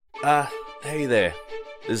Hey there.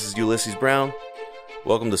 This is Ulysses Brown.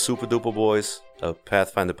 Welcome to Super Duper Boys, a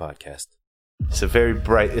Pathfinder podcast. It's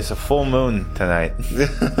a full moon tonight.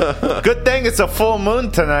 Good thing it's a full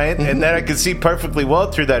moon tonight, and then I can see perfectly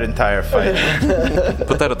well through that entire fight.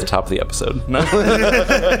 Put that at the top of the episode. No.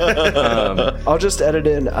 I'll just edit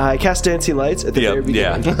in, I cast dancing lights at the very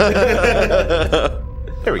beginning. Yeah.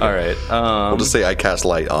 There we go. All right. We'll just say I cast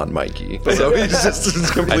light on Mikey. So he's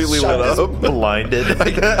just completely lit up. Blinded.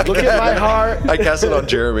 Look at my heart. I cast it on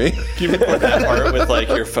Jeremy. You record that part with like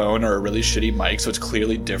your phone or a really shitty mic, so it's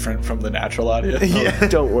clearly different from the natural audio. Yeah.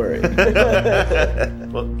 Don't worry.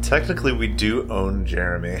 Well, technically, we do own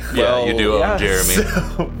Jeremy. Yeah, you do own Jeremy. So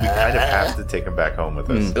we kind of have to take him back home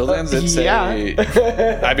with us. Ildan did say.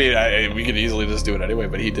 Yeah. I mean, we could easily just do it anyway,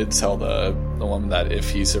 but he did tell the woman that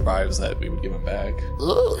if he survives, that we would give him back.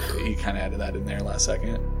 He kind of added that in there last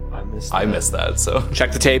second. I missed that, so.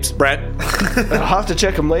 Check the tapes, Brett. I'll have to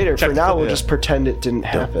check them later. For now, we'll just pretend it didn't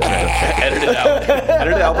happen. Edit it out.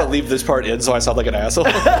 Edit it out, but leave this part in so I sound like an asshole.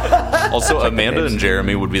 Also, Amanda and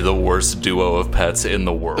Jeremy would be the worst duo of pets in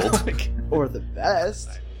the world. Or the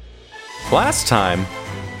best. Last time,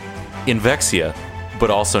 in Vexia,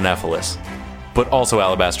 but also Nephilis, but also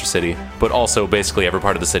Alabaster City, but also basically every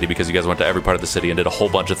part of the city, because you guys went to every part of the city and did a whole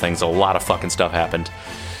bunch of things. A lot of fucking stuff happened.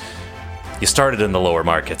 You started in the lower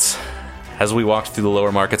markets. As we walked through the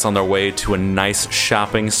lower markets on their way to a nice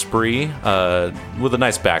shopping spree, with a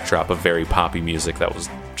nice backdrop of very poppy music that was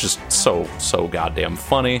just so goddamn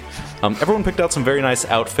funny. Everyone picked out some very nice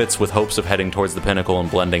outfits with hopes of heading towards the pinnacle and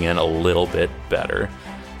blending in a little bit better.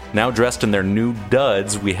 Now dressed in their new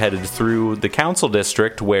duds, we headed through the council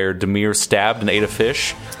district where Demir stabbed and ate a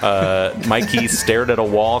fish. Mikey stared at a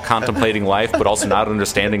wall contemplating life, but also not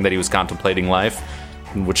understanding that he was contemplating life,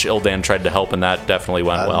 which Ildan tried to help, and that definitely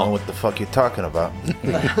went well. I don't know what the fuck you're talking about.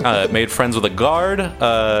 Made friends with a guard,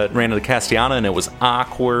 ran into Castiana, and it was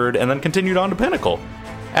awkward, and then continued on to Pinnacle.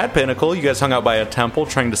 At Pinnacle, you guys hung out by a temple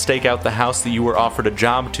trying to stake out the house that you were offered a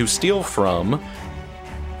job to steal from,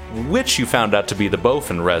 which you found out to be the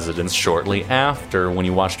Bofin residence shortly after, when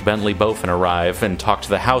you watched Bentley Bofin arrive and talk to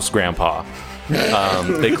the house grandpa.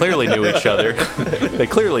 They clearly knew each other.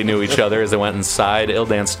 As they went inside.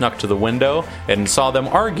 Ildan snuck to the window and saw them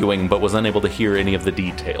arguing, but was unable to hear any of the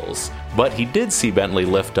details. But he did see Bentley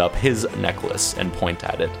lift up his necklace and point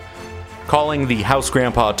at it. Calling the house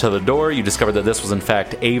grandpa to the door, you discovered that this was in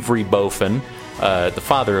fact Avery Bofin, the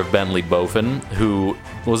father of Bentley Bofin, who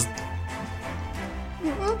was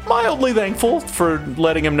mildly thankful for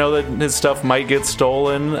letting him know that his stuff might get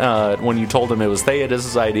stolen. When you told him it was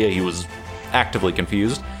Theodis' idea, he was actively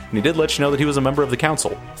confused, and he did let you know that he was a member of the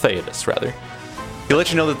council. Theodis, rather. He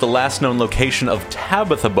let you know that the last known location of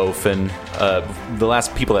Tabitha Bofin, the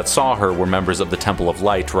last people that saw her were members of the Temple of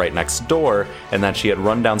Light right next door, and that she had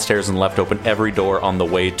run downstairs and left open every door on the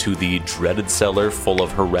way to the dreaded cellar full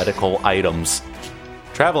of heretical items.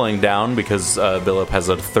 Traveling down, because Billup has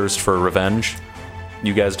a thirst for revenge,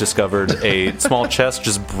 you guys discovered a small chest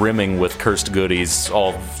just brimming with cursed goodies,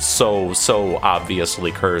 all so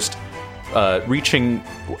obviously cursed. Reaching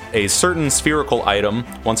a certain spherical item,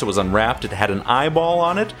 once it was unwrapped, it had an eyeball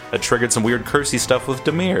on it that triggered some weird cursey stuff with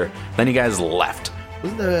Demir. Then you guys left.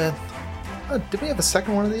 Wasn't there did we have a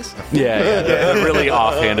second one of these? Yeah. A really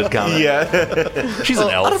offhanded comment. Yeah. She's an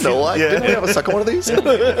elf. I don't know. Didn't we have a second one of these?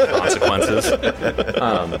 Consequences.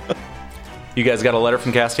 You guys got a letter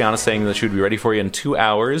from Castiana saying that she would be ready for you in 2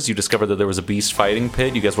 hours. You discovered that there was a beast fighting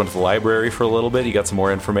pit. You guys went to the library for a little bit. You got some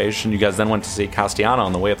more information. You guys then went to see Castiana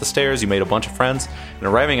on the way up the stairs. You made a bunch of friends. And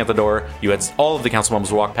arriving at the door, you had all of the council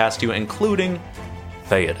members walk past you, including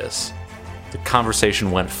Theodis. The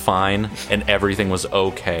conversation went fine, and everything was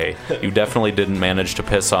okay. You definitely didn't manage to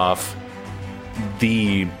piss off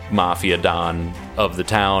the Mafia Don of the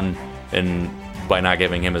town, and by not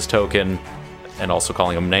giving him his token, and also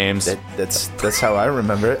calling them names. That's how I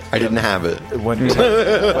remember it. I didn't have it. It went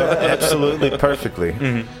absolutely perfectly.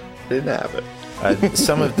 Mm-hmm. Didn't have it.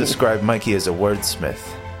 Some have described Mikey as a wordsmith.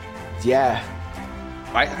 Yeah.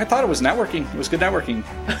 I thought it was networking. It was good networking.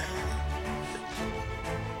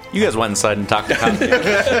 You guys went inside and talked to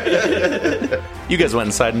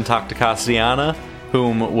Castiana.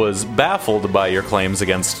 Whom was baffled by your claims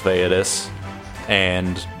against Theodis,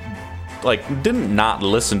 and didn't not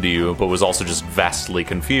listen to you, but was also just vastly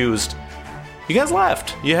confused. You guys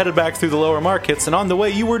left. You headed back through the lower markets, and on the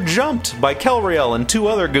way you were jumped by Kelriel and 2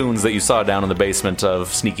 other goons that you saw down in the basement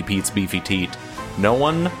of Sneaky Pete's Beefy Teat. No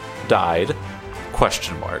one died? ?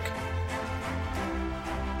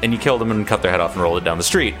 And you killed them and cut their head off and rolled it down the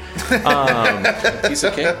street. Piece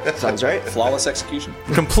of cake. Sounds right. Flawless execution.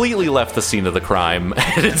 Completely left the scene of the crime,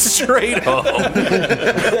 headed straight home.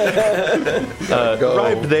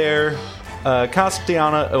 Arrived there.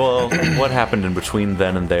 Castiana. Well, what happened in between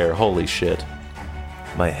then and there? Holy shit.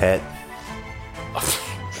 My head.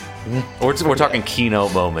 We're talking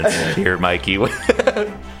keynote moments here, Mikey. I'm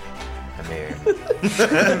here.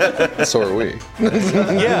 So are we.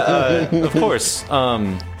 Yeah, of course.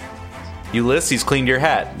 Ulysses cleaned your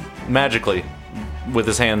hat magically with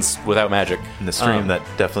his hands without magic. In the stream, that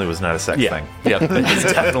definitely was not a sex thing. Yeah,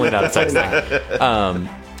 it's definitely not a sex thing.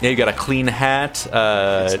 Yeah, you got a clean hat.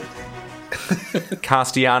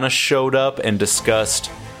 Castiana showed up and discussed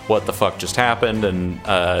what the fuck just happened and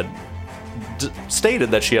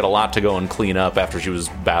stated that she had a lot to go and clean up after she was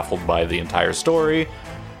baffled by the entire story.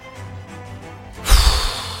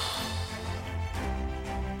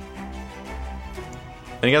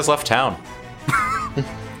 Then you guys left town.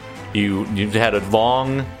 You had a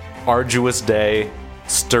long, arduous day,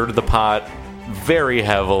 stirred the pot very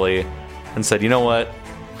heavily, and said, you know what?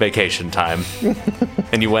 Vacation time.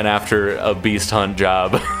 And you went after a beast hunt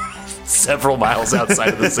job several miles outside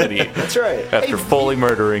of the city. That's right. After fully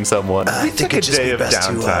murdering someone. I think it'd just day be of best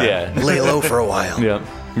to downtime. lay low for a while. Yeah.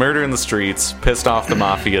 Murder in the streets, pissed off the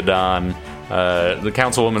Mafia Don. The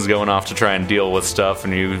councilwoman's going off to try and deal with stuff,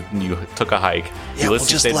 and you took a hike. Yeah, we'll Ulysses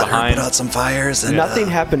just stayed let behind. her put out some fires. And, Nothing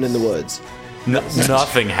happened in the woods.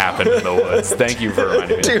 Nothing happened in the woods. Thank you for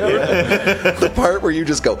reminding me. Dude, the part where you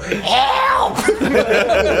just go, help!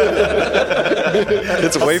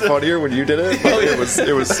 It's way funnier when you did it.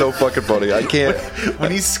 It was so fucking funny. I can't.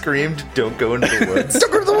 When he screamed, "Don't go into the woods."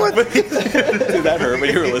 Don't go to the woods. Dude, that hurt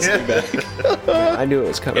when you were listening back. I knew it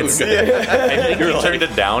was coming. I think you turned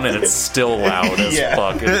it down, and it's still loud as Yeah.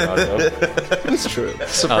 fuck. It's true.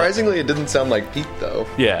 Surprisingly, it didn't sound like Pete, though.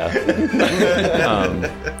 Yeah.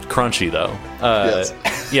 Crunchy, though. Yes.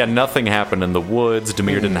 Yeah, nothing happened in the woods.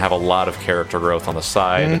 Demir didn't have a lot of character growth on the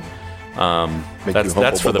side.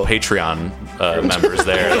 That's for the Patreon members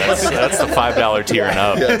there. That's the $5 tier and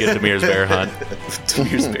up to get Demir's Bear Hunt.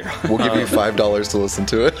 Demir's Bear Hunt. We'll give you $5 to listen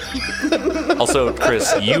to it. Also,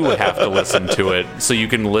 Chris, you have to listen to it so you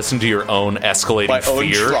can listen to your own escalating My own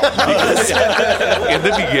fear. trauma. Because in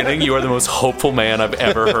the beginning, you are the most hopeful man I've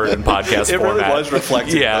ever heard in podcast It format. really was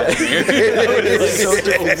reflective. Yeah.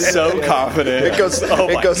 So confident. It goes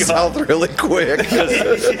south really quick.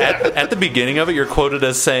 At the beginning of it, you're quoted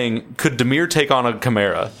as saying, "Could Demir take on a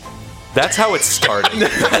Chimera?" That's how it started.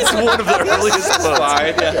 That's one of the earliest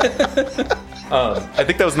quotes. I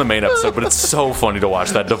think that was in the main episode, but it's so funny to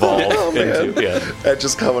watch that devolve into. Yeah. At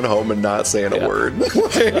just coming home and not saying a word.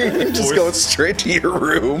 Just going straight to your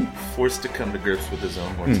room. Forced to come to grips with his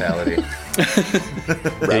own mortality.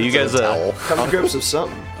 Yeah, you guys. Come to grips with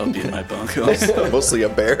something. I'll be in my bunk. Mostly a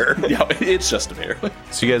bear. Yeah, it's just a bear.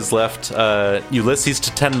 So you guys left Ulysses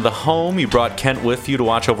to tend the home. You brought Kent with you to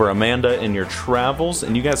watch over Amanda in your travels,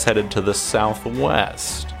 and you guys headed to the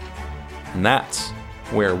southwest. And that's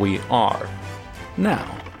where we are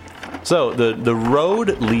now. So the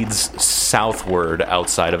road leads southward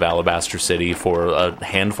outside of Alabaster City for a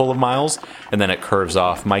handful of miles, and then it curves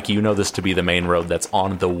off. Mikey, you know this to be the main road that's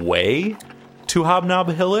on the way to Hobnob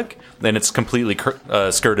Hillock, and it's completely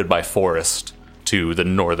skirted by forest to the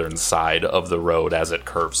northern side of the road as it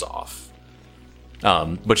curves off.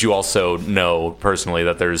 But you also know personally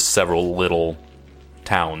that there's several little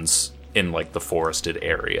towns in like the forested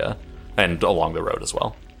area and along the road as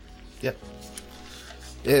well. Yep.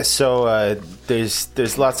 Yeah, so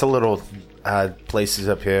there's lots of little places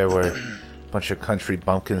up here where a bunch of country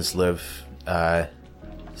bumpkins live. So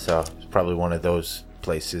it's probably one of those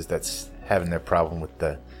places that's having their problem with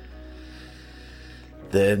the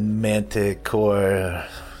manticore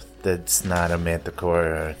that's not a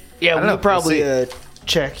manticore. Yeah, don't we'll know. probably We'll see.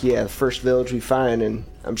 check, the first village we find, and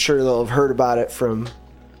I'm sure they'll have heard about it from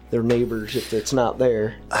their neighbors if it's not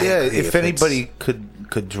there. Yeah, agree if if anybody could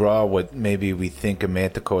draw what maybe we think a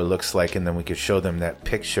manticore looks like, and then we could show them that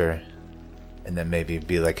picture, and then maybe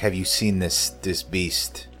be like, "Have you seen this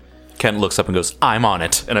beast?" Kent looks up and goes, "I'm on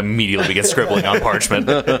it," and immediately begins scribbling on parchment.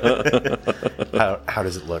 How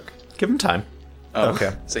does it look? Give him time.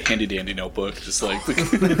 Okay. It's a handy dandy notebook, just like.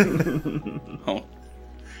 Oh,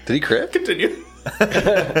 Did he crit? continue.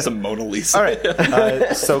 It's a Mona Lisa. All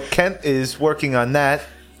right. So Kent is working on that,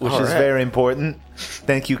 which is very important.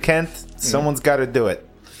 Thank you, Kent. Someone's got to do it.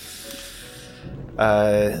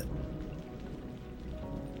 Yeah.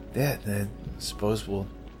 I suppose we'll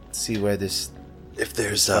see where this If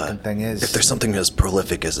there's fucking thing is. if there's something as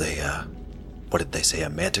prolific as a what did they say, a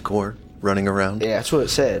manticore running around? Yeah, that's what it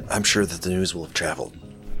said. I'm sure that the news will have traveled.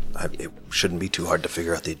 It shouldn't be too hard to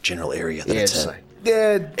figure out the general area that Yeah, it's just in. like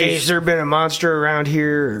Has there been a monster around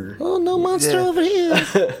here? Oh, no monster over here.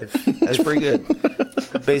 That's pretty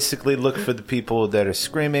good. Basically, look for the people that are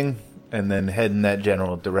screaming, and then head in that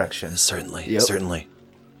general direction. Certainly, certainly.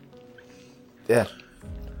 Yeah.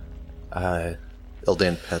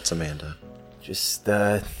 Ildan pets Amanda. Just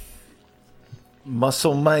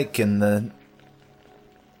Muscle Mike and the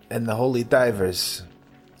Holy Divers.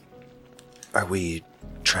 Are we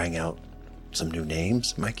trying out some new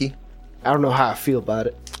names, Mikey? I don't know how I feel about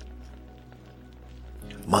it.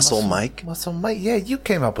 Muscle Mike? Muscle Mike. Yeah, you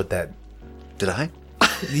came up with that. Did I?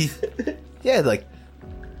 Yeah, like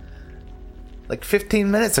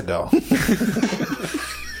 15 minutes ago.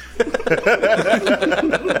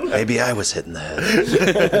 Maybe I was hitting the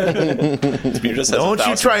head. Don't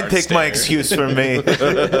you try and take my excuse from me.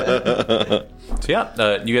 So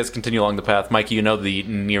yeah, you guys continue along the path. Mikey, you know the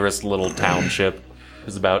nearest little township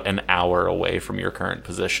is about an hour away from your current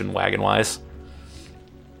position, wagon-wise.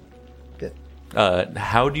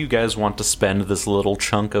 How do you guys want to spend this little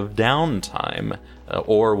chunk of downtime?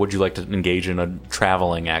 Or would you like to engage in a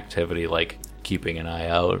traveling activity like keeping an eye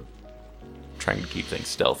out, trying to keep things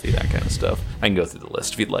stealthy, that kind of stuff? I can go through the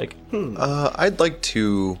list if you'd like. I'd like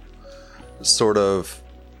to sort of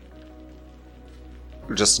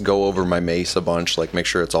just go over my mace a bunch, like make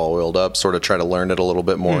sure it's all oiled up, sort of try to learn it a little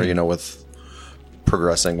bit more, with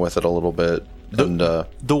progressing with it a little bit. The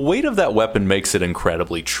weight of that weapon makes it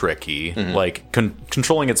incredibly tricky. Like,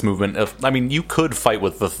 controlling its movement. You could fight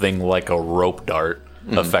with the thing like a rope dart,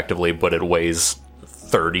 effectively, but it weighs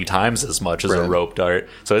 30 times as much as a rope dart.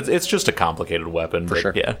 So it's just a complicated weapon. For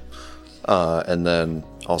sure. Yeah. And then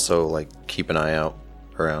also, like, keep an eye out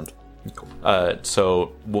around. Cool.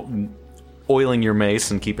 Oiling your mace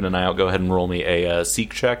and keeping an eye out, go ahead and roll me a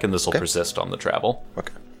seek check, and this will persist on the travel.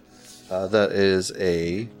 Okay. That is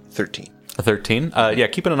a 13. A 13? Yeah,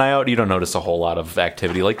 keeping an eye out, you don't notice a whole lot of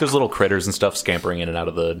activity. Like, there's little critters and stuff scampering in and out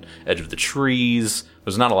of the edge of the trees.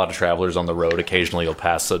 There's not a lot of travelers on the road. Occasionally you'll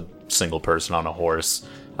pass a single person on a horse,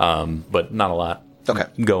 but not a lot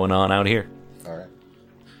going on out here. All right.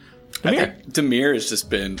 I think Demir has just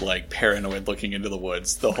been, like, paranoid looking into the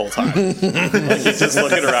woods the whole time. Like, he's just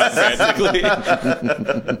looking around frantically.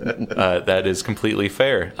 That is completely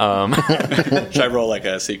fair. Should I roll, like,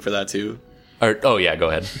 a seek for that, too? Oh, yeah, go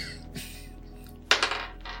ahead.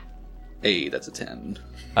 Hey, that's a 10.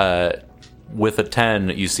 With a 10,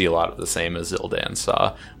 you see a lot of the same as Ildan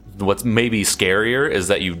saw. What's maybe scarier is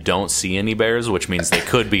that you don't see any bears, which means they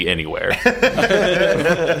could be anywhere.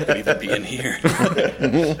 Could even be in here.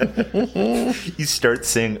 You start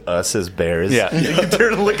seeing us as bears. Yeah. You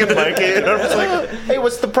turn to look at Mikey, and I'm just like, hey,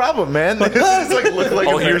 what's the problem, man? It's like, look like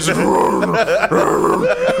All here's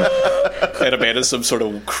And Amanda's some sort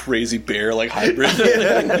of crazy bear, like, hybrid.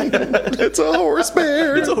 It's a horse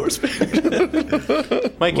bear. It's a horse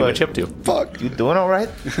bear. Mikey, what you up to? Fuck. You doing all right?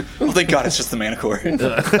 Oh, thank God, it's just the Manicore.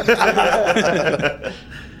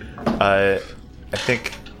 I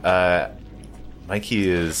think Mikey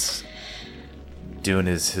is doing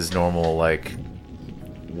his normal, like,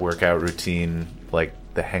 workout routine, like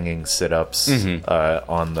the hanging sit-ups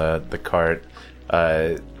on the cart,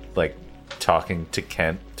 like talking to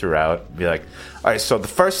Kent throughout. Be like, all right, so the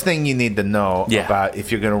first thing you need to know about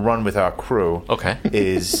if you're going to run with our crew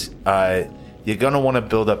is you're going to want to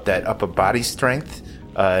build up that upper body strength.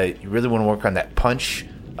 You really want to work on that punch.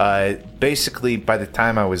 Basically, by the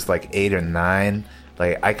time I was like 8 or 9,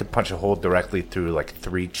 like I could punch a hole directly through like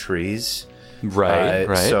 3 trees. Right.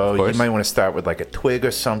 So you might want to start with like a twig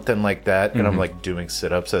or something like that. And I'm like doing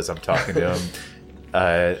sit-ups as I'm talking to him.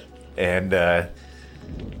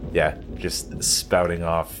 Yeah, just spouting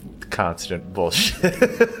off constant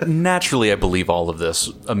bullshit. Naturally, I believe all of this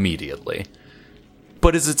immediately.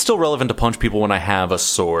 But is it still relevant to punch people when I have a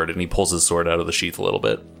sword? And he pulls his sword out of the sheath a little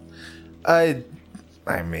bit. I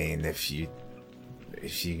mean, if you're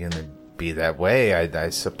gonna be that way, I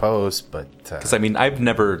suppose. But because I've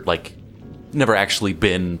never actually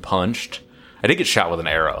been punched. I did get shot with an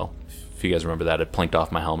arrow. If you guys remember that, it planked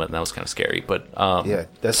off my helmet, and that was kind of scary. But yeah,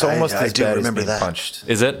 that's almost as bad as being punched.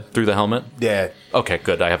 Is it through the helmet? Yeah. Okay,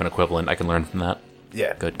 good. I have an equivalent. I can learn from that.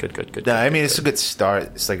 Yeah. Good. No, I mean, it's a good start.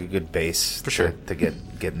 It's like a good base for sure to get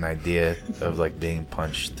an idea of like being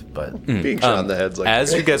punched. But being shot in the head's like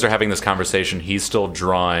as you guys are having this conversation, he's still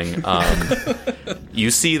drawing.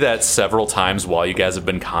 You see that several times while you guys have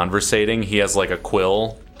been conversating, he has like a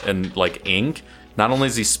quill and like ink, Not only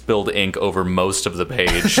has he spilled ink over most of the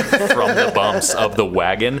page from the bumps of the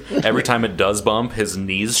wagon, every time it does bump, his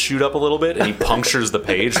knees shoot up a little bit, and he punctures the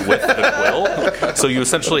page with the quill. So you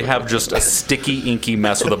essentially have just a sticky, inky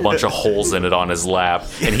mess with a bunch of holes in it on his lap.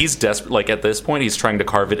 And he's desperate. Like, at this point, he's trying to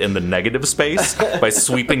carve it in the negative space by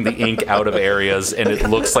sweeping the ink out of areas, and it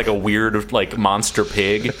looks like a weird, like, monster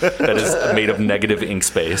pig that is made of negative ink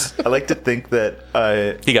space. I like to think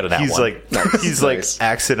that He got an he's one. he's like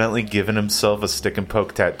accidentally given himself a stick and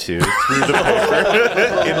poke tattoo through the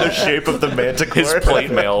paper in the shape of the manticore. His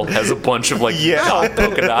plate mail has a bunch of, like, dot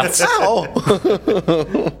polka dots.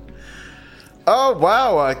 Oh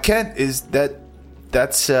wow, Kent,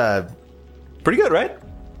 that's Pretty good, right?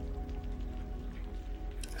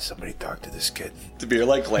 somebody talk to this kid. Beer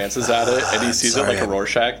like glances at it and he sees it like a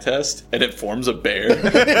Rorschach test and it forms a bear. I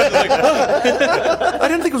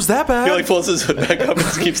didn't think it was that bad. He like pulls his hood back up and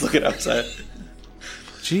just keeps looking outside.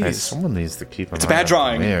 Jeez. Hey, someone needs to keep him. It's a bad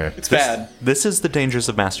drawing. It's bad. This is the dangers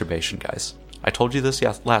of masturbation, guys. I told you this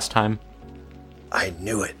last time. I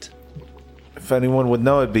knew it. If anyone would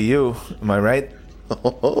know, it'd be you. Am I right?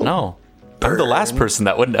 No. I'm the last person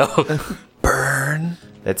that would know. Burn.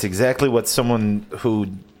 That's exactly what someone who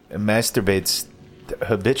masturbates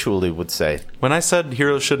habitually would say. When I said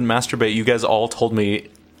heroes shouldn't masturbate, you guys all told me,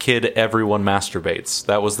 kid, everyone masturbates.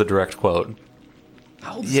 That was the direct quote.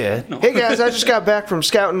 Yeah. Hey guys, I just got back from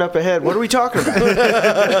scouting up ahead. What are we talking about?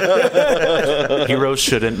 Heroes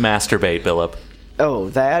shouldn't masturbate, Philip. Oh,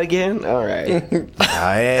 that again? All right.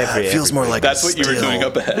 It feels more like That's what you were doing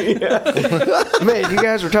up ahead. Man, you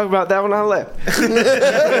guys were talking about that when I left.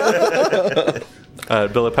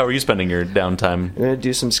 Philip, how are you spending your downtime? I'm going to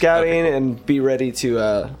do some scouting and be ready to,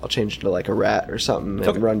 I'll change into like a rat or something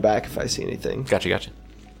and run back if I see anything. Gotcha.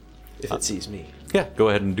 If it sees me. Yeah, go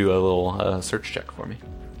ahead and do a little search check for me.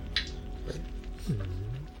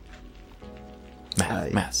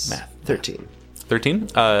 Math. 13. 13?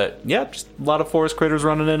 Yeah, just a lot of forest critters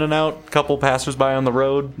running in and out. A couple passersby on the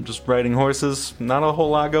road, just riding horses. Not a whole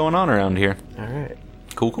lot going on around here. All right.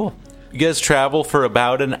 Cool. You guys travel for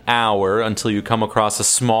about an hour until you come across a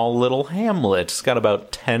small little hamlet. It's got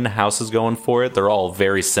about 10 houses going for it. They're all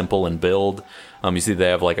very simple in build. You see they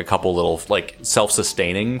have like a couple little like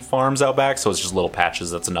self-sustaining farms out back, so it's just little patches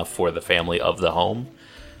that's enough for the family of the home.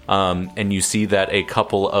 And you see that a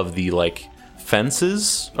couple of the like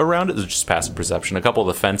fences around it, this is just passive perception, a couple of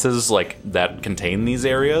the fences like that contain these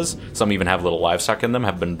areas, some even have little livestock in them,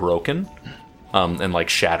 have been broken and like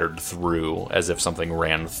shattered through as if something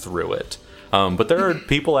ran through it. But there are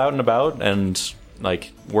people out and about and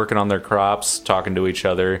like working on their crops, talking to each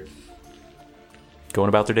other, going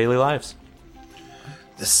about their daily lives.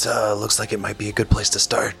 This looks like it might be a good place to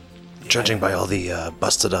start, judging by all the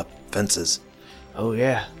busted up fences. Oh,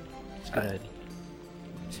 yeah. It's good.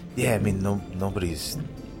 Yeah, I mean, nobody's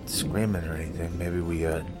screaming or anything. Maybe we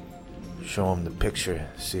show them the picture,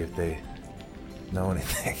 see if they know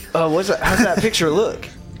anything. How's that picture look?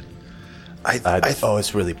 Oh,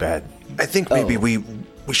 it's really bad. I think maybe we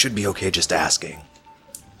should be okay just asking.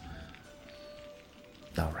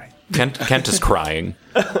 All right. Kent is crying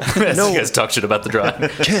as you guys talk shit about the drawing.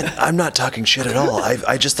 Kent, I'm not talking shit at all.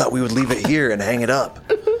 I just thought we would leave it here and hang it up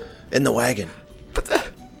in the wagon. But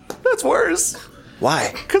that's worse.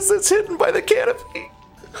 Why? Because it's hidden by the canopy.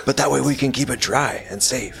 But that way we can keep it dry and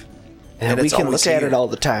safe. And we it's can always look at here. it all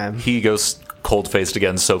the time. He goes cold-faced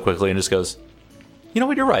again so quickly and just goes, you know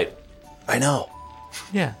what, you're right. I know.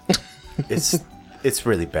 Yeah. It's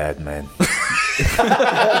really bad, man.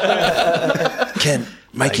 Kent,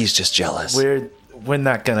 Mikey's just jealous. We're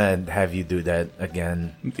not gonna have you do that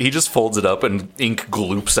again. He just folds it up and ink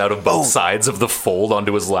gloops out of both sides of the fold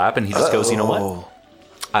onto his lap and he just goes, you know what?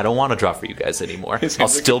 I don't want to draw for you guys anymore. I'll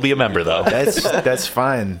still be a member, though. That's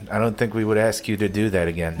fine. I don't think we would ask you to do that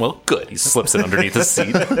again. Well, good. He slips it underneath his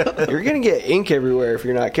seat. You're going to get ink everywhere if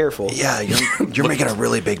you're not careful. Yeah, you're making a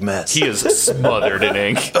really big mess. He is smothered in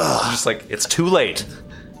ink. He's just like, it's too late.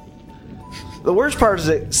 The worst part is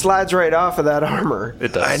it slides right off of that armor.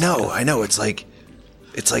 It does. I know. It's like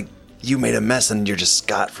you made a mess and you're just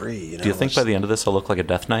scot-free. You know? Do you think by the end of this I'll look like a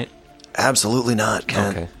Death Knight? Absolutely not,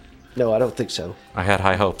 Kent. Okay. No, I don't think so. I had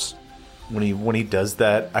high hopes. When he does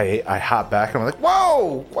that, I hop back and I'm like,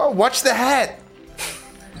 whoa, watch the hat.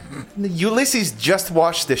 Ulysses just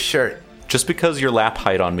washed the shirt. Just because you're lap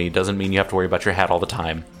height on me doesn't mean you have to worry about your hat all the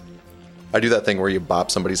time. I do that thing where you bop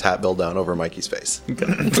somebody's hat bill down over Mikey's face.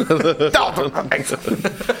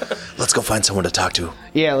 Let's go find someone to talk to.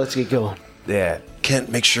 Yeah, let's get going. Yeah. Kent,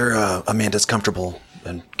 make sure Amanda's comfortable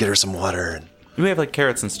and get her some water. And We have like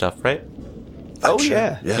carrots and stuff, right? Oh, sure.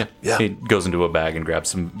 yeah. Yeah. He goes into a bag and grabs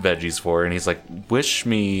some veggies for her, and he's like, wish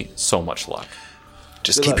me so much luck.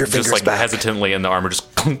 Just keep your fingers Just like back. hesitantly in the armor,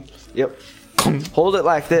 just clunk, Yep. clunk. Hold it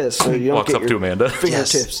like this so you don't Walks get up to your Amanda.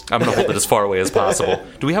 fingertips. Yes. I'm gonna hold it as far away as possible.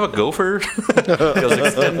 Do we have a gopher? Those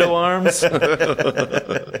extendo arms.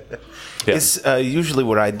 Yeah. It's usually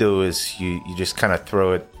what I do is you just kind of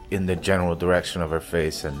throw it in the general direction of her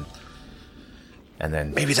face and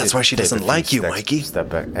then Maybe that's take- why she take a doesn't few like you, steps- Mikey. Step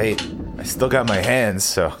back. Hey, I still got my hands,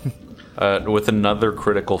 so With another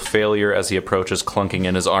critical failure as he approaches clunking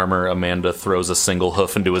in his armor, Amanda throws a single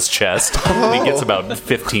hoof into his chest. And he gets about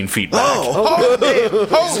 15 feet back.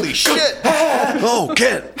 Holy shit! Oh,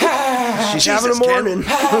 Ken! She's having a morning.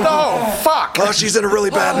 Oh, fuck! Oh, she's in a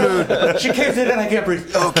really bad mood. She caved in and I can't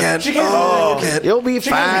breathe. Oh, Ken. Oh, Ken. You'll be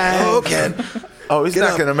fine. Oh, Ken. oh, he's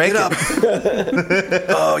not gonna make Get it.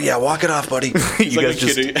 up. Oh, yeah, walk it off, buddy. You like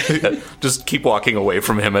guys a just keep walking away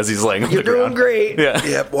from him as he's laying on You're the ground. doing great. Yeah.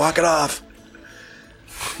 Yep, walk it off.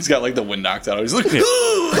 He's got like the wind knocked out. He's like,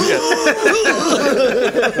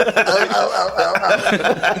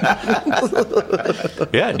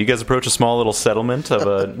 Yeah, and you guys approach a small little settlement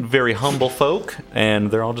of very humble folk, and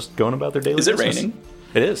they're all just going about their daily Is it business. raining?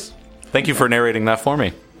 It is. Thank you for narrating that for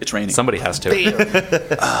me. It's raining. Somebody has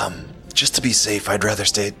to. Just to be safe, I'd rather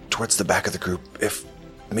stay towards the back of the group. If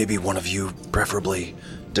maybe one of you, preferably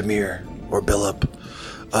Demir or Billup,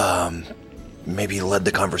 maybe led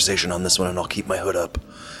the conversation on this one, and I'll keep my hood up.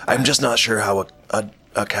 I'm just not sure how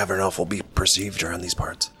a cavern elf will be perceived around these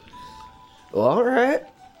parts. Well, all right.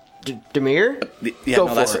 Demir? Yeah, Go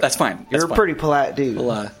no, for it. that's fine. You're That's a pretty polite dude.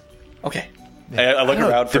 fine. Okay. I look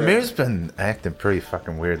around for. Demir's been acting pretty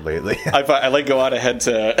fucking weird lately. I like go out ahead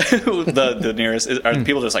to the nearest. Are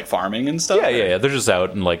people just like farming and stuff? Yeah. They're just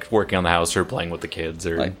out and like working on the house or playing with the kids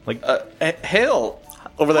or like. Hale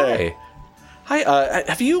over there. Hi. Hi.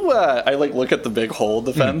 Have you? I like look at the big hole in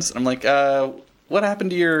the fence. And I'm like, what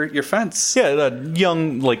happened to your fence? Yeah, a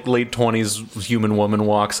young, like late 20s human woman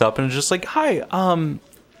walks up and is just like, "Hi,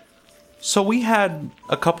 so we had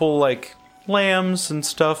a couple like lambs and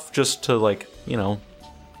stuff just to like,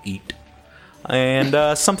 eat,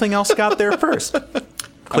 and something else got there first.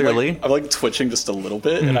 Clearly, I'm like twitching just a little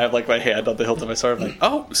bit, and I have like my hand on the hilt of my sword. I'm like,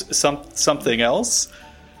 oh, something else,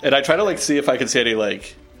 and I try to like see if I can see any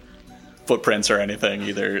like footprints or anything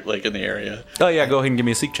either like in the area. Oh yeah, go ahead and give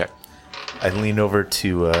me a seek check. I lean over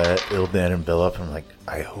to Ildan and Billup, and I'm like,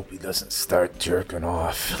 I hope he doesn't start jerking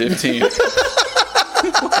off. 15.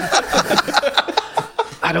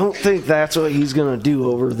 I don't think that's what he's going to do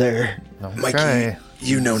over there. Mikey, Okay.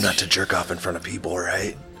 you know not to jerk off in front of people,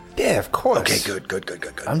 right? Yeah, of course. Okay, good.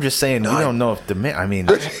 I'm just saying, we don't know if Demir. I mean,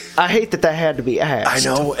 I hate that had to be asked. I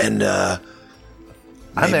know, and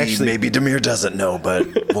maybe Demir doesn't know, but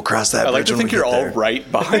we'll cross that I like bridge to when think we you're get all there.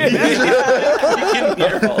 right behind me. You can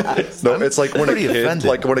hear all this. No, it's like when a pretty kid, offended.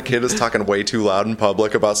 like when a kid is talking way too loud in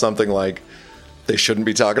public about something like they shouldn't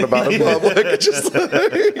be talking about in public. It's just like,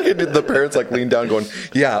 the parents like lean down, going,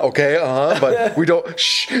 "Yeah, okay, but we don't."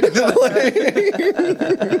 Shh. You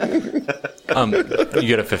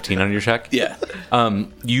get a 15 on your check. Yeah.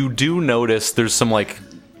 You do notice there's some like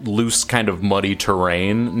loose kind of muddy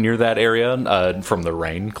terrain near that area from the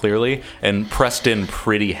rain, clearly, and pressed in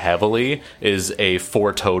pretty heavily is a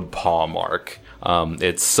four-toed paw mark.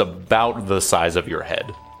 It's about the size of your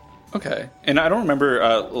head. Okay. And I don't remember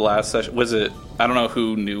last session. Was it? I don't know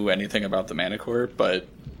who knew anything about the Manicore, but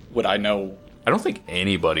would I know? I don't think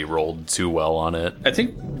anybody rolled too well on it. I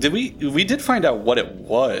think we did find out what it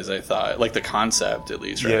was. I thought like the concept at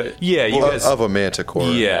least, right? Yeah, you guys. of a manticore.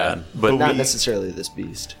 Yeah, but Not necessarily this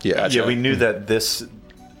beast. Yeah. Gotcha. yeah, we knew that this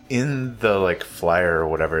in the like flyer or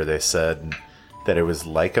whatever they said that it was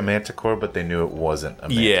like a manticore, but they knew it wasn't a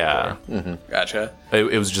manticore. yeah, Gotcha.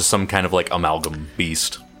 it was just some kind of like amalgam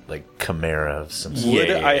beast. Like chimera of some sort. Would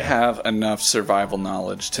Yeah. I have enough survival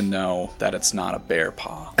knowledge to know that it's not a bear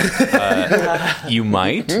paw? You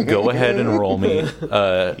might go ahead and roll me. You got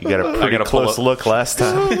a pretty gotta pull close up- look last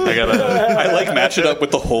time. I like match it up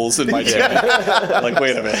with the holes in my chest. Like,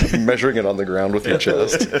 wait a minute. Measuring it on the ground with your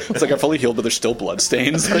chest. It's like I'm fully healed, but there's still blood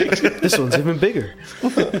stains. Like, This one's even bigger.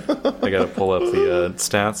 I gotta pull up the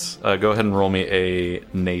stats. Go ahead and roll me a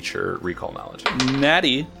nature recall knowledge.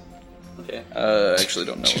 natty. Okay. Actually,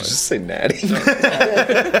 don't know. Did you just say natty?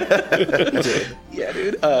 Yeah,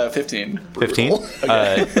 dude. 15. 15.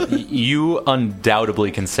 You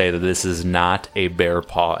undoubtedly can say that this is not a bear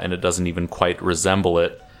paw, and it doesn't even quite resemble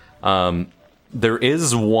it. There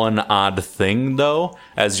is one odd thing, though,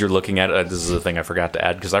 as you're looking at it. This is a thing I forgot to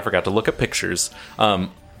add because I forgot to look at pictures.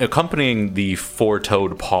 Accompanying the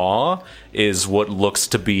four-toed paw is what looks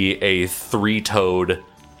to be a three-toed,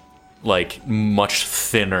 like much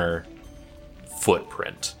thinner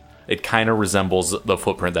footprint. It kind of resembles the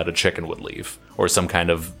footprint that a chicken would leave, or some kind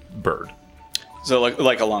of bird. So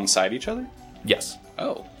like alongside each other? Yes.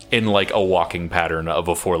 Oh. In like a walking pattern of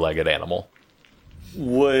a four-legged animal.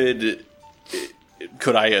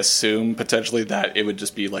 Could I assume potentially that it would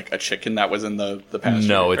just be like a chicken that was in the pasture?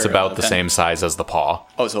 No, it's or, about the pen? same size as the paw.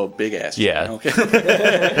 Oh, so a big ass. Yeah. Chicken.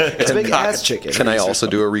 Okay. It's a big ass chicken. Can I also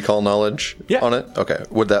do a recall knowledge Yeah. on it? Okay.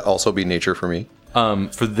 Would that also be nature for me?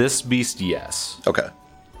 For this beast, yes. Okay.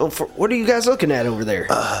 Oh, what are you guys looking at over there?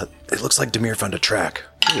 It looks like Demir found a track.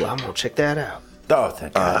 Ooh, I'm gonna check that out. Oh,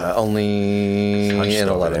 thank God. Only Hunched an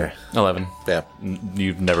over 11. there. 11. Yeah.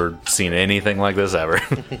 You've never seen anything like this ever.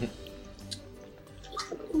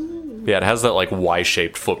 Yeah, it has that like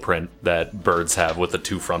Y-shaped footprint that birds have with the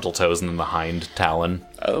two frontal toes and then the hind talon.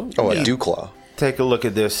 Oh. Oh, a dew claw. Take a look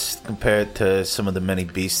at this compared to some of the many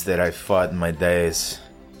beasts that I fought in my days.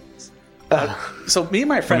 So me and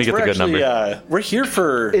my friends, get we're the good actually we're here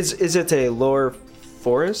for. Is it a lore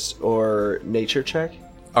forest or nature check?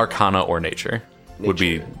 Arcana or nature would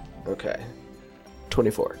be Okay.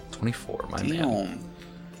 24. 24, my man.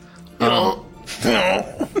 Damn.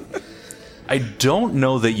 I don't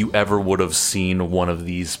know that you ever would have seen one of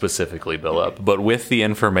these specifically, Billip, but with the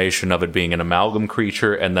information of it being an amalgam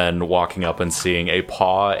creature and then walking up and seeing a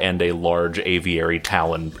paw and a large aviary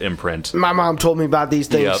talon imprint. My mom told me about these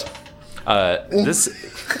things. Yep. This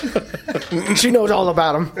She knows all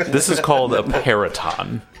about them. This is called a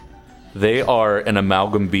periton. They are an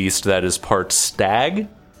amalgam beast that is part stag,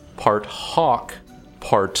 part hawk,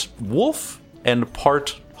 part wolf, and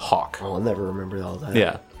part hawk. I'll never remember all that.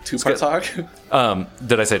 Yeah. Two parts hog.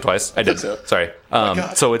 Did I say it twice? I did. so. Sorry.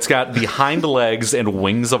 So it's got the hind legs and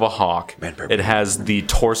wings of a hawk. It has the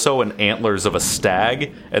torso and antlers of a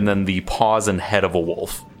stag, and then the paws and head of a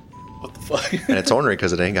wolf. What the fuck? And it's ornery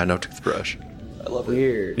because it ain't got no toothbrush. I love it.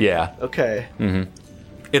 Weird. Yeah. Okay.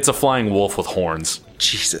 It's a flying wolf with horns.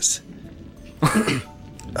 Jesus.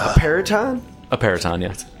 A periton? A periton,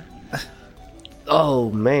 yeah. Oh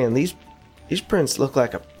man, these prints look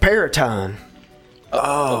like a periton.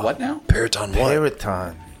 Oh, what now? Periton what?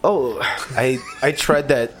 Periton. Oh, I tried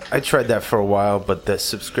that for a while, but the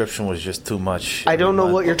subscription was just too much. I don't know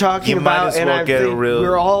what you're talking You might about, as and well I get a think real-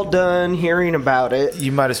 we're all done hearing about it.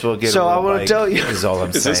 You might as well get. So a real I wanna bike, tell you- is all I'm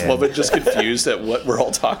Is saying. this woman just confused at what we're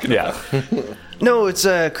all talking Yeah. about? No, it's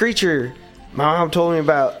a creature my mom told me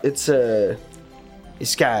about.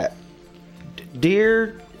 It's got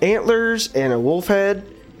deer antlers and a wolf head,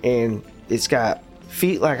 and it's got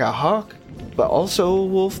feet like a hawk, but also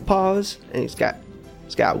wolf paws, and it's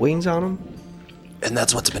got wings on them. And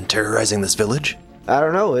that's what's been terrorizing this village? I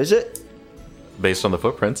don't know, is it? Based on the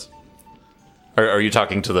footprints. Are you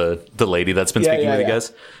talking to the lady that's been Yeah, speaking yeah, with you yeah.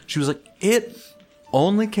 guys? She was like, it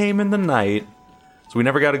only came in the night, so we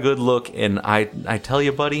never got a good look, and I tell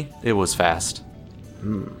you, buddy, it was fast.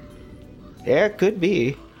 Yeah, it could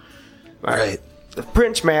be. Right. The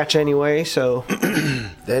prints match anyway, so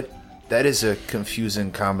That is a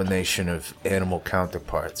confusing combination of animal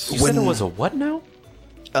counterparts. You said it was a what now?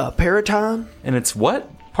 periton. And it's what?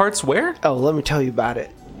 Parts where? Oh, let me tell you about it.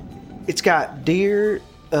 It's got deer,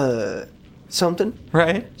 something.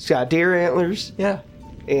 Right. It's got deer antlers Yeah.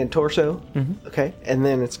 and torso. Mm-hmm. Okay, and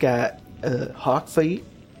then it's got hawk feet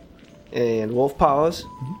and wolf paws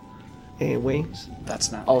and wings,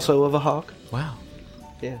 That's not. also of a hawk. Wow.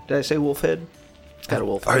 Yeah, did I say wolf head? It's got a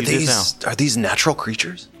wolf Are head. did these natural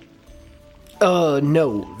creatures?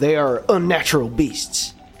 No, they are unnatural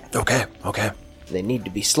beasts. Okay. They need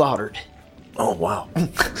to be slaughtered. Oh wow.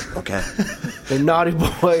 Okay. They're naughty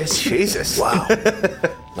boys. Jesus. Wow.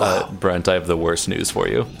 Brent, I have the worst news for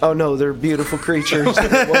you. Oh no, they're beautiful creatures.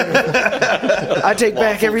 I take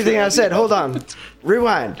back everything I said. Hold on.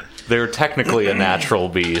 Rewind. They're technically a natural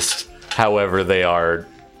beast. However, they are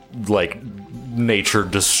like nature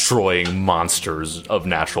destroying monsters of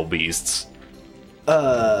natural beasts.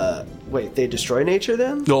 Wait, they destroy nature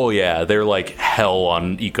then? Oh yeah, they're like hell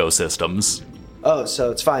on ecosystems. Oh, so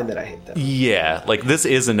it's fine that I hate them. Yeah, like this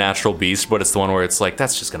is a natural beast, but it's the one where it's like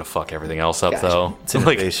that's just gonna fuck everything else up Gotcha. though. It's an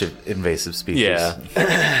Like, invasive species.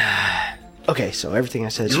 yeah, Okay, so everything I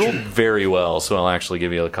said is you rolled true. very well, so I'll actually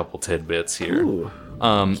give you a couple tidbits here. Ooh.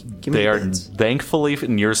 Give me They the are bits. thankfully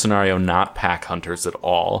in your scenario not pack hunters at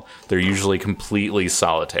all. They're usually completely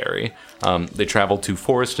solitary. They travel to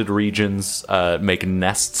forested regions, make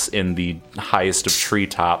nests in the highest of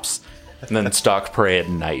treetops, and then stalk prey at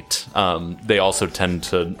night. They also tend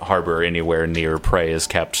to harbor anywhere near prey is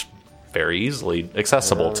kept very easily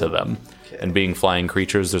accessible to them. And being flying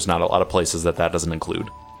creatures, there's not a lot of places that doesn't include.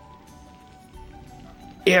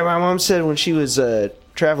 Yeah, my mom said when she was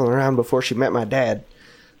traveling around before she met my dad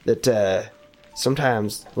that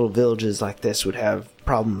sometimes little villages like this would have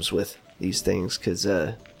problems with these things because,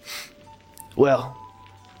 well,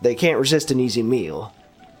 they can't resist an easy meal.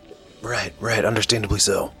 Right, understandably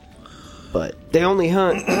so. But they only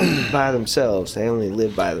hunt by themselves. They only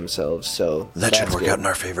live by themselves, so... That should that's work good. out in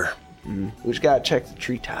our favor. We just gotta check the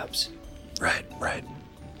treetops. Right.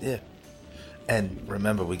 Yeah. And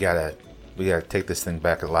remember, we gotta take this thing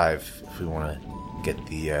back alive if we want to get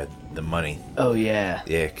the money. Oh, yeah.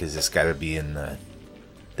 Yeah, because it's got to be in the...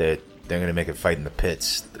 They're gonna make it fight in the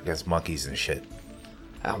pits against monkeys and shit.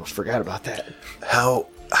 I almost forgot about that. How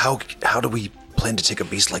do we plan to take a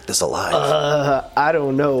beast like this alive? I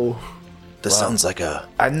don't know. This sounds like a...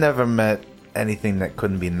 I've never met anything that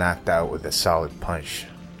couldn't be knocked out with a solid punch.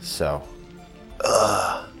 So...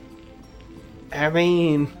 I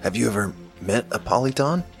mean... Have you ever met a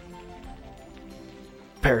polyton?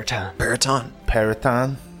 Paraton.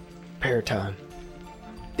 Paraton?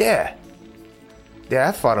 Yeah. Yeah,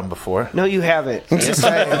 I fought him before. No, you haven't. Yes,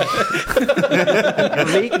 I am.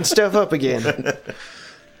 You're making stuff up again.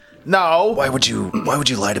 No, Why would you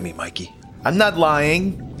lie to me, Mikey? I'm not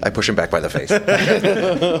lying. I push him back by the face.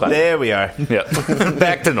 There we are. Yeah.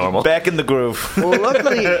 Back to normal. Back in the groove. Well,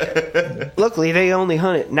 luckily they only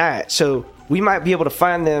hunt at night, so we might be able to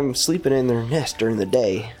find them sleeping in their nest during the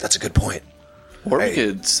day. That's a good point. Or we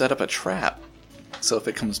could set up a trap. So if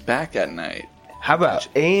it comes back at night, How about,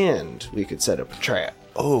 and we could set up a trap.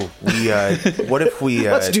 Oh, what if we...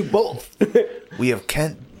 Let's do both. We have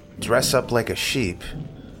Kent dress up like a sheep,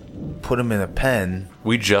 put him in a pen.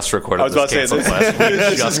 We just recorded I was about to say this last week.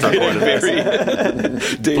 We just recorded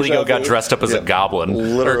this. Bligo got dressed up as a goblin.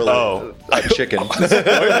 Literally. A chicken.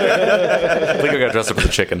 Bligo got dressed up as a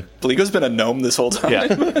chicken. Bligo's been a gnome this whole time. Yeah.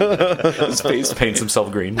 His face Paints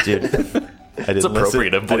himself green. Dude. It's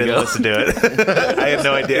appropriate of I didn't Bligo. listen to it. I had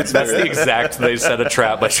no idea. That's the exact. They set a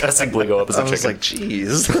trap by dressing Bligo up as a I was chicken. like,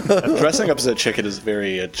 geez. Dressing up as a chicken is a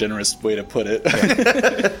very generous way to put it.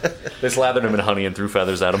 They slathered him in honey and threw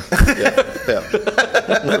feathers at him.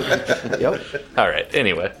 Yep. All right.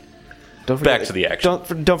 Anyway, Don't forget back to the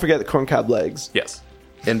action. Don't forget the corncob legs. Yes.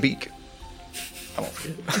 And beak. I won't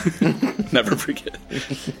forget. Never forget.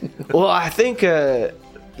 Well, I think, if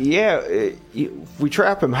we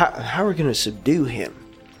trap him, how are we going to subdue him?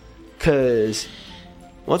 Because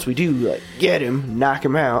once we do get him, knock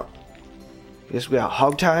him out, I guess we got to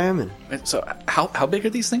hog tie him. And So how big are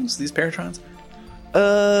these things? These paratrons?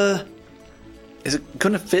 Is it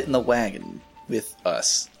going to fit in the wagon with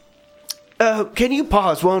us? Can you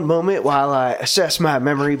pause one moment while I assess my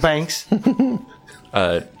memory banks?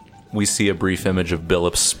 We see a brief image of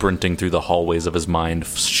Billup sprinting through the hallways of his mind,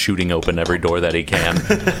 shooting open every door that he can.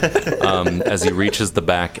 As he reaches the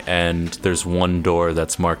back end, there's one door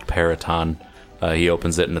that's marked Paraton. He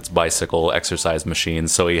opens it and it's bicycle exercise machine,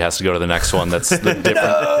 so he has to go to the next one that's the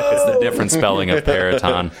different. It's the different spelling of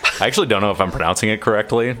Paraton. I actually don't know if I'm pronouncing it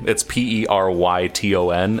correctly. It's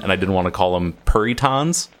P-E-R-Y-T-O-N, and I didn't want to call them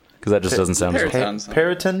Puritons because that just doesn't sound right. Paratons.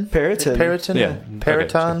 Periton? Periton. Yeah.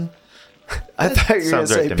 Periton? I thought you were going to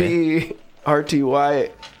Sounds right say to me. P-R-T-Y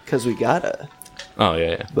because we gotta, Oh,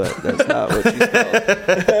 yeah. but that's not what you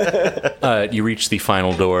spelled. You reach the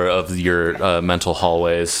final door of your mental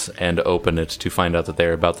hallways and open it to find out that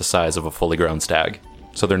they're about the size of a fully grown stag.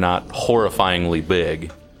 So they're not horrifyingly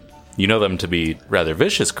big. You know them to be rather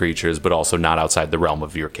vicious creatures, but also not outside the realm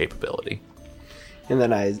of your capability. And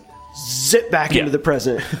then I zip back Yeah. into the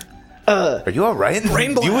present. Are you all right?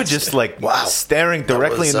 You were just staring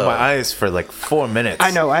directly was, into my eyes for 4 minutes.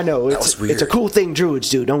 I know. was It's weird. a cool thing druids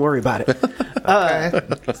do. Don't worry about it.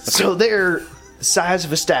 So they're the size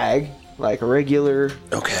of a stag, like a regular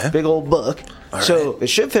big old buck. So it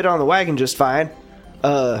should fit on the wagon just fine.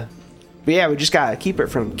 But yeah, we just gotta keep it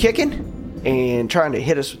from kicking and trying to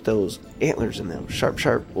hit us with those antlers and them sharp,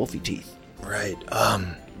 wolfy teeth. Right.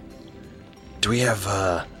 Do we have,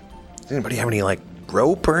 does anybody have any,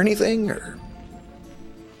 rope or anything? Or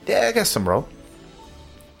Yeah, I got some rope.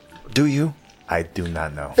 do you? I do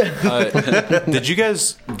not know. Did you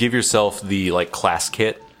guys give yourself the class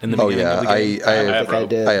kit in the Oh, beginning yeah. of the game? I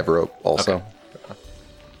did. I have rope also.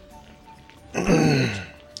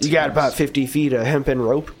 You got about 50 feet of hempen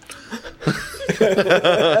rope.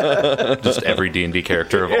 Just every D&D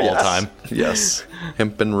character of all time. Yes.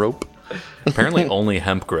 Hemp and rope. Apparently only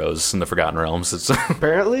hemp grows in the Forgotten Realms. It's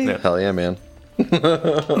Apparently. Hell yeah, man.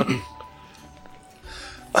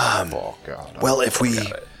 Oh, God. Well, if we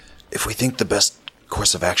think the best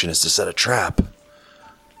course of action is to set a trap,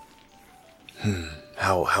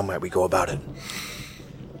 how might we go about it?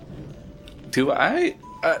 Do I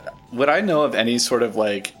would I know of any sort of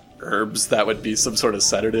herbs that would be some sort of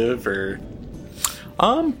sedative or?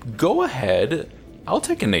 Go ahead. I'll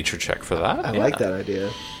take a nature check for that. I like that idea.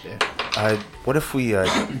 What if we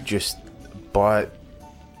just bought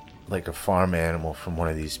like a farm animal from one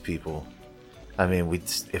of these people? I mean,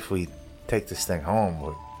 if we take this thing home,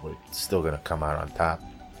 we're still gonna come out on top.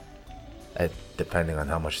 Depending on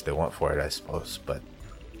how much they want for it, I suppose.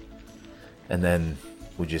 And then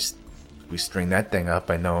we string that thing up.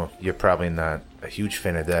 I know you're probably not a huge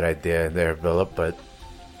fan of that idea there, Philip, but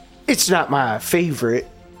It's not my favorite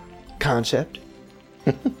concept.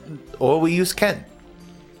 or we use Ken.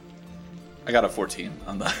 I got a 14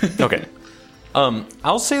 on the. Okay.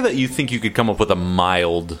 I'll say that you think you could come up with a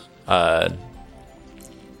mild.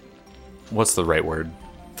 What's the right word?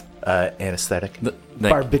 Anesthetic.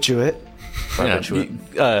 Barbiturate.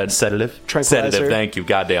 Sedative. Tranquilizer. Sedative, thank you.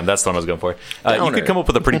 Goddamn, that's the one I was going for. You could come up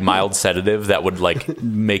with a pretty mild sedative that would like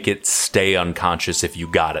make it stay unconscious if you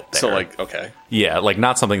got it there. So like, okay, yeah, like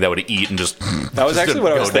not something that would eat and just. that was actually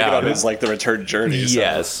what I was go thinking down. of is like the return journey. So,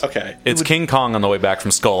 Yes. okay. It's King Kong on the way back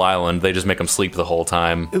from Skull Island. They just make him sleep the whole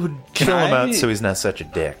time. It would kill him out so he's not such a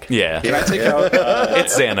dick. Yeah. Can I take out?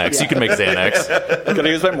 It's Xanax. You can make Xanax. Can I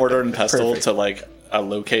use my mortar and pestle to like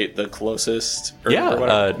locate the closest? Herb or Yeah.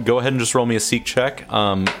 whatever? Go ahead and just roll me a seek check.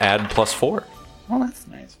 Add +4. Oh, that's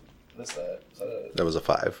nice. What's that? That was a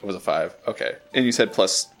 5. It was a 5. Okay, and you said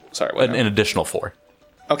plus. Sorry, what? An additional 4.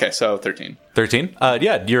 Okay, so 13. 13?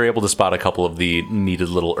 Yeah, you're able to spot a couple of the needed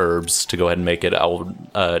little herbs to go ahead and make it. I'll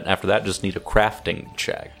after that just need a crafting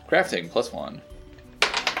check. Crafting +1.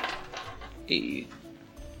 8.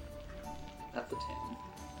 That's a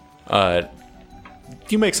 10.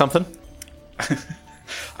 You make something.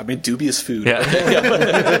 I made dubious food. Yeah.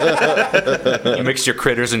 You mixed your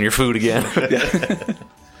critters and your food again.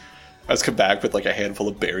 I just come back with like a handful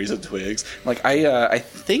of berries and twigs. I'm like, I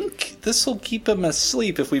think this will keep him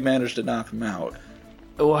asleep if we manage to knock him out.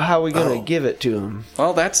 Well, how are we going to give it to him?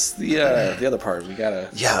 Well, that's the other part. We gotta.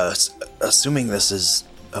 Yeah, assuming this is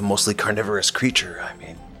a mostly carnivorous creature, I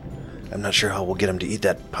mean, I'm not sure how we'll get him to eat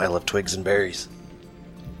that pile of twigs and berries.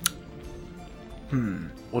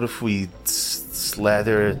 What if we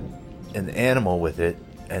slather an animal with it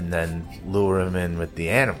and then lure him in with the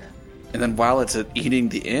animal? And then while it's eating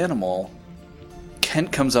the animal,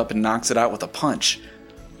 Kent comes up and knocks it out with a punch.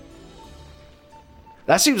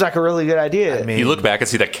 That seems like a really good idea. I mean, You look back and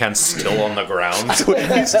see that Kent's still on the ground.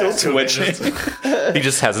 He's still twitching. He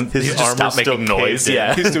just hasn't. His He's just armor's stopped making still noise. caved in.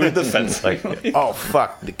 Yeah. He's doing the fence. like, oh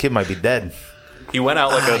fuck, the kid might be dead. He went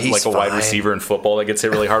out like he's a wide fine. receiver in football that gets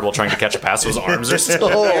hit really hard while trying to catch a pass. So his arms are still.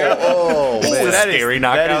 Oh, It's a scary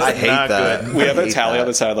knockout. I hate that. We have a hate tally that. on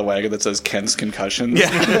the side of the wagon that says Kent's concussions.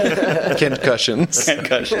 Concussions.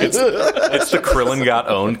 Concussions. It's the Krillin got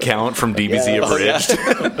owned count from DBZ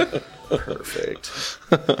Abridged. Perfect.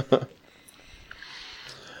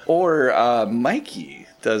 Or Mikey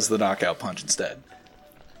does the knockout punch instead.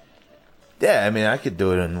 Yeah, I mean, I could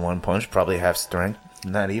do it in one punch, probably half strength.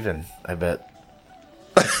 Not even, I bet.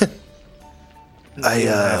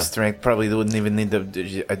 Half strength, probably wouldn't even need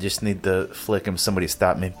to. I just need to flick him. Somebody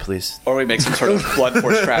stop me, please. Or we make some sort of blood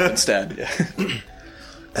force trap instead.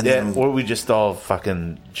 And Yeah, then, or we just all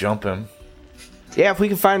fucking jump him. Yeah, if we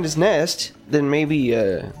can find his nest, then maybe,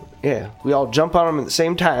 we all jump on him at the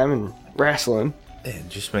same time and wrestle him. And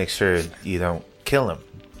just make sure you don't kill him.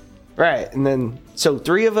 Right, and then, so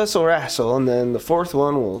 3 of us will wrestle, and then the 4th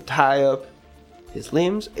one will tie up his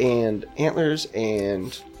limbs and antlers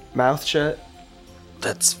and mouth shut.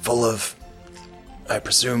 that's full of, I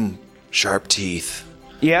presume, sharp teeth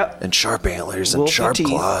Yep. and sharp antlers and Wolfy sharp teeth.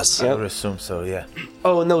 claws. I Yep. would assume so, yeah.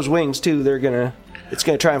 Oh, and those wings, too, it's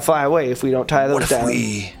gonna try and fly away if we don't tie those What if down.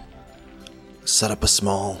 we set up a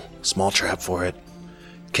small trap for it,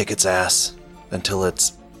 kick its ass until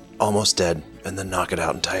it's almost dead, and then knock it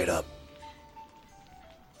out and tie it up?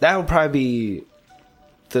 That would probably be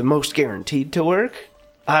the most guaranteed to work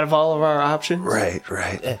out of all of our options. Right.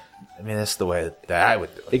 I mean, that's the way that I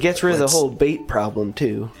would do it. It gets rid of the Let's- whole bait problem,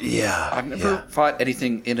 too. Yeah. I've never fought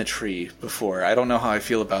anything in a tree before. I don't know how I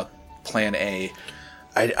feel about Plan A.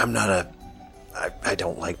 I'm not a. I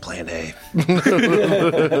don't like Plan A.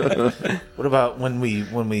 What about when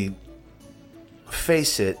we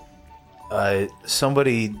face it,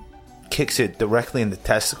 somebody kicks it directly in the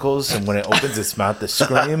testicles, and when it opens its mouth to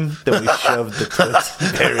scream, then we shove the twigs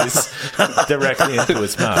and berries directly into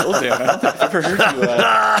its mouth. Oh, damn, I don't think I've ever heard you.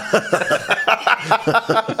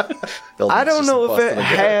 I don't know if it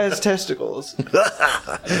has testicles.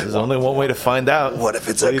 There's only one way to find out. What if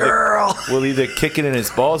it's a girl? We'll either kick it in its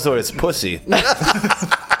balls or its pussy.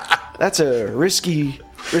 That's a risky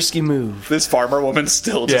move. This farmer woman's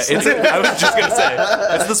still Yeah, just I was just gonna say.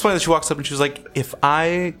 It's this point that she walks up and she's like, "If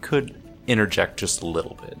I could interject just a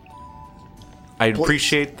little bit. I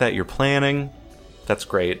appreciate that you're planning. That's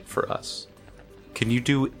great for us. Can you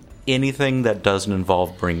do anything that doesn't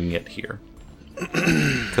involve bringing it here?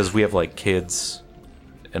 Because we have, like, kids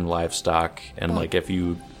and livestock, and, like, if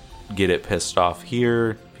you get it pissed off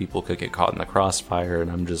here, people could get caught in the crossfire, and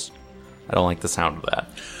I don't like the sound of that.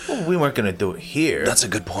 Well, we weren't going to do it here. That's a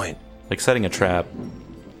good point. Like, setting a trap,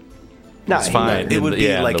 No, it's fine. It would be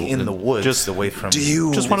Yeah, like in the woods, just away from. Do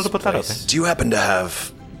you Just wanted to put that out there. Do you happen to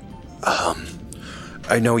have?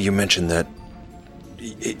 I know you mentioned that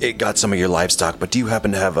it got some of your livestock, but do you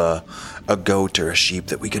happen to have a goat or a sheep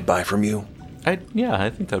that we could buy from you? I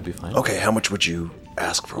think that would be fine. Okay, how much would you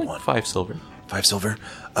ask for one? 5 silver. 5 silver?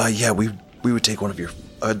 Yeah, we would take one of your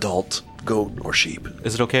adult goat or sheep.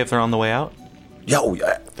 Is it okay if they're on the way out?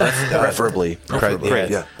 Yeah, preferably. Great.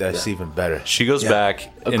 Yeah, That's even better. She goes back.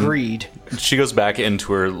 agreed. She goes back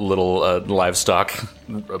into her little livestock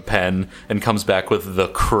pen and comes back with the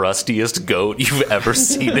crustiest goat you've ever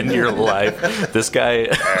seen in your life. This guy.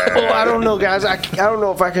 Oh, I don't know, guys. I don't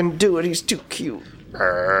know if I can do it. He's too cute.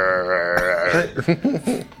 I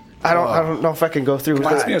don't know if I can go through with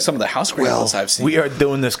Reminds me it. of some of the house animals I've seen. We are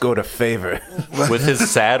doing this goat a favor. With his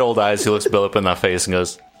sad old eyes, he looks Bill up in the face and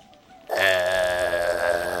goes,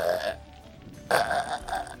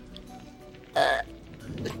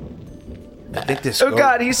 I think this. Oh Goat,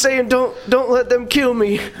 God, he's saying don't let them kill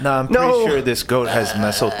me. No, I'm pretty sure this goat has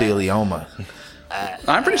mesothelioma.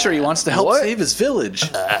 I'm pretty sure he wants to help What? save his village.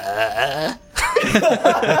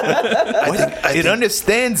 It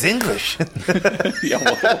understands English. Yeah,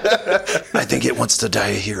 well, I think it wants to die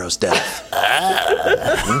a hero's death.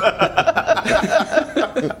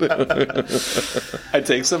 I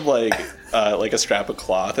take some like a strap of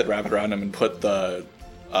cloth and wrap it around him and put the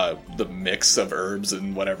mix of herbs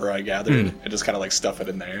and whatever I gathered and just kind of like stuff it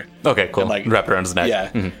in there. "Okay, cool." And, like, Wrap it around his neck.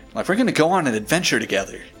 Yeah, like we're gonna go on an adventure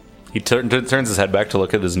together. He turns his head back to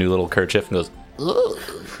look at his new little kerchief and goes,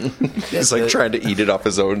 He's like trying to eat it off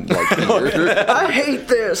his own like ear. I hate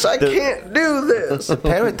this. I can't do this.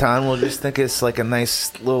 Paraton will just think it's like a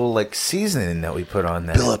nice little like seasoning that we put on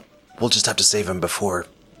there. Philip, we'll just have to save him before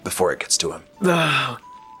it gets to him.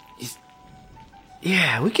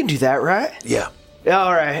 Yeah, we can do that, right? Yeah.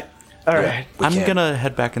 All right. All right. "I'm can. gonna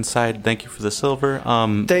head back inside. Thank you for the silver.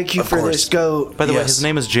 Thank you Of for course. this goat. By the way, Yes. his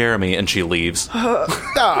name is Jeremy," and she leaves.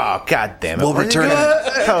 Oh, God damn it. We'll return him.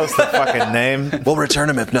 Tell us the fucking name. We'll return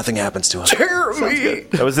him if nothing happens to him. Jeremy.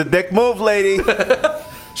 That was a dick move, lady.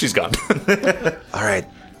 She's gone. All right.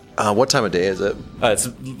 What time of day is it? It's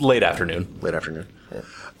late afternoon. Late afternoon.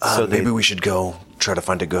 So Maybe we should go try to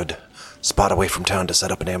find a good spot away from town to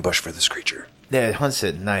set up an ambush for this creature. Yeah, it hunts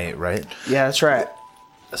at night, right? Yeah, that's right.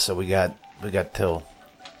 So we got till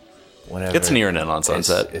whenever It's nearing in on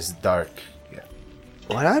sunset. It's dark. Yeah.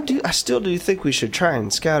 What I still do think we should try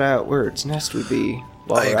and scout out where its nest would be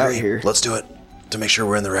while I we're out agree. here. Let's do it to make sure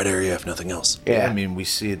we're in the right area, if nothing else. Yeah, I mean, we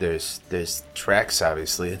see there's tracks,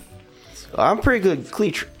 obviously. I'm pretty good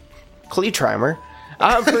clee-trimer.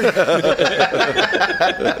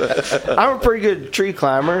 I'm a pretty good tree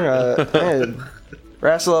climber. I'm gonna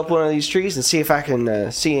wrestle up one of these trees and see if I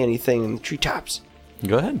can see anything in the treetops.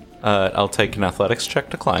 Go ahead. I'll take an athletics check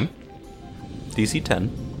to climb. DC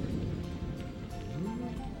 10.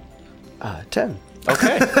 10.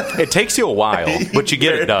 Okay. It takes you a while, but you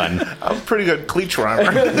get it done. I'm a pretty good cleat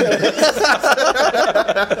rhymer.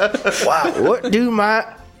 Wow. What do my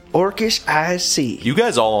orcish eyes see? You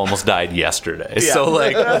guys all almost died yesterday, so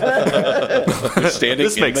like Standing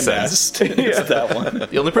This in makes the sense. nest. It's that one.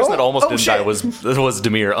 the only person that almost didn't die shit. was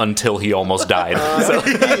Demir until he almost died. So,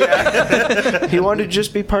 He wanted to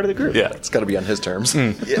just be part of the group. yeah. It's got to be on his terms.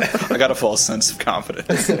 I got a false sense of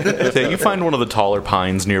confidence. Okay, you find one of the taller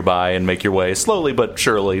pines nearby and make your way slowly but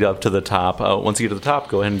surely up to the top. Once you get to the top,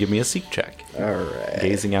 go ahead and give me a seek check. All right.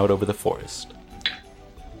 Gazing out over the forest.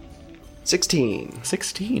 16.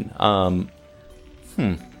 16.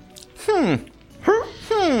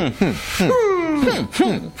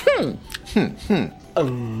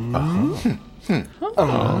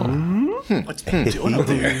 What's been doing up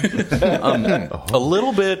there? A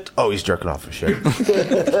little bit Oh, he's jerking off for sure.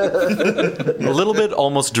 A little bit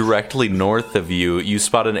almost directly north of you, you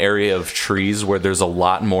spot an area of trees where there's a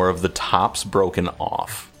lot more of the tops broken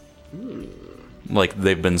off. Like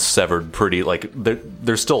they've been severed pretty, like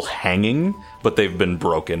they're still hanging, but they've been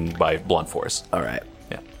broken by blunt force. All right.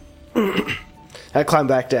 Yeah. I climb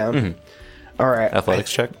back down. All right.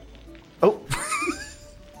 Athletics check. Oh.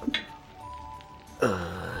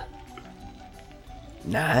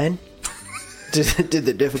 9. Did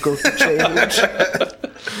the difficulty change?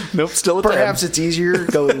 Nope, still a 10. Perhaps it's easier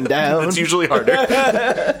going down. It's usually harder.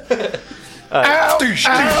 Ow!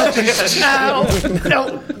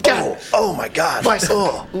 No! God! Oh my God!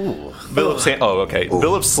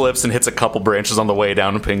 Philip slips and hits a couple branches on the way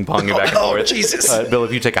down, ping ponging back and forth. Jesus!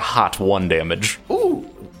 Philip, you take a hot 1 damage. Ooh,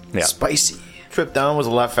 Yeah. spicy. Trip down was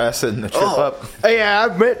a lot faster than the trip up. Yeah, I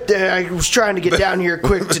admit I was trying to get down here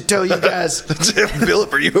quick to tell you guys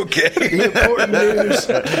Philip, are you okay? the important news.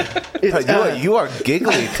 You are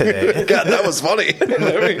giggly today. God, that was funny.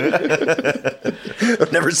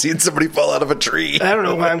 I've never seen somebody fall out of a tree. I don't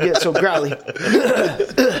know why I'm getting so growly.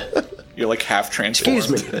 You're like half transformed.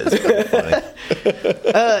 Excuse me.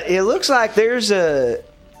 It looks like there's some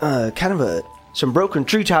broken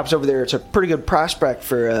treetops over there. It's a pretty good prospect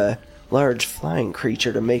for a large flying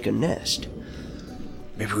creature to make a nest.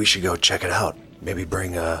 Maybe we should go check it out. Maybe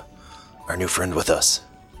bring our new friend with us.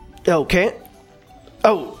 Oh, can't?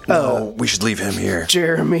 Oh, No, we should leave him here.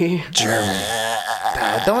 Jeremy. Jeremy.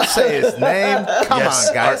 Don't say his name. Come Yes,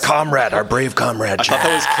 on, guys. our comrade, our brave comrade. I thought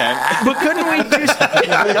that was Kent. But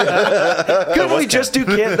couldn't we just do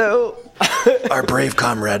Kent though? Our brave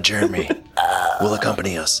comrade Jeremy will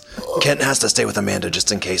accompany us. Kent has to stay with Amanda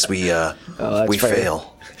just in case we fair.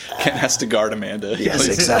 fail. Kent has to guard Amanda. Yes,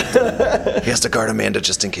 exactly. He has to guard Amanda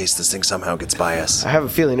just in case this thing somehow gets by us. I have a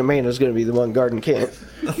feeling Amanda's going to be the one guarding Kent.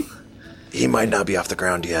 He might not be off the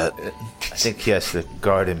ground yet. I think he has to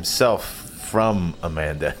guard himself from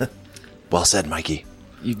Amanda. Well said, Mikey.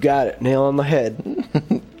 You got it. Nail on the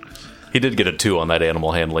head. He did get a 2 on that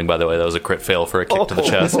animal handling, by the way. That was a crit fail for a kick to the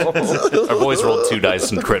chest. Our boys rolled 2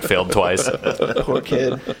 dice and crit failed twice. Poor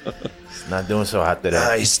kid. He's not doing so hot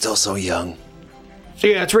today. He's still so young.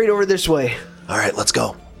 Yeah, it's right over this way. All right, let's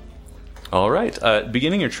go. All right.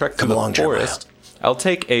 Beginning your trek through Come along, the Jeremiah. forest, I'll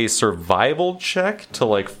take a survival check to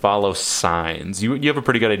like follow signs. You have a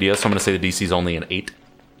pretty good idea, so I'm going to say the DC is only an 8.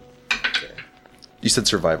 You said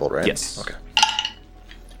survival, right? Yes. Okay.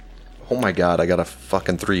 Oh my God, I got a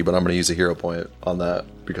fucking 3, but I'm going to use a hero point on that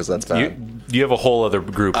because that's bad. You have a whole other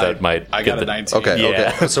group that might. I get got a the- 19. Okay,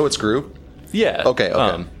 Yeah. okay. So it's group? Yeah. Okay,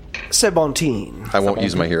 okay. Sebonteen. I won't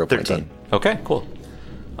use my hero point 13. then. Okay, cool.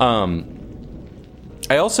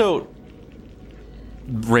 I also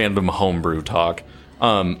random homebrew talk.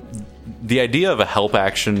 The idea of a help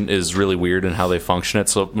action is really weird in how they function it.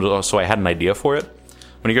 So I had an idea for it.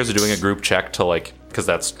 When you guys are doing a group check to like, because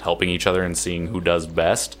that's helping each other and seeing who does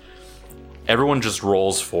best. Everyone just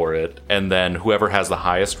rolls for it, and then whoever has the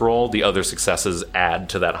highest roll, the other successes add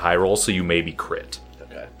to that high roll, so you maybe crit.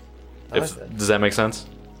 Okay. Does that make sense?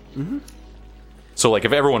 Mm-hmm. So, like,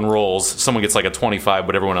 if everyone rolls, someone gets like a 25,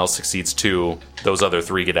 but everyone else succeeds 2, those other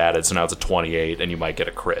 3 get added, so now it's a 28, and you might get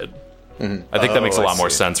a crit. Mm-hmm. I think that makes a lot more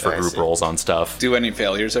sense for group rolls on stuff. Do any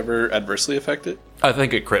failures ever adversely affect it? I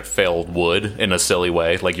think a crit fail would, in a silly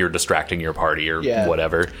way, like you're distracting your party or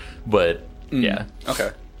whatever. But, yeah. Okay.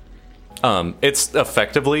 It's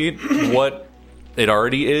effectively what it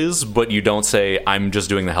already is, but you don't say, I'm just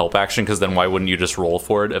doing the help action, because then why wouldn't you just roll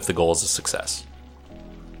for it if the goal is a success?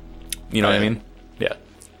 You know what I mean? Yeah.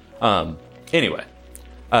 Anyway.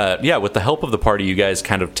 With the help of the party, you guys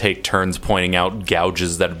kind of take turns pointing out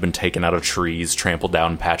gouges that have been taken out of trees, trampled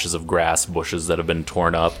down patches of grass, bushes that have been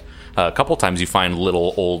torn up. A couple times you find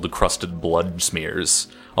little old crusted blood smears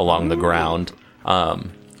along the ground.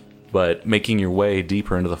 But making your way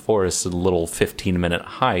deeper into the forest, a little 15-minute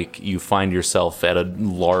hike, you find yourself at a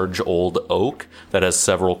large old oak that has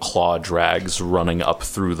several claw drags running up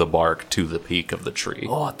through the bark to the peak of the tree.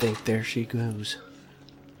 Oh, I think there she goes.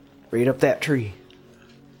 Right up that tree.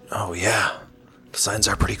 Oh, yeah. The signs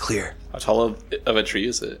are pretty clear. How tall of a tree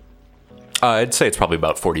is it? I'd say it's probably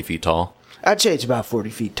about 40 feet tall. I'd say it's about 40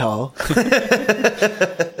 feet tall.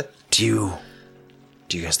 Do you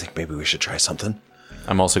guys think maybe we should try something?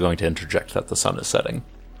 I'm also going to interject that the sun is setting.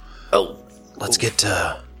 Oh. Let's get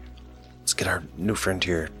our new friend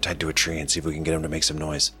here tied to a tree and see if we can get him to make some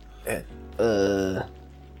noise.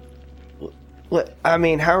 What? I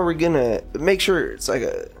mean, how are we gonna make sure it's like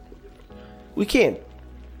a... We can't...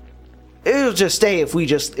 It'll just stay if we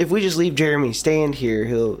just leave Jeremy stand here.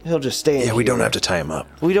 He'll just stand. Yeah, we here. don't have to tie him up.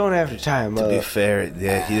 We don't have to tie him To be up. fair,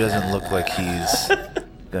 yeah, he doesn't look like he's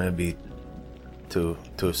gonna be too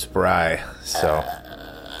spry. So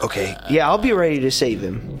Okay, Yeah, I'll be ready to save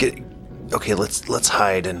him. okay, let's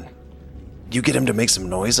hide and you get him to make some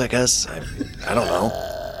noise, I guess. I don't know.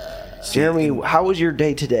 Jeremy, how was your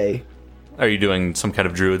day today? Are you doing some kind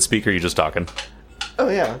of druid speak, or are you just talking? Oh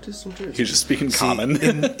yeah, just some truth. He's just speaking common.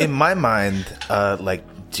 in my mind, like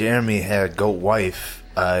Jeremy had a goat wife,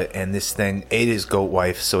 and this thing ate his goat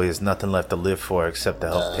wife, so he has nothing left to live for except to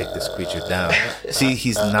help take this creature down. See,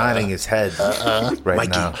 he's nodding his head right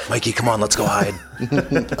now. Mikey, come on, let's go hide.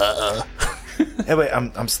 Hey, wait,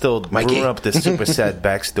 I'm still Mikey. brewing up this super sad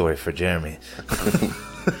backstory for Jeremy.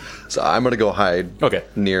 So I'm gonna go hide. Okay.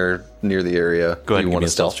 Near the area. Go ahead You and give want me to a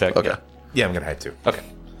stealth check. Okay. Yeah. Yeah, I'm gonna hide too. Okay.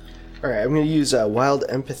 All right, I'm going to use wild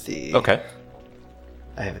empathy. Okay.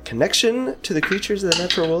 I have a connection to the creatures of the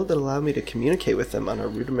natural world that allow me to communicate with them on a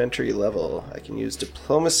rudimentary level. I can use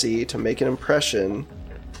diplomacy to make an impression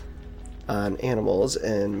on animals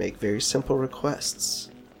and make very simple requests.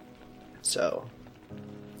 So,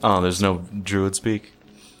 Oh, there's no druid speak?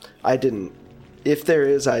 I didn't. If there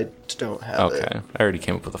is, I don't have it. Okay. I already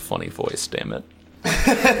came up with a funny voice, damn it.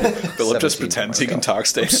 Philip just 17 pretends he can talk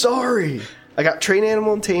stage. Sorry! I got train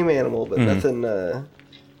animal and tame animal, but nothing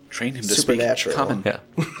Train him to supernatural. speak common.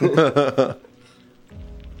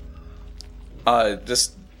 Yeah.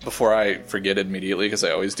 Just before I forget immediately, because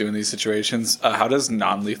I always do in these situations, how does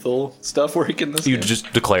non-lethal stuff work in this You game?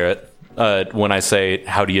 just declare it. When I say,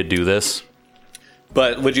 how do you do this?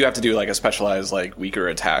 But would you have to do like a specialized, like weaker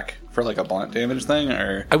attack for like a blunt damage thing,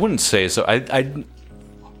 or I wouldn't say so.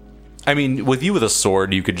 I mean, with you with a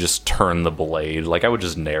sword, you could just turn the blade. Like, I would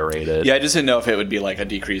just narrate it. yeah, I just didn't know if it would be like a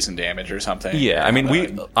decrease in damage or something. Yeah, I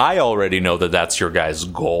mean, I already know that that's your guy's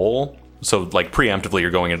goal. So, like, preemptively, you're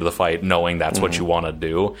going into the fight knowing that's what you want to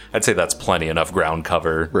do. I'd say that's plenty enough ground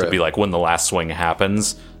cover to Right. be like, when the last swing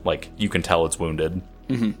happens, like, you can tell it's wounded.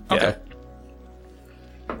 Yeah. Okay.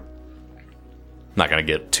 Not going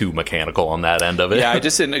to get too mechanical on that end of it. Yeah, I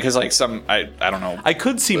just didn't because like I don't know. I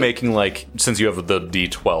could see making, like, since you have the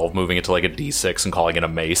D12, moving it to, like, a D6 and calling it a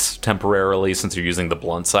mace temporarily since you're using the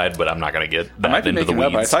blunt side, but I'm not going to get I might that be into the making it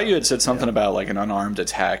up. I weeds. thought you had said something about like an unarmed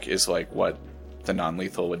attack is like what the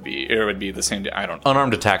non-lethal would be, or it would be the same. I don't.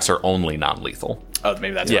 Unarmed attacks are only non-lethal. Oh,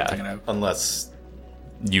 maybe that's Yeah. what I'm thinking of. Unless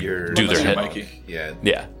You you're do their you're hit. Mikey. Yeah,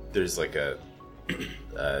 Yeah, there's like a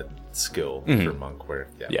skill for monk where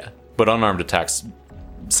yeah. But unarmed attacks,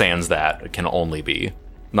 sans that, can only be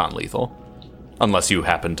non-lethal. Unless you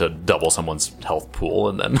happen to double someone's health pool,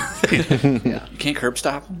 and then... You can't curb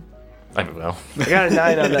stop him. I don't know. I got a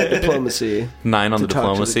 9 on that diplomacy. 9 on the To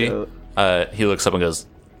talk to the diplomacy. goat. He looks up and goes...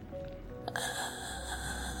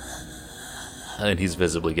 And he's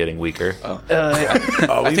visibly getting weaker.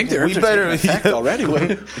 I think the herbs are taking effect already.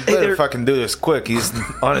 better fucking do this quick. He's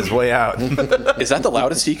on his way out. Is that the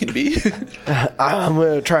loudest he can be? I'm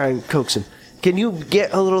going to try and coax him. Can you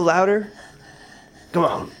get a little louder? Come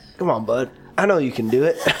on, bud. I know you can do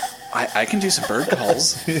it. I can do some bird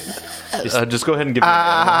calls. Just go ahead and give me an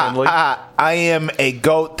animal handling. I am a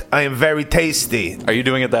goat. I am very tasty. Are you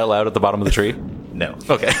doing it that loud at the bottom of the tree? No.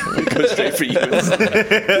 Okay. Go straight for you.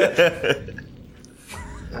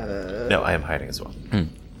 No, I am hiding as well.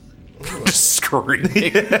 Just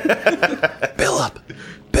screaming. Bill up,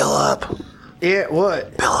 Yeah,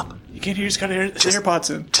 what? Bill up. You can't hear. He's got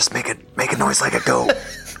AirPods in. Just make a noise like a goat.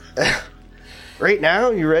 Right now?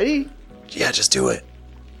 You ready? Yeah, just do it.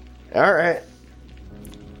 All right.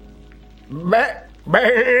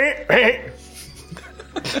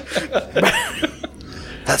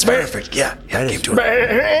 That's perfect. Yeah, keep doing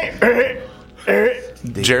it.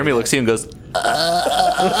 Jeremy looks at you and goes,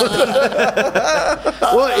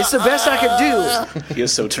 Well, it's the best I could do. He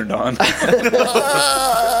is so turned on.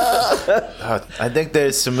 I think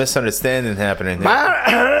there's some misunderstanding happening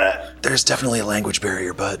here. There's definitely a language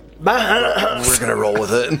barrier, but we're gonna roll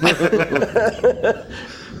with it.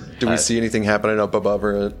 Do we see anything happening up above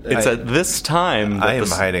her? it's at this time that I am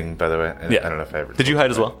the- hiding, by the way. Yeah. I don't know if I ever. Did you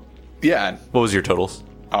hide as well? Yeah. What was your totals?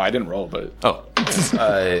 Oh, I didn't roll, but Oh,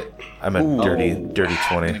 I'm a dirty I'm gonna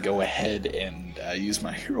 20. go ahead and use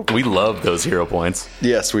my hero we love those hero points.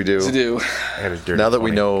 Yes, we do. to do. I got a dirty Now that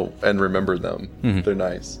we 20. know and remember them, they're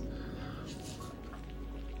nice.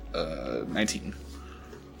 19.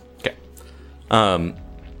 Okay.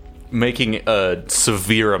 Making a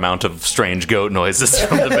severe amount of strange goat noises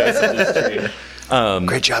from the base of this tree.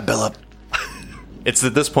 Great job, Bill up. It's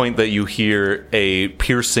at this point that you hear a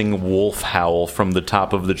piercing wolf howl from the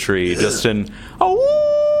top of the tree, just in, oh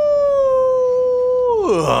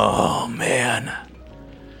man.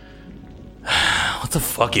 What the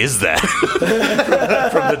fuck is that?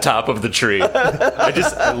 from the top of the tree.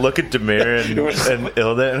 I look at Demir and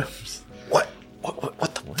Ilda and What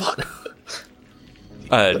the fuck?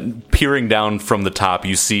 Peering down from the top,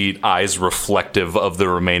 you see eyes reflective of the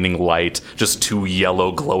remaining light, just 2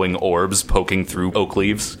 yellow glowing orbs poking through oak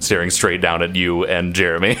leaves, staring straight down at you and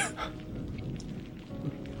Jeremy.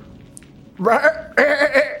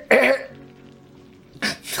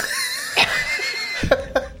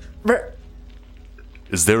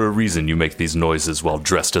 Is there a reason you make these noises while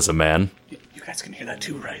dressed as a man? You guys can hear that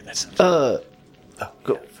too, right? That's. I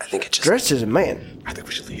think it just Dressed as a man. I think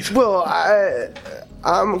we should leave. Well,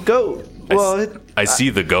 I'm a goat. I see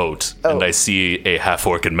the goat, and I see a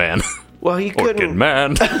half-orcan man. Well, he couldn't. Orcan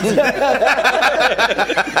man.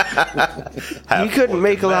 He couldn't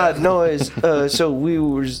make a lot of noise, so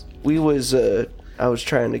I was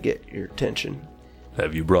trying to get your attention.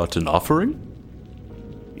 Have you brought an offering?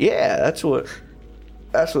 Yeah, that's what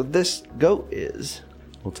this goat is.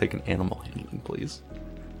 We'll take an animal handling, please.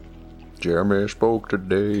 Jeremy spoke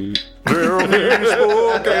today. Jeremy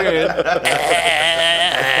spoke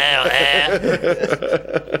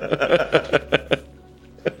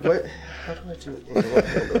What? How do I do animal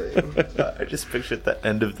handling? I just pictured the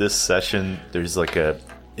end of this session. There's like a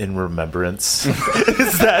 "In Remembrance."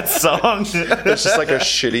 Is that song? It's just like a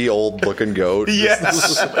shitty old looking goat.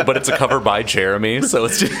 Yes. But it's a cover by Jeremy, so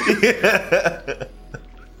it's just...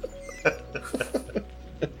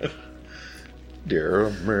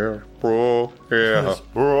 Jeremy spoke, yeah.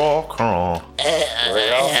 Rock on. I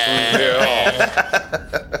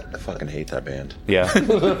fucking hate that band. Yeah.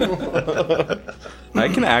 I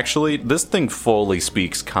can actually... This thing fully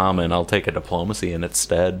speaks common. I'll take a diplomacy in its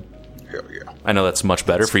stead. Hell yeah. I know that's much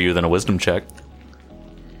better for you than a wisdom check.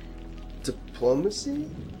 Diplomacy?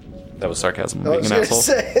 That was sarcasm. I I'm was being an gonna asshole.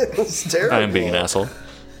 say, it's terrible. I am being an asshole.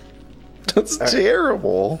 That's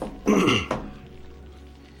terrible.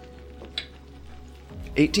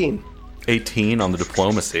 18. 18 on the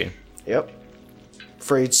diplomacy. Yep.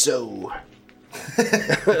 Afraid so.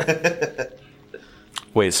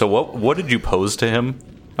 Wait, so what did you pose to him?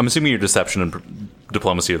 I'm assuming your deception and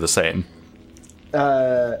diplomacy are the same.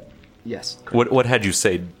 Yes. What had you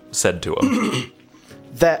said to him?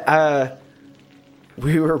 That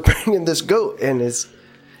we were bringing this goat, and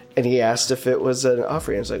he asked if it was an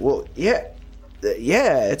offering. I was like, well, yeah,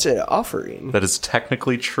 it's an offering. That is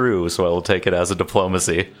technically true, so I will take it as a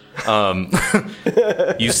diplomacy.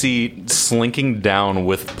 You see, slinking down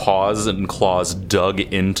with paws and claws dug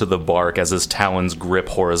into the bark as his talons grip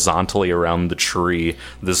horizontally around the tree,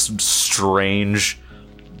 this strange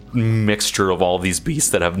mixture of all these beasts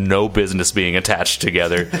that have no business being attached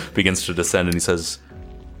together begins to descend, and he says,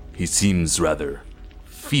 "He seems rather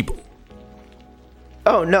feeble."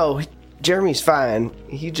 Oh no, Jeremy's fine.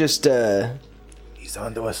 He just He's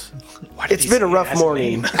on to us. it's been a rough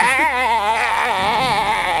morning.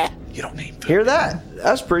 You don't name food. Hear that?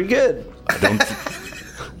 That's pretty good.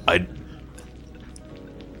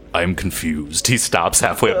 I'm confused. He stops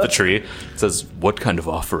halfway up the tree, says, "What kind of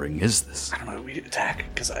offering is this?" I don't know. We need to attack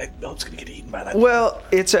because I know it's going to get eaten by that. Well,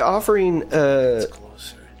 it's an offering.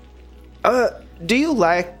 Closer. Do you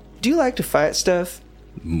like to fight stuff?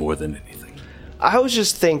 More than anything. I was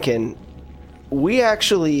just thinking, we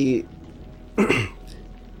actually.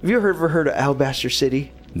 Have you ever heard of Alabaster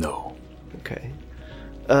City? No. Okay.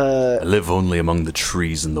 I live only among the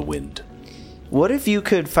trees and the wind. What if you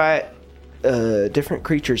could fight different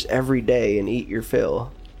creatures every day and eat your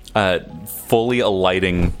fill? Fully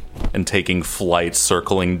alighting and taking flight,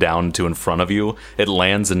 circling down to in front of you, it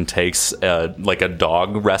lands and takes like a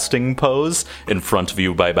dog resting pose in front of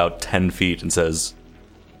you by about 10 feet and says,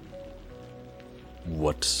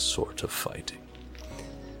 "What sort of fighting?"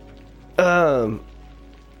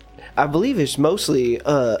 I believe it's mostly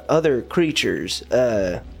other creatures.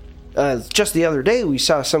 Just the other day, we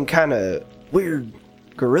saw some kind of weird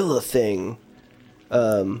gorilla thing.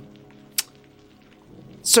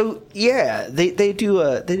 So yeah, they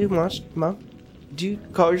do monster. Do you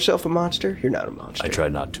call yourself a monster? You're not a monster. I try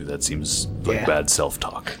not to. That seems like Yeah. bad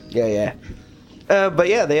self-talk. Yeah. But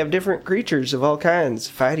yeah, they have different creatures of all kinds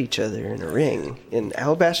fight each other in a ring in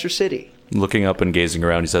Alabaster City. Looking up and gazing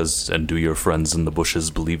around, he says, "And do your friends in the bushes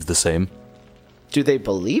believe the same?" Do they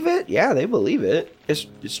believe it? Yeah, they believe it.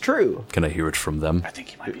 It's true. Can I hear it from them? I think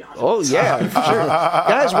he might be on. Oh yeah, for sure.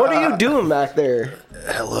 Guys, what are you doing back there?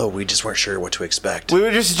 Hello, we just weren't sure what to expect. We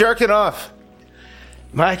were just jerking off.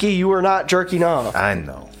 Mikey, you were not jerking off. I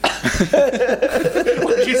know.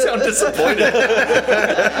 You sound disappointed.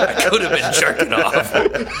 I could have been jerking off.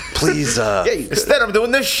 Please, Yeah, you could. Instead, I'm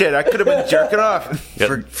doing this shit. I could have been jerking off.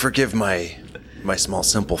 forgive my small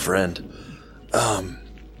simple friend.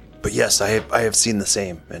 But yes, I have seen the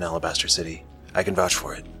same in Alabaster City. I can vouch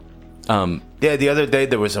for it. Yeah, the other day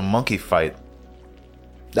there was a monkey fight.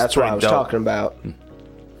 That's what I pretty was dope. talking about.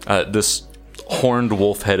 This horned,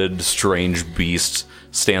 wolf-headed, strange beast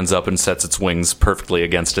stands up and sets its wings perfectly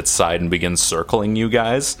against its side and begins circling you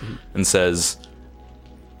guys and says,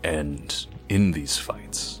 "And in these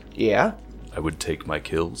fights, Yeah, I would take my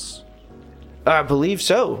kills. I believe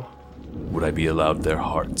so. Would I be allowed their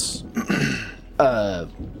hearts?" I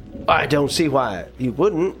don't see why you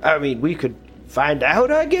wouldn't. I mean, we could find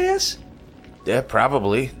out, I guess. Yeah,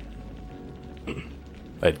 probably.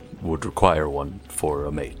 I would require one for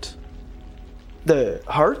a mate. The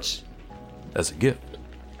hearts? As a gift.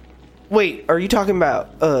 Wait, are you talking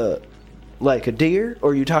about like a deer,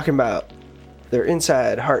 or are you talking about their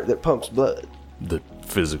inside heart that pumps blood? The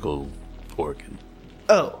physical organ.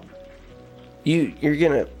 Oh, you're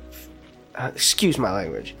gonna excuse my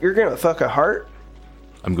language. You're gonna fuck a heart?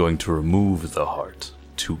 I'm going to remove the heart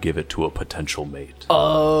to give it to a potential mate.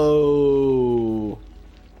 Oh.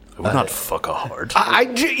 I would not fuck a heart.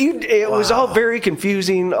 It was all very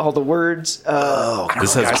confusing. All the words. This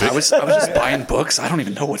has Guys, big, I was just buying books. I don't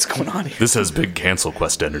even know what's going on here. this has big cancel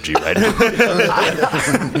quest energy right now. Can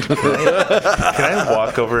I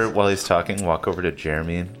walk over while he's talking? Walk over to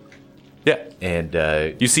Jeremy Yeah. and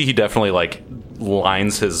You see he definitely like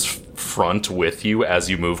lines his front with you as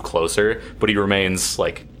you move closer, but he remains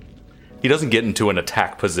like he doesn't get into an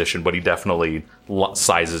attack position, but he definitely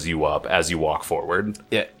sizes you up as you walk forward.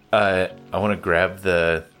 yeah. I want to grab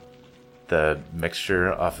the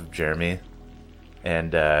mixture off of Jeremy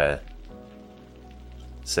and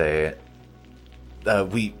say,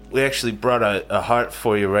 we actually brought a heart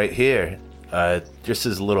for you right here, just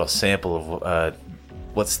as a little sample of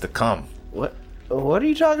what's to come. What are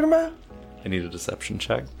you talking about? I need a deception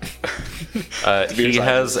check. He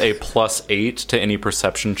has a +8 to any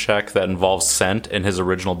perception check that involves scent, and his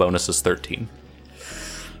original bonus is 13.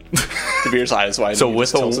 Kabir's eyes wide. So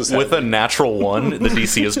with a natural 1, the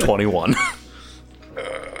DC is 21.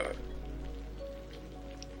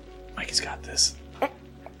 Mikey's got this.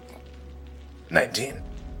 19.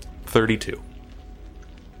 32.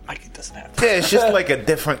 Mikey doesn't have Yeah, it's just like a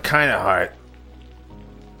different kind of heart.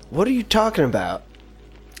 What are you talking about?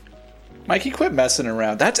 Mikey, quit messing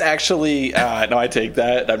around. That's actually no. I take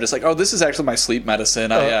that. I'm just like, oh, this is actually my sleep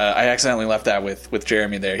medicine. I accidentally left that with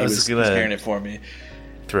Jeremy there. He was carrying it for me.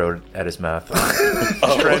 Throw it at his mouth.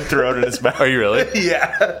 Try and throw it in his mouth. Are you really?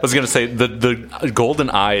 Yeah. I was going to say, the golden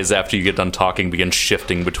eyes, after you get done talking, begin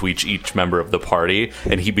shifting between each member of the party,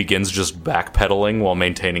 and he begins just backpedaling while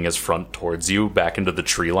maintaining his front towards you, back into the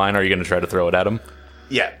tree line. Are you going to try to throw it at him?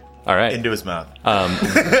 Yeah. All right. Into his mouth.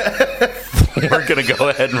 We're going to go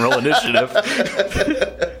ahead and roll initiative.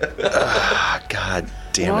 God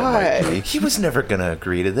damn Why? it, Mikey. He was never going to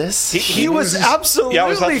agree to this. He was absolutely. Yeah, I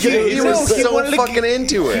was about to say, He was He so wanted to fucking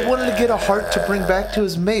into He it. wanted to get a heart to bring back to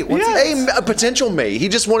his mate. What's Hey, a potential mate. He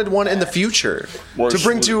just wanted one in the future to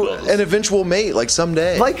bring to an eventual mate, like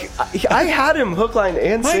someday. Like I had him hook, line,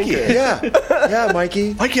 and sinker. yeah, yeah,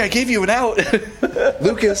 Mikey, Mikey, I gave you an out.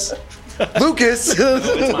 Lucas. It's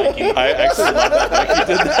Mikey. I actually love that Mikey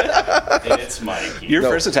did that. It's Mikey. Your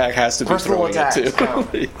first attack has to be Personal throwing attacks. it too.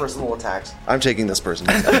 Count. Personal attacks. I'm taking this person.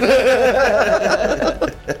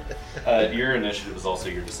 Your initiative is also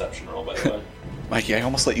your deception roll, by the way. Mikey, I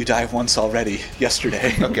almost let you die once already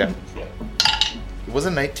yesterday. Okay. Yeah. It was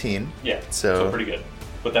a 19. Yeah, So- pretty good.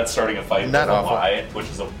 But that's starting a fight Not with a awful. lie, which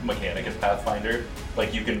is a mechanic in Pathfinder.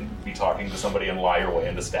 Like, you can be talking to somebody and lie your way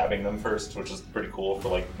into stabbing them first, which is pretty cool for,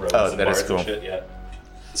 like, rogues and that is bards cool. and shit, yeah.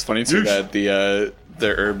 It's funny too that the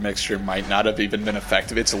herb mixture might not have even been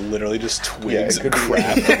effective. It's literally just twigs and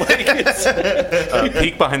crap. Like, it's,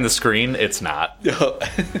 Peek behind the screen, it's not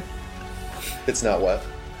It's not what?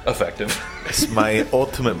 effective. It's my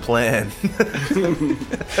ultimate plan.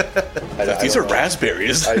 these are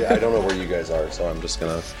raspberries. I don't know where you guys are, so I'm just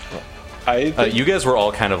gonna. You guys were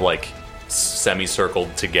all kind of, like,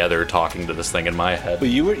 semicircled together talking to this thing in my head. But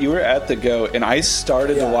you were at the goat, and I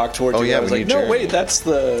started to walk towards Oh, you. yeah, I was we like, need no, Jeremy. wait, that's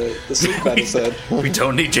the sleep medicine. We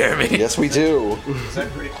don't need Jeremy. Yes, we do. Is that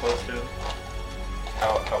pretty close to him?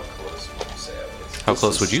 How close would you say I was? How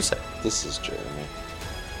close would you say? This is Jeremy.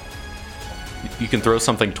 You can throw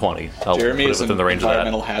something 20. I'll Jeremy put is it an within the range of that.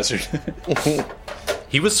 environmental hazard.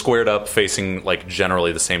 He was squared up, facing, like,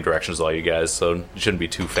 generally the same direction as all you guys, so you shouldn't be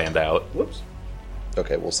too fanned out. Whoops.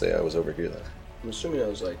 Okay, we'll say I was over here then. I'm assuming I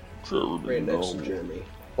was like right next to Jeremy.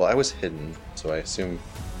 Well, I was hidden, so I assume.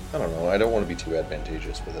 I don't know. I don't want to be too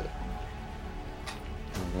advantageous with it.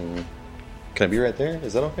 Can I be right there?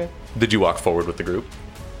 Is that okay? Did you walk forward with the group?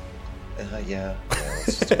 Yeah. Let's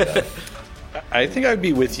just do that. I think I'd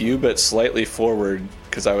be with you, but slightly forward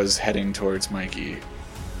because I was heading towards Mikey.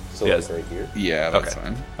 So Yes. like right here. Yeah, that's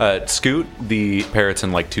Okay. fine. Scoot the parrot's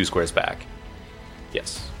in, like, 2 squares back.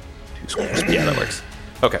 Yes. 2 squares. Yeah, that works.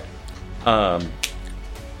 Okay.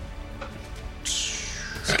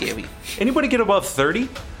 Scary. Anybody get above 30?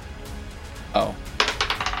 Oh.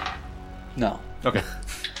 No. Okay.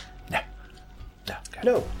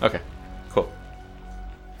 No. Okay. Cool.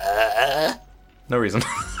 No reason.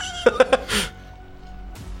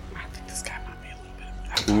 This guy might be a little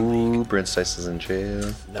bit. Ooh, Brent Dice is in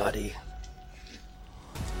jail. Naughty.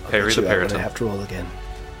 Parry the I'm parrot. gonna have to roll again.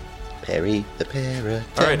 Perry the Parrot.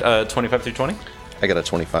 All right, 25 through 20. I got a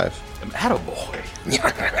 25. Attaboy.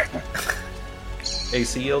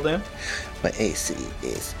 AC, Ildan? My AC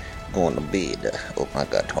is going to be oh my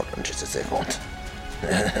god, hold on just a second.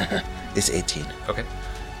 It's 18. Okay.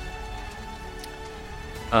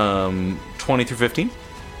 20 through 15.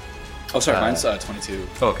 Oh, sorry, mine's 22.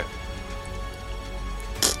 Oh, okay.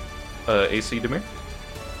 AC, Demir?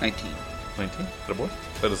 19. 19. Attaboy.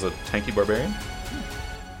 That is a tanky barbarian.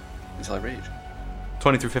 Until I rage.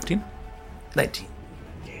 20 through 15. 19.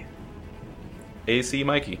 AC,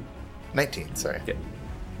 Mikey. 19, sorry. Yeah.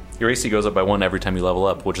 Your AC goes up by 1 every time you level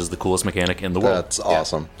up, which is the coolest mechanic in the world. That's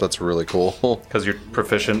awesome. That's really cool. Because you're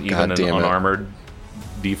proficient even God in damn it. unarmored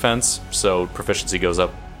defense, so proficiency goes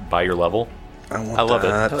up by your level. I want I love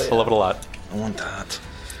that. it. I love it a lot. I want that.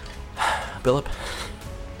 Philip?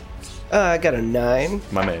 I got a 9.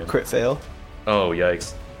 My man. Crit fail. Oh,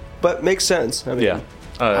 yikes. But makes sense. I mean, Yeah.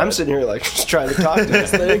 I'm sitting here like just trying to talk to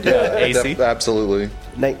this thing. AC? Absolutely.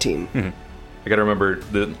 19. I gotta remember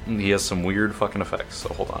that he has some weird fucking effects, so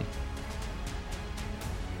hold on.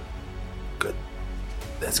 Good.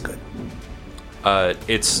 That's good.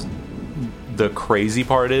 It's... The crazy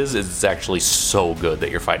part is it's actually so good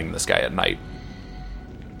that you're fighting this guy at night.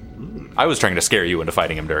 I was trying to scare you into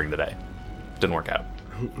fighting him during the day. Didn't work out.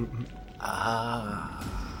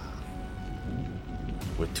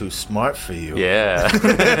 We're too smart for you. Yeah.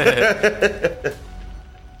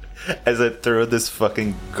 As I throw this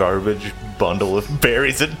fucking garbage bundle of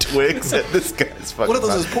berries and twigs at this guy's fucking One of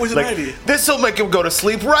those is mouth. poison ivy. This'll make him go to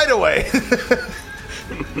sleep right away.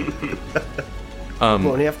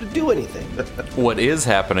 Won't have to do anything. What is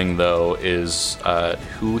happening, though, is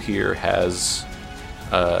who here has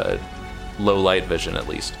low light vision, at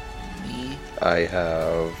least? I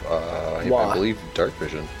have, Wah. I believe, dark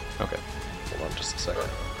vision. Okay. Hold on just a second.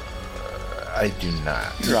 I do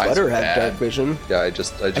not. You better have dark vision. Yeah, I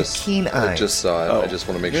just keen I eye. just saw it. Oh. I just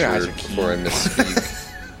want to make Your eyes sure are keen. before I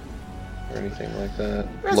misspeak or anything like that.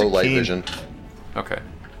 Eyes Low are light keen. vision. Okay.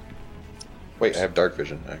 Wait, I have dark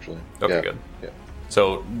vision actually. Okay, Yeah. good. Yeah.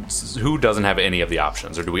 So, who doesn't have any of the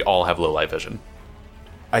options, or do we all have low light vision?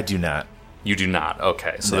 I do not. You do not.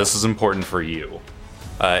 Okay, so this is important for you.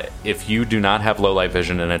 If you do not have low light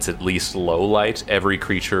vision and it's at least low light, every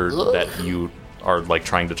creature that you are like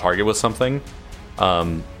trying to target with something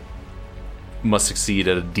must succeed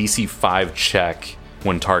at a DC 5 check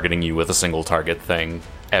when targeting you with a single target thing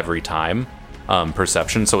every time.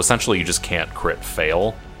 Perception. So essentially, you just can't crit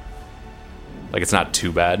fail. Like, it's not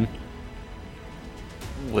too bad.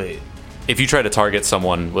 Wait. If you try to target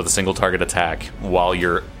someone with a single target attack while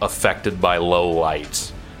you're affected by low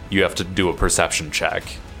light, you have to do a perception check.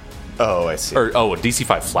 Oh, I see. Or, a DC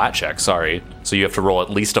 5 flat check, sorry. So you have to roll at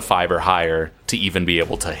least a 5 or higher to even be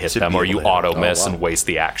able to hit To them, be or able you to hit auto them. miss Oh, wow. and waste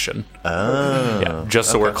the action. Oh. Yeah,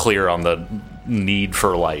 just so we're clear on the need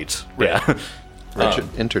for light. Yeah.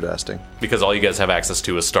 Interesting. Because all you guys have access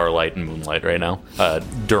to is starlight and moonlight right now.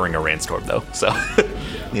 During a rainstorm, though. So,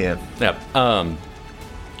 Yeah. yeah.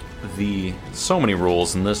 So many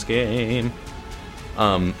rules in this game.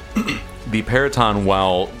 The Periton,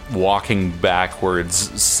 while walking backwards,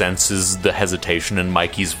 senses the hesitation in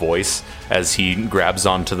Mikey's voice as he grabs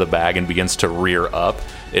onto the bag and begins to rear up.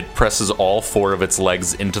 It presses all 4 of its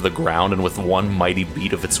legs into the ground, and with one mighty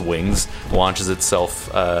beat of its wings, launches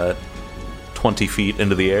itself 20 feet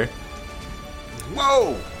into the air.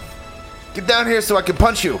 Whoa! Get down here so I can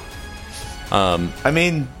punch you.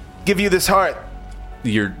 Give you this heart.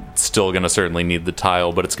 You're still going to certainly need the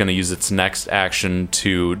tile, but it's going to use its next action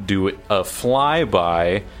to do a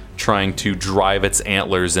flyby, trying to drive its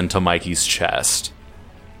antlers into Mikey's chest.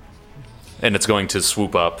 And it's going to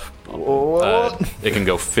swoop up. It can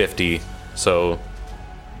go 50, so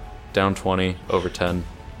down 20, over 10,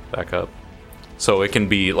 back up. So it can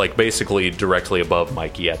be like basically directly above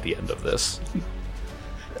Mikey at the end of this.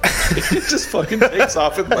 It just fucking takes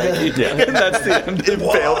off with Mikey. And that's the end. It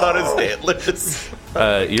failed on his antlers.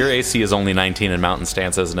 Your AC is only 19 in Mountain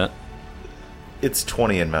Stance, isn't it? It's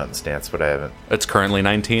 20 in Mountain Stance, but I haven't. It's currently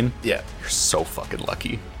 19? Yeah. You're so fucking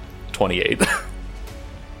lucky. 28.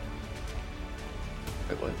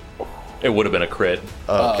 It would have been a crit.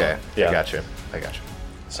 Oh, okay. yeah. I got you.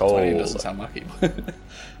 So 20 doesn't sound lucky.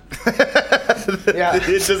 Yeah.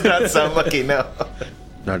 It does not sound lucky now.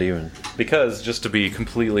 Not even. Because, just to be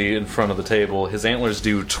completely in front of the table, his antlers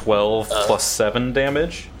do 12 plus 7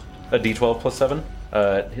 damage. A d12 plus 7.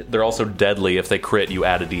 They're also deadly. If they crit, you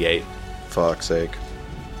add a d8. Fuck's sake.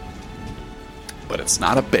 But it's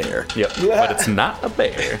not a bear. Yep. But it's not a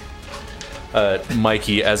bear.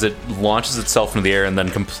 Mikey, as it launches itself into the air and then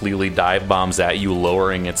completely dive bombs at you,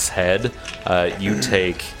 lowering its head, you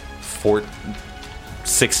take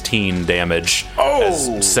 16 damage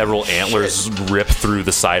as several antlers rip through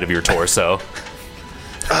the side of your torso.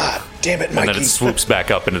 Damn it, And then Mikey. it swoops back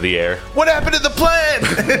up into the air. What happened to the plan?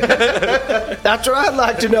 That's what I'd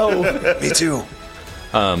like to know. Me too.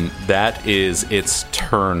 That is its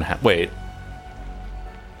turn. Wait.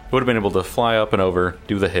 It would have been able to fly up and over,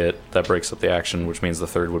 do the hit. That breaks up the action, which means the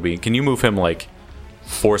third would be... Can you move him, like,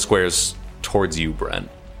 4 squares towards you, Brent?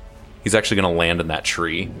 He's actually going to land in that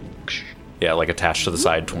tree. Yeah, like attached to the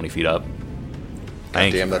side, 20 feet up.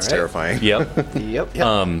 Damn, that's terrifying. Yep. Yep.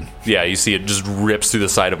 Yeah, you see it just rips through the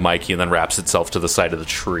side of Mikey and then wraps itself to the side of the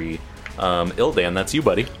tree. Ildan, that's you,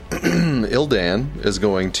 buddy. Ildan is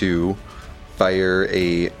going to fire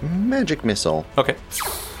a magic missile. Okay.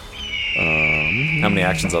 How many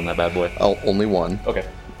actions on that bad boy? Oh, only one. Okay.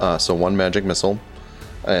 So 1 magic missile,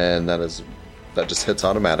 and that just hits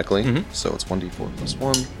automatically. So it's 1d4 plus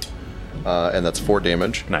 1, and that's 4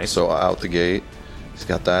 damage. Nice. So out the gate, he's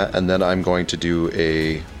got that, and then I'm going to do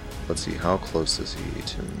a. Let's see, how close is he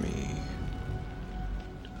to me?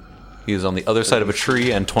 He's on the other side of a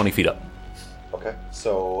tree and 20 feet up. Okay.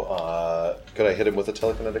 So could I hit him with a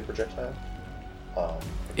telekinetic projectile?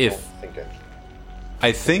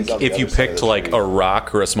 I think He's on the if you other side of picked the like tree. a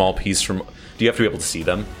rock or a small piece from, do you have to be able to see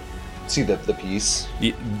them? See the piece.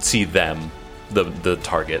 See them, the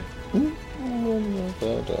target.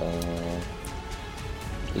 But,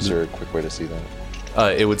 is there a quick way to see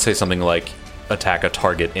that? It would say something like attack a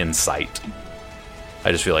target in sight.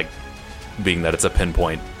 I just feel like being that it's a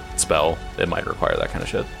pinpoint spell, it might require that kind of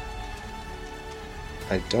shit.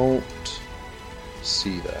 I don't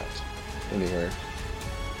see that anywhere.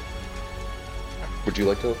 Would you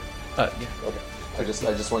like to? Yeah. Okay. I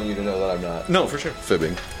just want you to know that I'm not No, for sure.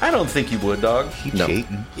 fibbing. I don't think you would, dog. He No.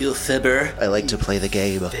 cheating. You fibber. I like to play the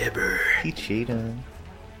game. He cheating.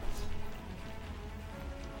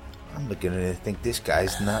 I'm beginning to think this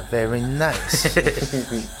guy's not very nice.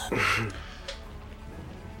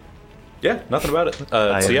 Yeah, nothing about it.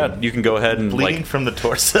 I So yeah, am you can go ahead and Bleeding like from the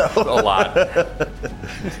torso. a lot.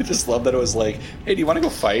 I just love that it was like, hey, do you want to go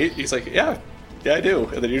fight? He's like, yeah, I do.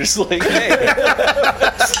 And then you're just like, hey.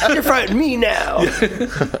 You're fighting me now.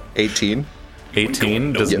 18.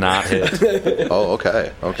 18 does not hit. Oh,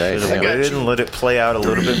 okay. Okay. I Damn. didn't let it play out a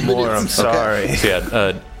little bit more. I'm sorry. So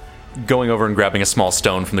yeah, going over and grabbing a small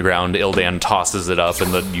stone from the ground, Ildan tosses it up,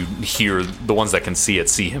 and then you hear the ones that can see it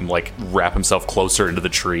see him like wrap himself closer into the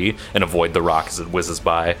tree and avoid the rock as it whizzes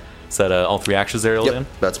by. Is that all 3 actions there, Ildan? Yep,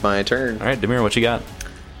 that's my turn. All right, Demir, what you got?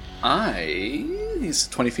 He's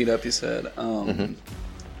 20 feet up, you said.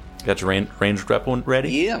 Got your ranged weapon ready?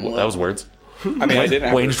 Yeah, Well, that was words. I mean, I didn't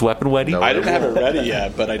have Ranged weapon ready? No. I didn't have it ready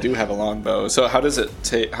yet, but I do have a longbow. So how does it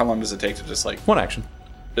take? How long does it take to just like 1 action.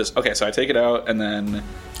 just? Okay, so I take it out and then.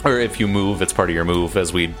 Or if you move, it's part of your move,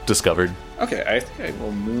 as we discovered. Okay, I think I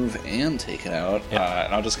will move and take it out,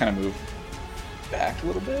 and I'll just kind of move back a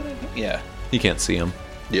little bit. I think. Yeah. You can't see him.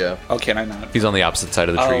 Yeah. Oh, can I not? He's on the opposite side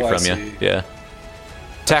of the tree Oh, I from you. see. Yeah.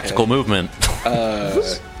 Tactical movement.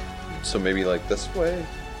 So maybe like this way?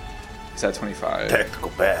 He's at 25.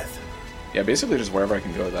 Tactical bath. Yeah, basically just wherever I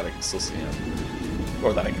can go that I can still see him,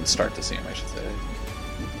 or that I can start to see him, I should say.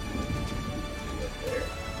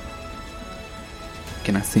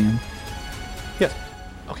 Can I see him? Yes.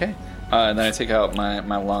 Okay. And then I take out my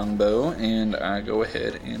longbow and I go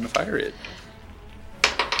ahead and fire it.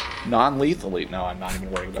 Non-lethally. No, I'm not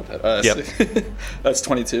even worrying about that. Yep. That's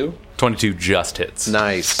 22. 22 just hits.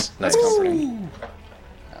 Nice. That's comforting.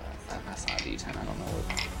 That's not a D10. I don't know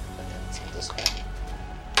what. This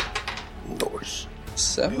one. Doors.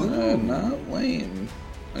 7. Not lame.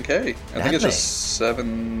 Okay. I think it's just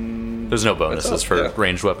 7. There's no bonuses for yeah.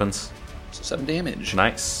 ranged weapons. So 7 damage.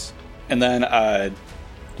 Nice. And then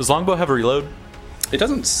Does longbow have a reload? it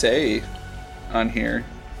doesn't say on here.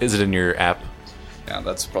 Is it in your app? Yeah,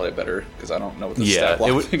 that's probably better because I don't know what the Yeah, stat block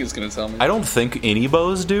it would- thing is going to tell me. I don't think any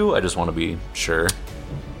bows do. I just want to be sure.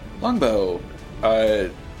 Longbow.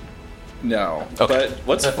 No. Okay. But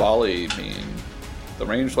what's volley mean? The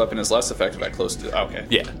ranged weapon is less effective at close to. Okay.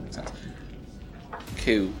 Yeah. Makes sense.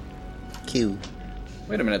 Q. Q.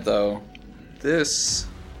 Wait a minute though. This.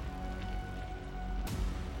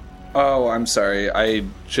 Oh, I'm sorry. I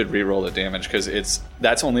should re-roll the damage because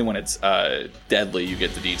that's only when it's deadly. You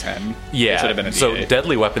get the D10. Yeah. It should have been a D8. So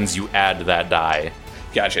deadly weapons, you add that die.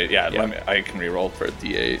 Gotcha. Yeah. Yeah. I can re-roll for a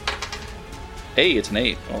D8. Hey, it's an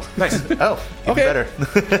 8. Oh. Nice. Oh, even Okay.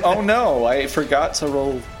 better. Oh no! I forgot to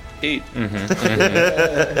roll 8.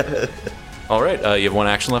 All right. You have 1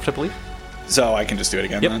 action left, I believe. So I can just do it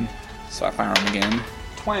again Yep. then. So I fire him again.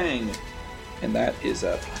 Twang! And that is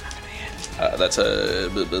a. That's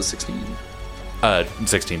a 16.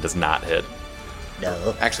 16 does not hit,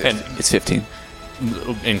 Actually, it's 15.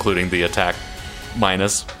 including the attack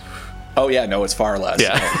minus. Oh, yeah, no, it's far less.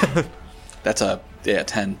 Yeah. That's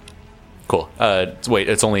 10. Cool. Wait,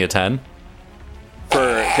 it's only a 10?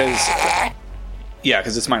 Because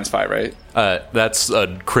it's -5, right? That's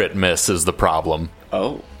a crit miss is the problem.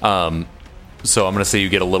 Oh. So I'm going to say you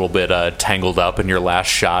get a little bit tangled up in your last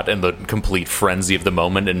shot in the complete frenzy of the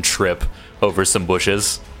moment and trip over some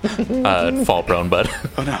bushes. Fall prone, bud.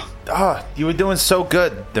 Oh, no. Oh, you were doing so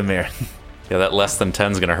good, Demir. Yeah, that less than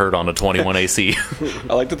 10 is going to hurt on a 21 AC.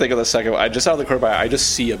 I like to think of the second one. I just out of the corner, I just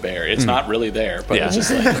see a bear. It's not really there, but Yeah. it's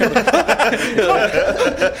just like...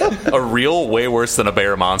 A real way worse than a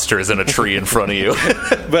bear monster is in a tree in front of you.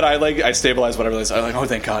 But I stabilize whatever this. I'm like, oh,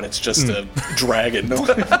 thank God, it's just a dragon.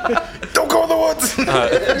 Don't go in the woods!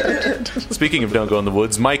 Speaking of don't go in the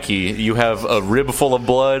woods, Mikey, you have a rib full of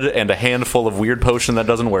blood and a handful of weird potion that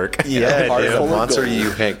doesn't work. Yeah, Heart dude. full of Monster gold.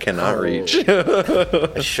 you cannot reach.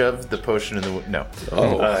 I shoved the potion in the wood. No.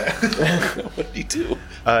 What did he do?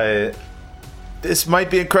 This might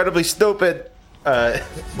be incredibly stupid. My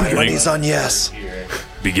money's on yes.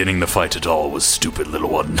 Beginning the fight at all was stupid, little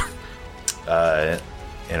one. And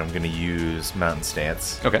I'm going to use Mountain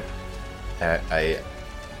Stance. Okay.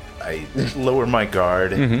 I lower my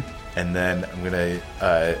guard, and then I'm going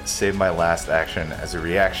to save my last action as a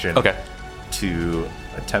reaction Okay. to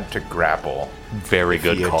attempt to grapple Very if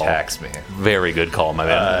good he call. attacks me. Very good call, my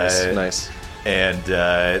man. Nice. And,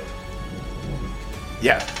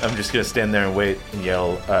 yeah, I'm just going to stand there and wait and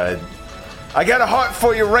yell, I got a heart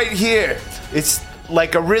for you right here. It's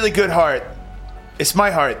like a really good heart. It's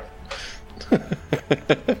my heart.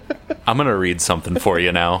 I'm going to read something for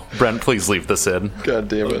you now. Brent, please leave this in. God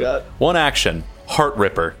damn it. One action. Heart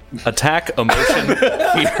Ripper. Attack, emotion,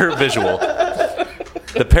 fear, visual.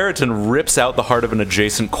 The Periton rips out the heart of an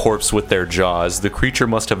adjacent corpse with their jaws. The creature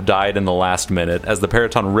must have died in the last minute. As the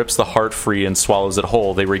Periton rips the heart free and swallows it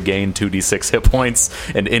whole, they regain 2d6 hit points,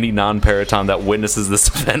 and any non-Periton that witnesses this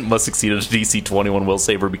event must succeed at a DC 21 will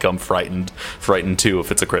save or become frightened. Frightened 2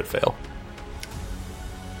 if it's a crit fail.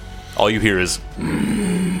 All you hear is,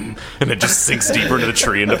 and it just sinks deeper into the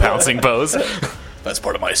tree into pouncing pose. That's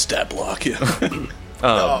part of my stat block, yeah.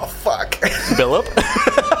 Oh, fuck. Philip?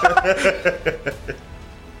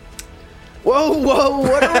 Whoa,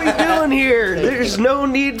 what are we doing here? There's no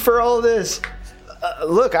need for all this.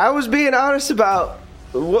 Look, I was being honest about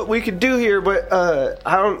what we could do here, but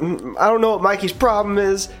I don't know what Mikey's problem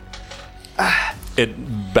is.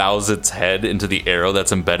 It bows its head into the arrow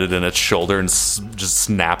that's embedded in its shoulder and just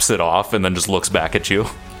snaps it off and then just looks back at you.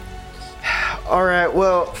 All right,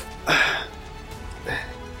 well,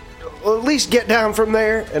 at least get down from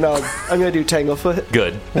there, and I'm gonna do Tanglefoot.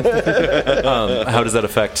 Good. How does that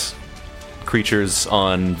affect creatures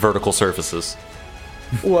on vertical surfaces?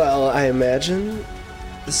 Well, I imagine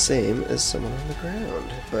the same as someone on the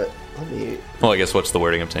ground, but let me. Well, I guess what's the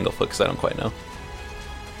wording of Tanglefoot, because I don't quite know.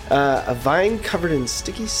 A vine covered in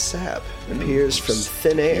sticky sap appears from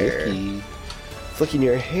thin air, flicking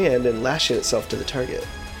your hand and lashing itself to the target.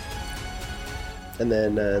 And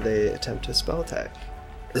then they attempt a spell attack.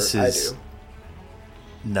 This Or is I do.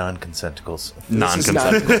 non-consenticals.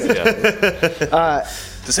 Non-consensual. Yeah.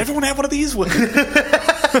 Does everyone have one of these? On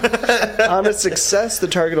a success, the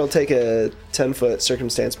target will take a 10-foot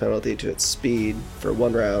circumstance penalty to its speed for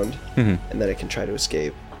 1 round, and then it can try to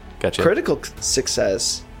escape. Gotcha. Critical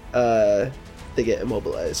success, they get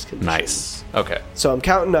immobilized. Condition. Nice. Okay. So I'm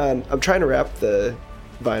trying to wrap the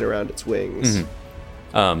vine around its wings.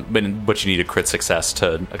 But you need a crit success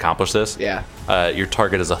to accomplish this. Yeah. Your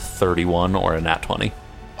target is a 31 or a nat 20.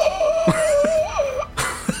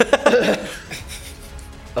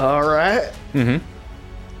 All right.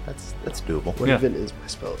 That's doable. What Yeah. even is my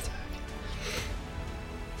spell attack?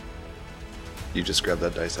 You just grabbed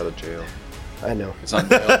that dice out of jail. I know. It's on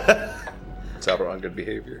bail. It's out on good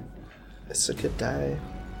behavior. It's a good die.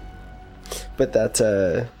 But that's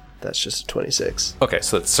just a 26. Okay,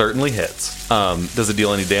 so it certainly hits. Does it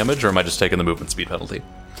deal any damage, or am I just taking the movement speed penalty?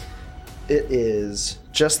 It is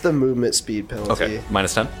just the movement speed penalty. Okay,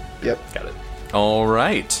 minus 10? Yep. Got it. All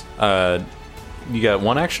right. You got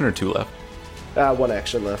 1 action or 2 left? 1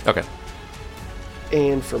 action left. Okay.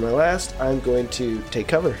 And for my last, I'm going to take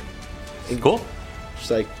cover. Cool. Just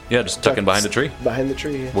like Yeah, just tucking behind a tree. Behind the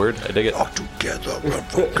tree. Yeah. Word, I dig it. Together, run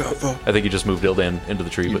for cover. I think you just moved Ildan into the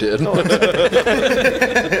tree. You but did.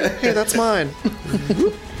 Hey, that's mine.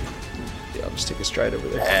 Yeah, I'll just take a stride over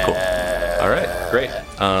there. Cool. All right, great.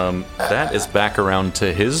 That is back around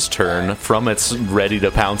to his turn from its ready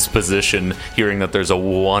to pounce position, hearing that there's a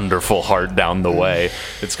wonderful heart down the way.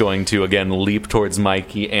 It's going to, again, leap towards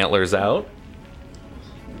Mikey, antlers out.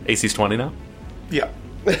 AC's 20 now? Yeah.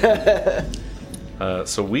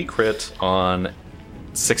 So we crit on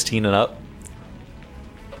 16 and up.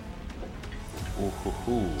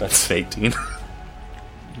 That's 18.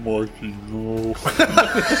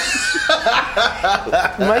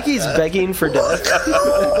 Mikey's begging for death.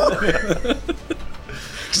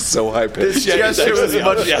 So high pitched. This gesture was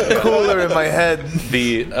much cooler in my head.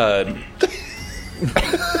 The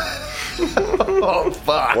Oh,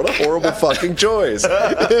 fuck. What a horrible fucking choice.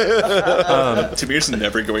 Tamir's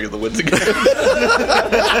never going in the woods again.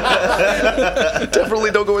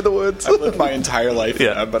 Definitely don't go in the woods. I've lived my entire life,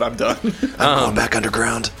 Yeah. but I'm done. I'm going back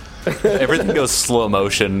underground. everything goes slow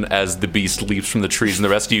motion as the beast leaps from the trees, and the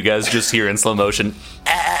rest of you guys just hear in slow motion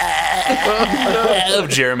of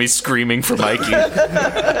Jeremy screaming for Mikey. You're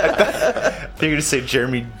going to say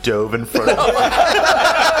Jeremy dove in front of me.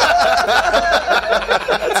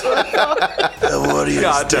 What are you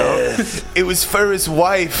God, no. It was for his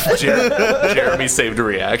wife. Jeremy saved a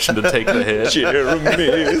reaction to take the hit.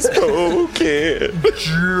 Jeremy's poking.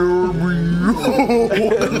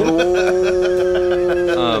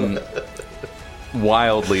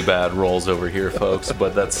 Wildly bad rolls over here, folks,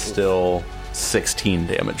 but that's still 16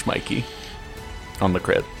 damage, Mikey, on the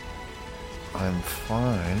crit. I'm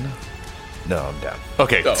fine. No, I'm down.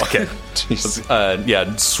 Okay, okay.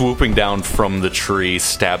 Yeah, swooping down from the tree,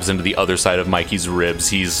 stabs into the other side of Mikey's ribs.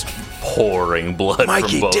 He's pouring blood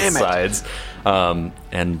Mikey, from both damn it. sides.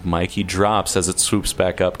 And Mikey drops as it swoops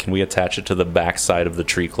back up. Can we attach it to the back side of the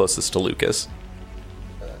tree closest to Lucas?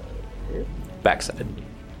 Backside.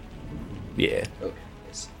 Yeah.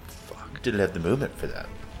 Didn't have the movement for that.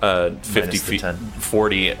 50 Minus the feet. 10.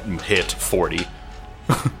 40 hit 40.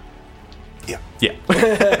 Yeah. Yeah.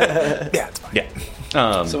 Yeah, it's fine.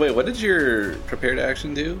 Yeah. So wait, what did your prepared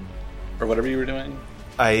action do? Or whatever you were doing?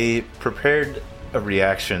 I prepared a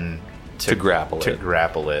reaction To grapple it.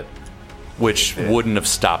 grapple it. Which wouldn't have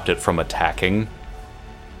stopped it from attacking.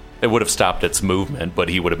 It would have stopped its movement, but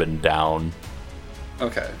he would have been down.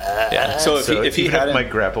 Okay. Yeah. So if So he even hadn't... my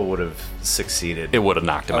grapple would have succeeded. It would have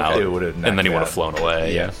knocked him out. It would have knocked and then he me would have out. flown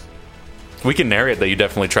away. Yeah. We can narrate that you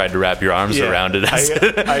definitely tried to wrap your arms around it.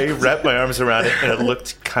 I wrapped my arms around it, and it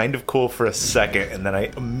looked kind of cool for a second, and then I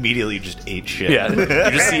immediately just ate shit. Yeah, you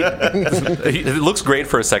just see it looks great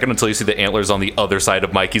for a second until you see the antlers on the other side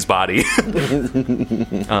of Mikey's body.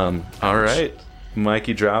 All right,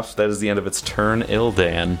 Mikey drops. That is the end of its turn.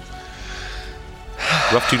 Ildan.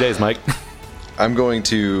 Rough 2 days, Mike. I'm going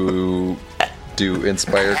to do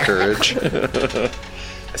Inspire Courage. I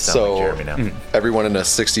sound like Jeremy now. Everyone in a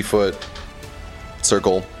 60-foot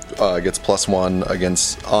circle gets +1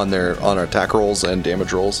 against on our attack rolls and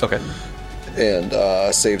damage rolls. Okay, And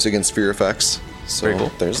saves against fear effects. So Very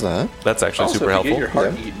cool. there's that. that's actually Also, super if you helpful. get your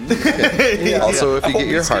heart eaten. Also, if you get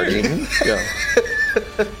your heart eaten. Yeah.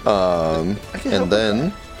 And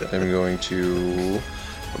then I'm going to.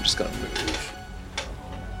 I'm just gonna move.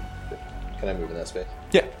 Can I move in that space?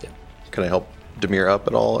 Yeah. Can I help Demir up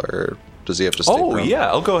at all, or does he have to stay? Oh prone? yeah,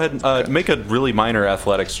 I'll go ahead and make a really minor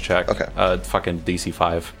athletics check. Okay. Fucking DC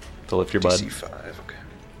 5 to lift your bud. DC5. Okay.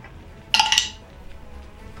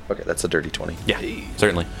 Okay, that's a dirty 20. Yeah,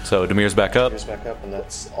 certainly. So Demir's back up. Here's back up, and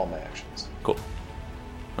that's all my actions. Cool.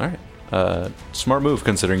 All right. Smart move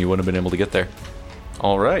considering you wouldn't have been able to get there.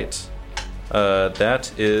 All right.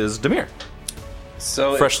 That is Demir.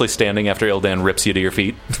 So Freshly standing after Ildan rips you to your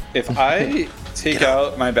feet. if I take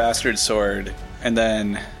out my bastard sword and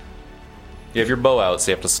then... You have your bow out,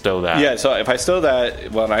 so you have to stow that. Yeah, so if I stow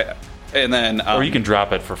that, and then... Or you can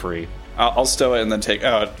drop it for free. I'll stow it and then take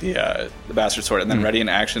out the bastard sword and then ready an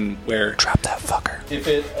action where... Drop that fucker. If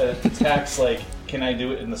it attacks, like, can I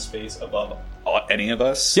do it in the space above any of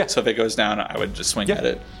us? Yeah. So if it goes down, I would just swing at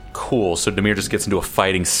it. Cool. So Demir just gets into a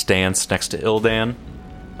fighting stance next to Ildan.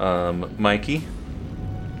 Mikey.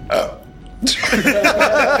 He's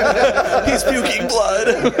puking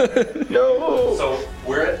blood. No. So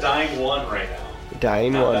we're at dying 1 right now.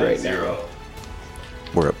 Dying one right now.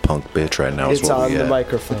 We're a punk bitch right now. Is It's what on we the at.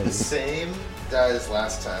 microphone. Same die as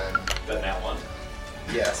last time. Then that one.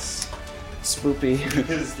 Yes. Spoopy.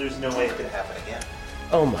 Because there's no way it could happen again.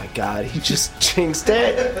 Oh my god, he just jinxed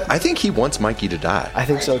it. I think he wants Mikey to die. I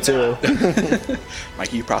think so too.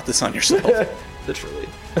 Mikey, you brought this on yourself. Literally.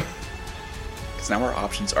 Because now our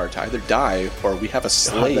options are to either die or we have a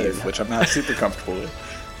slave, which I'm not super comfortable with.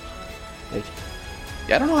 Thank you.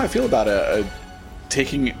 Yeah, I don't know how I feel about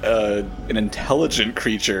taking an intelligent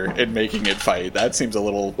creature and making it fight. That seems a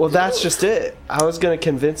little... Well, that's just it. I was gonna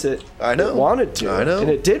convince it. I know. It wanted to. I know. And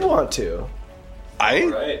it did want to.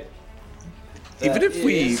 Even if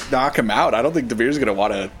we knock him out, I don't think Demir's going to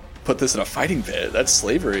want to put this in a fighting pit. That's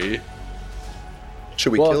slavery.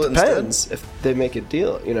 Should we Well, kill it it instead? depends if they make a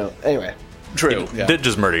deal. Anyway. True. Yeah. Did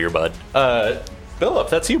just murder your bud. Philip,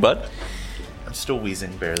 that's you, bud. I'm still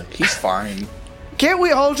wheezing barely. He's fine. Can't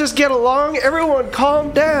we all just get along? Everyone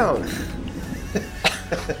calm down.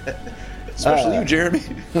 Especially you, Jeremy.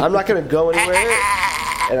 I'm not going to go anywhere,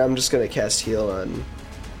 and I'm just going to cast heal on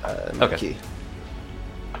Mikey.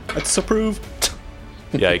 Let's approve.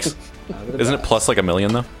 Yikes. Isn't it plus like $1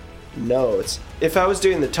 million though? No, it's if I was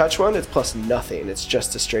doing the touch one, it's plus nothing. It's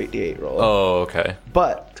just a straight D8 roll. Oh, okay.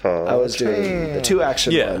 But I was doing the 2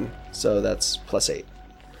 action Yeah. one, so that's plus 8.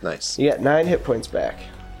 Nice. You get 9 hit points back.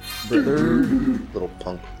 Little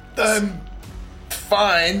punk. I'm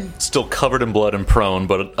fine. Still covered in blood and prone,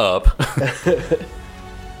 but up.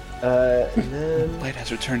 And then Light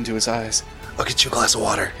has returned to his eyes. I'll get you a glass of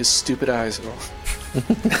water. His stupid eyes. Oh.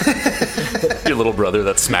 Your little brother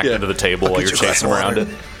that smacked into the table while get you're you a glass chasing of him around it.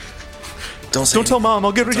 water. Don't say Don't tell anything. mom.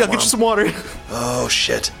 I'll get you Mom. some water. Oh,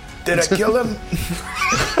 shit. Did I kill him?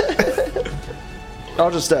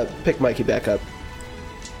 I'll just pick Mikey back up.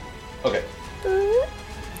 Okay.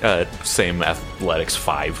 Same athletics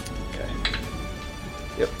 5.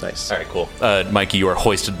 Yep. Nice. All right, cool. Mikey, you are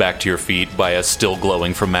hoisted back to your feet by a still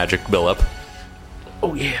glowing from magic Billup.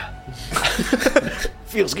 Oh yeah.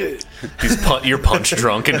 Feels good. You're punch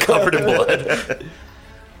drunk and covered in blood.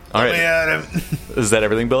 All right. Yeah. Is that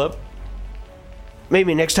everything, Billup?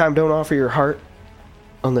 Maybe next time don't offer your heart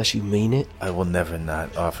unless you mean it. I will never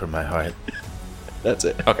not offer my heart. That's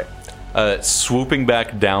it. Okay. Swooping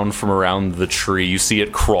back down from around the tree, you see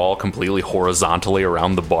it crawl completely horizontally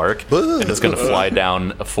around the bark, and it's going to fly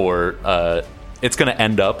down for. It's going to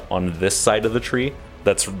end up on this side of the tree.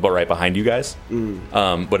 That's right behind you guys.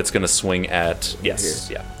 But it's going to swing at it's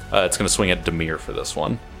going to swing at Demir for this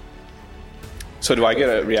one. So do I get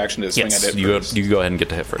a reaction to swing Yes, at it you first? go ahead and get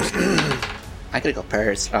to hit first. I gotta go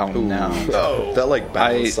first. Oh no. That like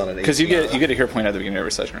balanced on an 18. Because you get a hero point at the beginning of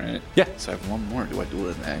every session, right? Yeah. So I have one more. Do I do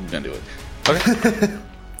it? I'm gonna do it. Okay.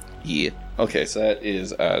 Yeah. Okay, so that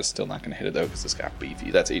is still not gonna hit it though because this got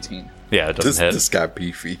beefy. That's 18. Yeah, it doesn't hit. This got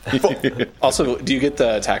beefy. Also, do you get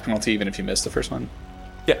the attack penalty even if you miss the first one?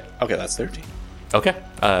 Yeah. Okay, that's 13. Okay.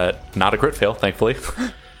 Not a crit fail, thankfully.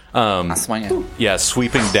 I swing it. Yeah,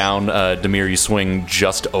 sweeping down, Demir, you swing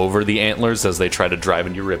just over the antlers as they try to drive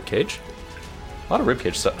into your ribcage. A lot of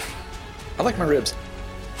ribcage stuff. I like my ribs.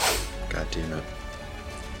 God damn it.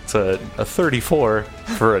 It's a 34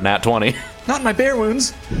 for a nat 20. Not my bear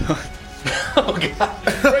wounds.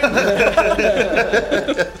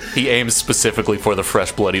 He aims specifically for the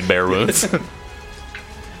fresh bloodied bear wounds.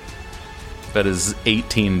 That is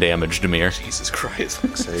 18 damage, Demir. Jesus Christ.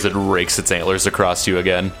 As it rakes its antlers across you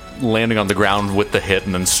again, landing on the ground with the hit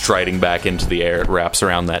and then striding back into the air. It wraps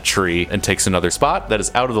around that tree and takes another spot that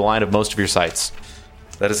is out of the line of most of your sights.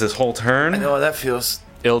 That is his whole turn. I know how that feels.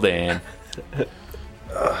 Ildan.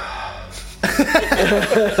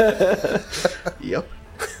 Yep.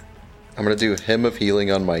 I'm going to do Hymn of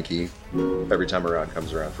Healing on Mikey. Every time a round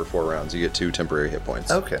comes around for 4 rounds, you get 2 temporary hit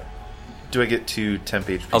points. Okay. Do I get 2 temp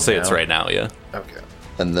HP? I'll say it's now? right now, yeah. Okay.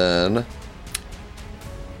 And then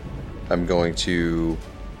I'm going to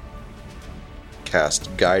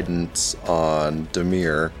cast Guidance on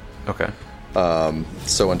Demir. Okay.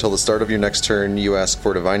 So until the start of your next turn, you ask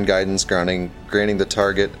for Divine Guidance, granting the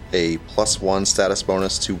target a +1 status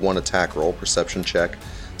bonus to 1 attack roll, perception check,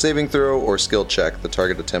 saving throw, or skill check the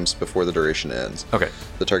target attempts before the duration ends. Okay.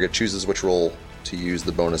 The target chooses which roll to use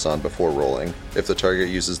the bonus on before rolling. If the target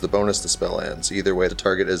uses the bonus, the spell ends. Either way, the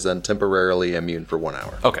target is then temporarily immune for 1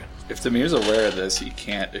 hour. Okay. If Demir's aware of this, he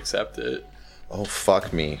can't accept it. Oh,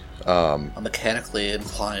 fuck me. I'm mechanically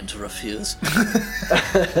inclined to refuse.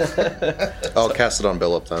 I'll cast it on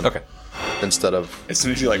Billup then. Okay. Instead of... As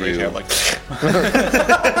soon as you raise your hand, like,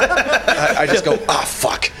 I just go,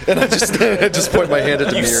 fuck. And I just point my hand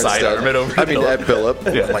at Demir You sidearm it over I mean, Billup. at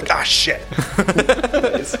Billup. Yeah. I'm like, shit.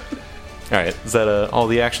 All right. Is that all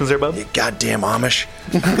the actions there, bub? You goddamn Amish.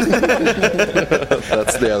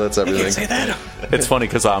 That's everything. say that. It's funny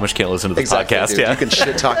because Amish can't listen to the Exactly, podcast. dude. Yeah. You can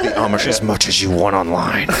shit talk the Amish as much as you want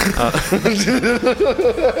online.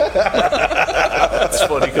 It's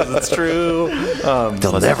funny because it's true.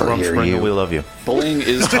 They'll never hear Rumspringa, you. we love you. Bullying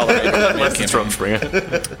is tolerated. Unless it's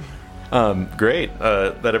Rumspringa. Great.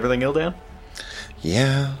 That everything, Ildan?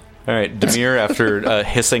 Yeah. All right, Demir, after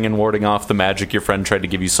hissing and warding off the magic your friend tried to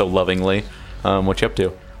give you so lovingly, what you up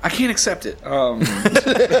to? I can't accept it. I'm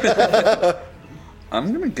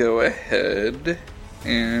gonna go ahead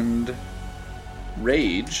and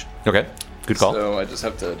rage. Okay, good call. So I just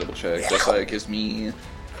have to double check. That's why it gives me.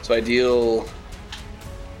 So I deal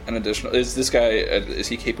an additional. Is this guy? Is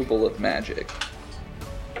he capable of magic?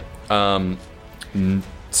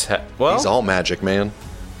 Well, He's all magic, man.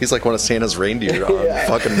 He's like one of Santa's reindeer on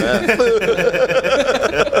fucking meth.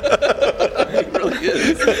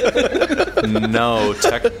 no,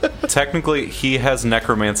 technically he has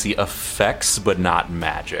necromancy effects, but not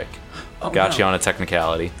magic. Got you on a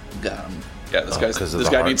technicality. Got him. Yeah, this because of this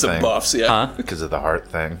the guy heart needs some thing. buffs. Yeah. Huh? Because of the heart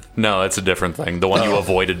thing. No, it's a different thing. The one you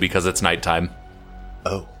avoided because it's nighttime.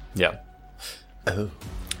 Oh. Yeah. Oh.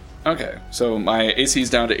 Okay, so my AC is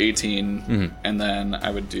down to 18, and then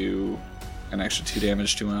I would do an extra 2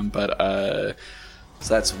 damage to him. But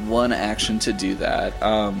so that's one action to do that.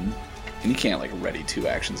 And you can't like ready 2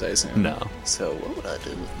 actions, I assume. No. So what would I do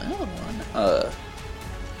with my other one?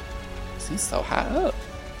 He's so high up.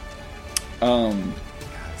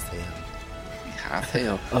 High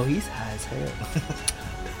hell. Oh, he's high as hell.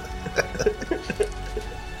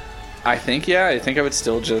 I think I would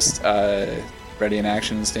still just ready an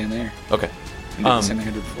action and stand there. Okay. And do the same thing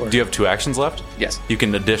I did before. Do you have 2 actions left? Yes. You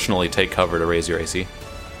can additionally take cover to raise your AC.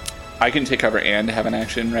 I can take cover and have an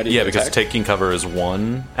action ready. Yeah, to because attack? taking cover is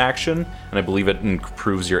 1 action, and I believe it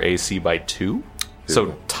improves your AC by 2.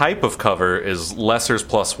 So type of cover is lessers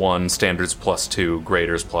 +1, standards +2,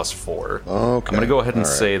 graders +4. Okay. I'm going to go ahead and All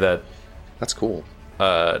right. say that That's cool.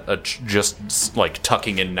 just like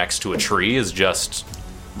tucking in next to a tree is just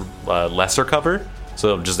lesser cover. So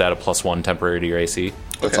it'll just add a +1 temporary to your AC.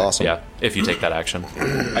 That's Okay. awesome. Yeah, if you take that action.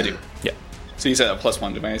 I do. Yeah. So you said a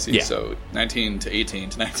 +1 to my AC. Yeah. So 19 to 18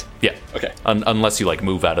 to 19. Yeah. Okay. Unless you like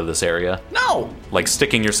move out of this area. No. Like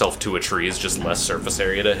sticking yourself to a tree is just less surface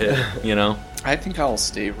area to hit, you know? I think I'll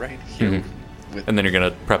stay right here. With And then you're going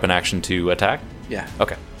to prep an action to attack? yeah.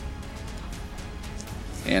 Okay.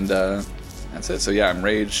 And that's it. So yeah, I'm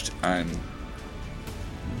raged. I'm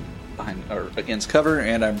behind or against cover,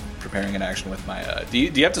 and I'm preparing an action with my. Do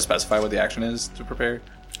you have to specify what the action is to prepare?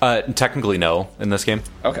 Technically, no, in this game.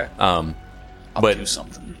 Okay. I'll But do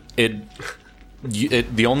something.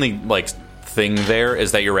 the only like thing there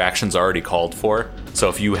is that your reaction's already called for. So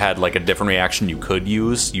if you had like a different reaction you could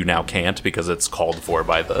use, you now can't because it's called for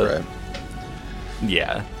by the. Right.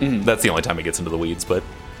 Yeah, that's the only time it gets into the weeds. But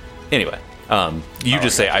anyway, you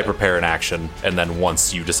just say I prepare an action, and then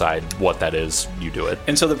once you decide what that is, you do it.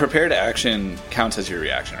 And so the prepared action counts as your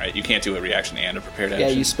reaction, right? You can't do a reaction and a prepared action.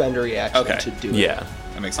 Yeah, you spend a reaction Okay. to do it. Yeah.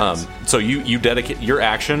 That makes sense. So you dedicate your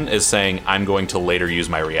action is saying I'm going to later use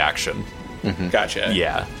my reaction. Gotcha.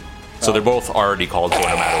 Yeah. So they're both already called for no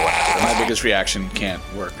matter what. My biggest reaction can't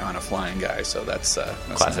work on a flying guy, so that's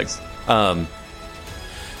Classic. nice.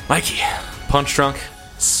 Mikey, punch drunk,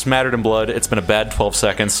 smattered in blood. It's been a bad 12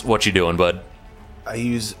 seconds. What you doing, bud? I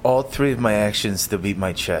use all 3 of my actions to beat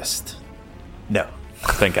my chest. No.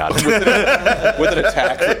 Thank God. With an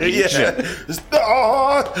attack for each.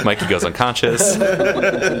 Mikey goes unconscious.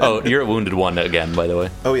 Oh, you're at wounded 1 again, by the way.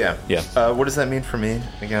 Oh, yeah. Yeah. What does that mean for me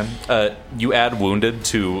again? You add wounded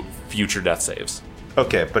to future death saves.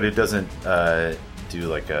 Okay, but it doesn't do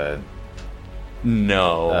like a...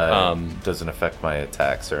 No. doesn't affect my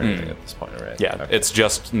attacks or anything at this point, right? Yeah, Okay. it's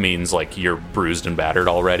just means like you're bruised and battered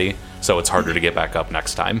already, so it's harder to get back up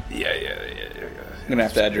next time. Yeah. I'm gonna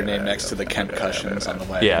have to add your name next to the concussions on the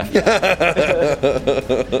way. Yeah.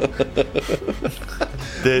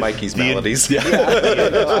 Mikey's melodies.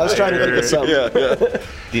 I was trying to think of something.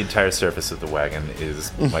 The entire surface of the wagon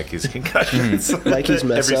is Mikey's concussions. Mikey's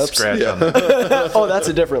mess Every ups. scratch on the... Oh, that's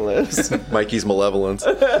a different list. Mikey's malevolence.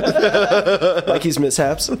 Mikey's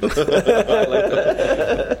mishaps.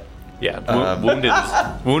 Yeah,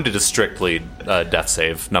 wounded is strictly a death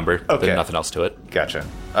save number. Okay. There's nothing else to it. Gotcha.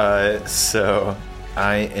 So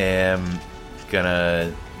I am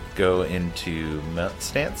gonna go into mount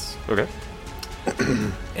stance Okay.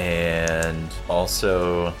 and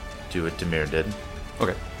also do what Demir did.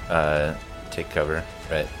 Okay. Take cover,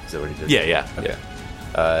 right? Is that what he did? Yeah. Okay.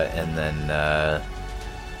 And then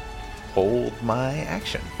hold my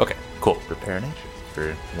action. Okay. Cool. Prepare an action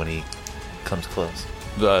for when he comes close.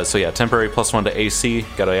 So yeah, temporary +1 to AC.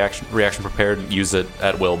 Got a reaction prepared. Use it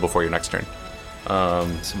at will before your next turn.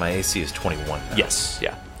 So my AC is 21 now. Yes.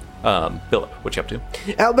 Yeah. Philip, what you up to?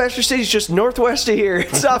 Alabaster City's just northwest of here.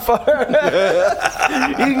 It's not far.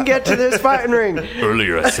 You can get to this fighting ring.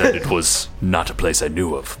 Earlier I said it was not a place I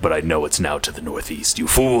knew of, but I know it's now to the northeast. You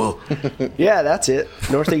fool! Yeah, that's it.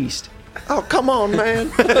 Northeast. Oh, come on,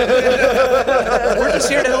 man. We're just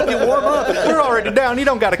here to help you warm up. We're already down. You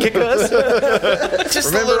don't got to kick us.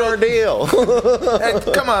 Just remember our deal. Hey,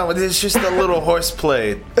 come on, it's just a little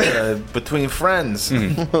horseplay between friends.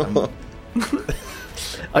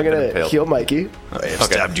 I'm going to impaled. heal Mikey. I have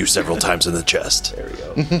stabbed you several times in the chest. There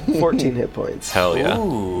we go. 14 hit points. Hell yeah!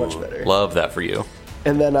 Much better. Love that for you.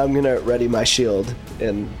 And then I'm gonna ready my shield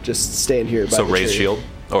and just stand here. By So the raise tree. shield,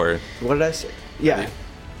 or What did I say? Yeah.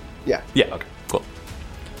 yeah, okay, cool,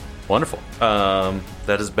 wonderful.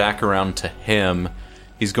 That is back around to him.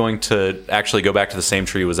 He's going to actually go back to the same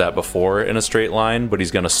tree he was at before in a straight line, but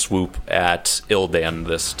he's going to swoop at Ildan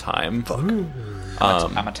this time.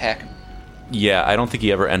 I'm attacking. Yeah, I don't think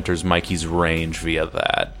he ever enters Mikey's range via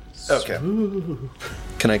that. Okay.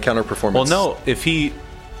 Can I counter performance? Well, no, if he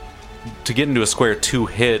to get into a square 2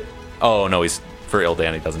 hit. Oh no, he's for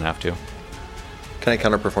Ildan. He doesn't have to. Can I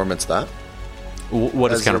counter performance that? What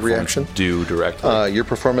does As counter a reaction? performance do directly? Your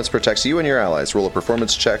performance protects you and your allies. Roll a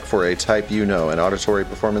performance check for a type you know. An auditory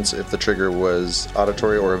performance if the trigger was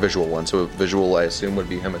auditory, or a visual one. So a visual, I assume, would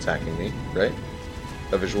be him attacking me, right?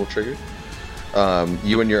 A visual trigger.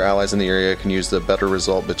 You and your allies in the area can use the better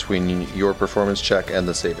result between your performance check and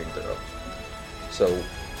the saving throw. So,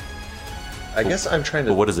 I guess I'm trying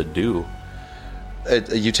to... But what does it do?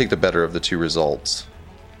 You take the better of the two results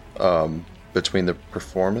between the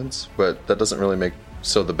performance, but that doesn't really make...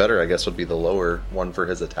 So the better, I guess, would be the lower one for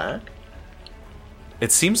his attack?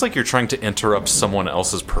 It seems like you're trying to interrupt someone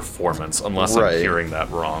else's performance, unless I'm Right. hearing that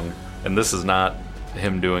wrong. And this is not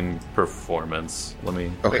him doing performance. Let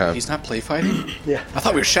me... Okay. Wait, he's not play fighting? Yeah. I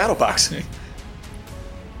thought we were shadowboxing.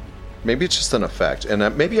 Maybe it's just an effect,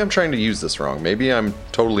 and maybe I'm trying to use this wrong. Maybe I'm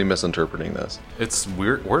totally misinterpreting this. It's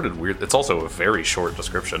worded weird. It's also a very short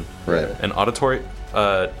description. Right. An auditory...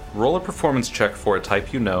 roll a performance check for a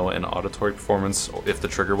type you know, an auditory performance if the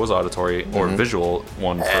trigger was auditory, or visual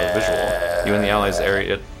one for a visual. You and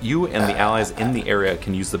the allies in the area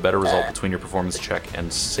can use the better result between your performance check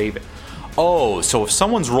and saving. Oh, so if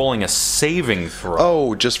someone's rolling a saving throw,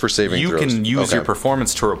 Oh, just for saving you throws. can use Okay. your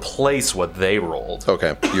performance to replace what they rolled.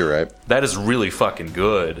 Okay, you're right. That is really fucking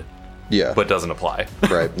good, Yeah. but doesn't apply.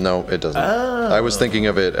 Right. No, it doesn't. I was thinking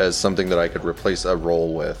of it as something that I could replace a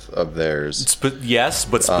roll with of theirs. Yes,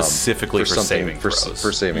 but specifically for for something- saving for- throws.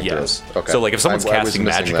 for saving yes. throws. Okay. So, like, if someone's I was casting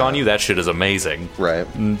missing magic that. on you, that shit is amazing. Right.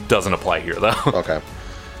 Doesn't apply here, though. Okay.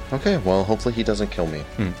 Okay, well, hopefully he doesn't kill me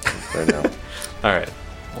right now. All right.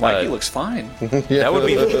 Mikey looks fine. That would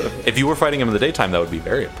be, if you were fighting him in the daytime, that would be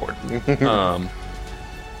very important.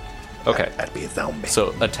 Okay. That'd be a zombie.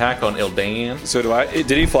 So, attack on Ildan. So do I? Did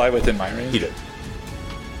he fly within my range? He did.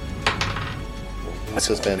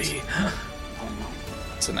 Suspense.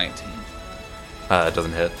 It's a 19. It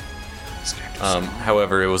doesn't hit. This character's so-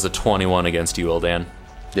 However, it was a 21 against you, Ildan.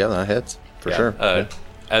 Yeah, that hits. For sure.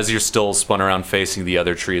 As you're still spun around facing the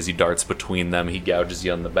other tree, as he darts between them, he gouges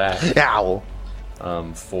you on the back Ow.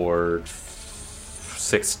 for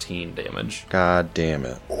 16 damage. God damn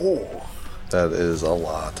it. Oh. That is a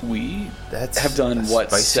lot. we That's have done a what,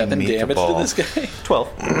 spicy 7 damage to meatball. this guy? 12.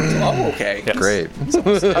 Oh, okay. Yes. Great.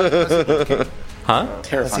 Huh? How's he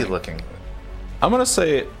Terrifying. looking? I'm going to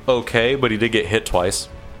say okay, but he did get hit twice.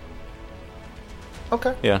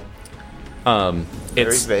 Okay. Yeah. Very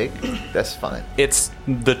It's vague. That's fine.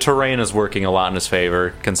 the terrain is working a lot in his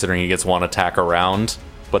favor, considering he gets one attack around,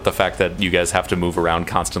 but the fact that you guys have to move around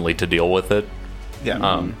constantly to deal with it.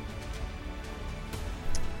 Yeah.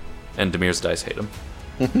 And Demir's dice hate him.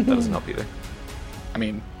 That doesn't help either. I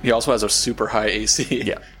mean, he also has a super high AC.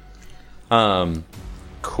 Yeah.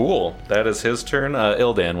 Cool. That is his turn.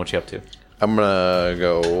 Ildan, what you up to? I'm gonna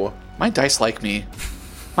go. My dice like me.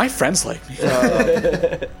 My friends like me.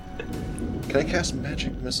 Can I cast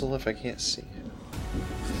Magic Missile if I can't see?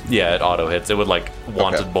 Yeah, it auto hits. It would like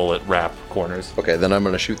wanted Okay. bullet wrap corners. Okay, then I'm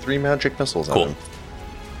gonna shoot 3 Magic Missiles at Cool. him.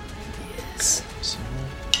 So,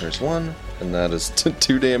 there's one, and that is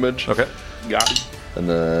 2 damage. Okay. Got it. And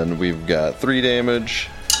then we've got 3 damage,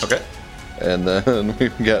 Okay. and then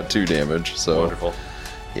we've got 2 damage. So, Wonderful.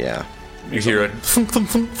 yeah. You hear it thunk, thunk,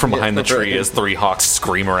 thunk from behind the tree as 3 hawks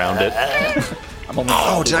scream around it. I'm only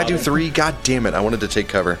Oh, did I do 3? God damn it. I wanted to take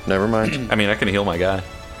cover. Never mind. I mean, I can heal my guy.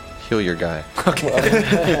 Heal your guy.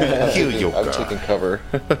 Heal your I'm guy. taking cover.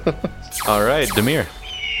 All right, Demir.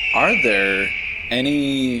 Are there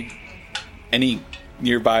any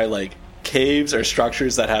nearby like caves or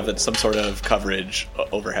structures that have some sort of coverage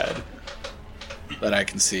overhead that I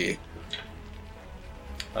can see?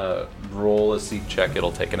 Roll a seek check.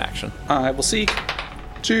 It'll take an action. I will seek.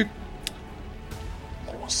 Seek.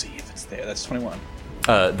 We'll see if it's there. That's 21.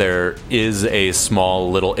 There is a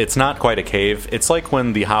small little... It's not quite a cave. It's like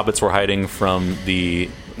when the hobbits were hiding from the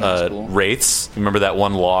That's cool. wraiths. Remember that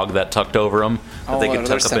one log that tucked over them that they could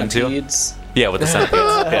tuck up into? Yeah, with the centipedes.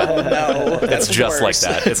 Yeah. No, It's just like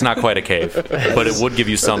that. It's not quite a cave, but it would give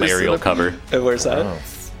you some aerial cover. Where's that?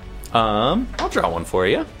 I'll draw one for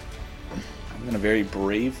you. I'm gonna very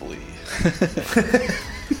bravely.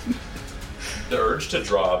 the urge to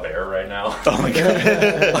draw a bear right now. Oh my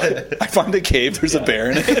god! I found a cave. There's a bear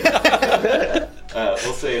in it.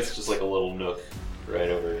 We'll say it's just like a little nook right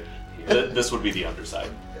over here. This would be the underside.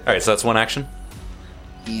 All right, so that's one action.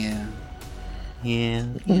 Yeah. Yeah.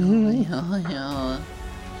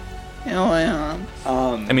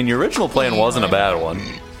 I mean, your original plan wasn't a bad one.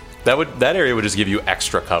 That area would just give you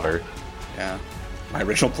extra cover. Yeah. My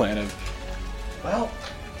original plan of, well,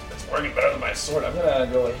 it's working better than my sword. I'm gonna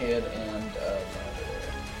go ahead and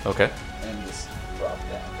Okay. and just drop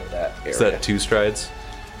down to that area. Is that 2 strides?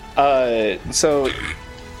 So let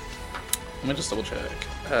me just double check.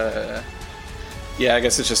 Yeah, I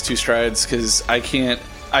guess it's just 2 strides because I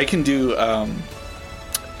can do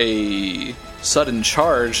a sudden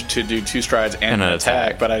charge to do 2 strides and an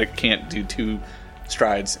attack, but I can't do 2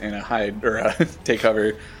 strides and a hide or a take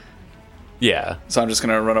cover. Yeah. So I'm just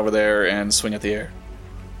gonna run over there and swing at the air.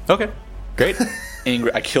 Okay. Great.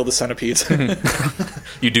 Angry, I kill the centipedes.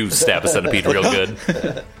 You do stab a centipede real good.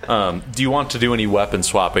 Do you want to do any weapon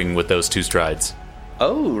swapping with those 2 strides?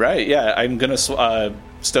 Oh, right. Yeah, I'm gonna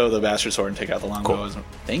stow the bastard sword and take out the longbow. Cool.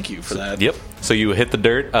 Thank you for that. Yep. So you hit the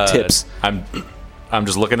dirt. Tips. I'm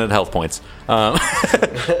just looking at health points. Yeah,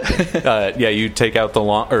 you take out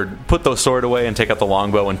the put the sword away and take out the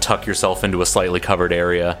longbow and tuck yourself into a slightly covered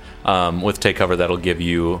area. With take cover, that'll give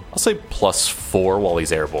you, I'll say, +4 while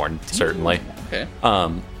he's airborne. Certainly. Okay.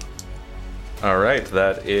 All right,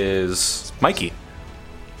 that is Mikey.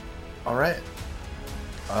 All right.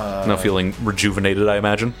 Now feeling rejuvenated, I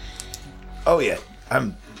imagine. Oh yeah,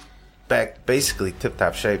 I'm back basically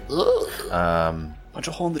tip-top shape. Punch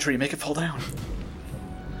a hole in the tree, make it fall down.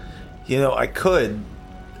 You know, I could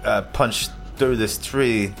punch through this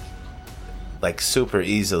tree like super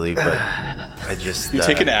easily, but I just You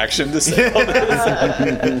take an action to say all this.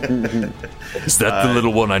 Is that the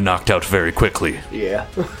little one I knocked out very quickly? Yeah.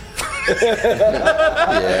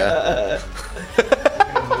 Yeah.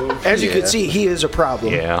 As you can see, he is a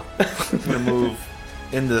problem. Yeah. I'm gonna move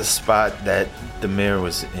into the spot that the mirror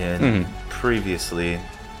was in previously.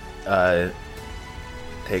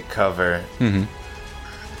 Take cover.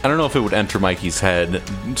 I don't know if it would enter Mikey's head.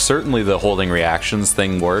 Certainly the holding reactions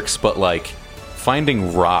thing works, but like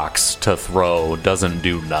finding rocks to throw doesn't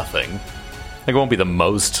do nothing. Like, it won't be the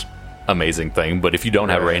most amazing thing, but if you don't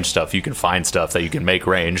have ranged stuff, you can find stuff that you can make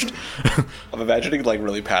ranged. I'm imagining like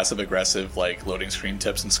really passive aggressive like loading screen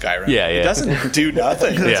tips in Skyrim. Yeah, It yeah. doesn't do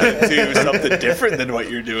nothing. Yeah. To do something different than what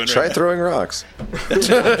you're doing. Try right throwing rocks.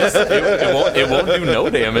 It won't do no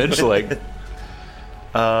damage. Like,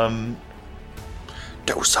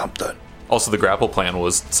 Do something. also the grapple plan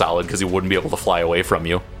was solid because he wouldn't be able to fly away from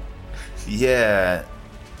you, Yeah,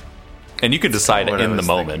 and you could decide What I in the was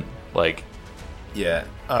moment. Like, yeah,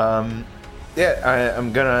 I'm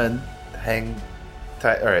gonna hang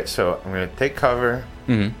tight. All right, so I'm gonna take cover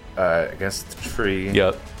against the tree.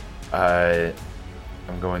 yep.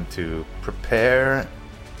 I'm going to prepare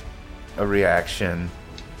a reaction,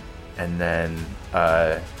 and then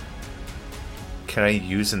can I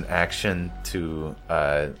use an action to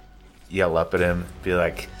yell up at him, be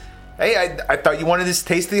like, "Hey, I thought you wanted this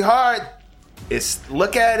tasty heart.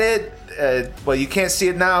 Look at it. Well, you can't see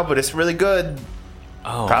it now, but it's really good.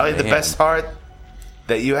 Oh, Probably the man. best heart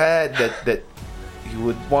that you had that you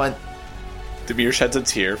would want." Demir sheds a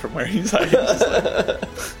tear from where he's hiding. Just like,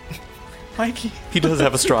 Mikey. He does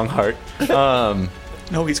have a strong heart.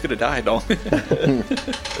 No, he's gonna die. Don't.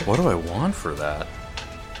 What do I want for that?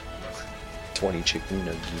 20 chicken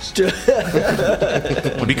nuggets.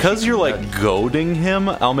 Because you're like goading him,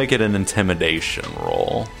 I'll make it an intimidation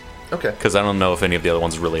roll. Okay. Because I don't know if any of the other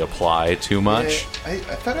ones really apply too much. I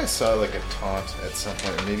thought I saw like a taunt at some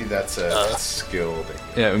point. Or maybe that's a skill.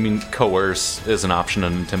 Yeah, I mean, coerce is an option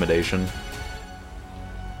in intimidation.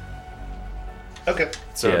 Okay.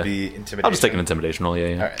 So Yeah. it'd be intimidation. I'll just take an intimidation roll,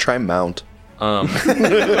 yeah. Alright. Try mount. I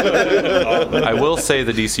will say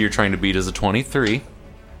the DC you're trying to beat is a 23.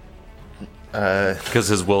 Because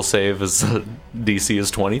his will save is DC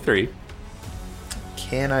is 23.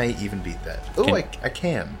 Can I even beat that? Oh, Can- I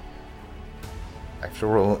can. I have to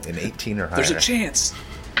roll an 18 or higher. There's a chance.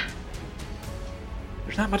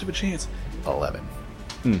 There's not much of a chance. 11.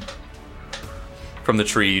 From the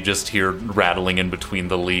tree, you just hear rattling in between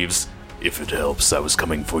the leaves. If it helps, I was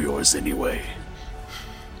coming for yours anyway.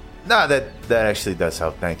 No, that actually does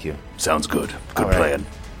help. Thank you. Sounds good. Good All right. plan.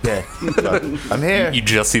 Yeah, so, I'm here. You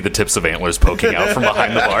just see the tips of antlers poking out from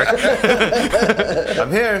behind the bar.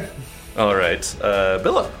 I'm here. All right.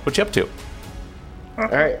 Billa, what you up to? All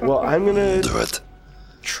right. Well, I'm gonna Do it.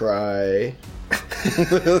 try. I'm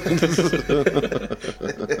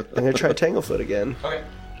gonna try Tanglefoot again.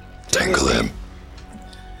 Tangle him.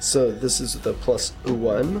 So this is the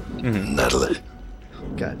 +1. Natalie.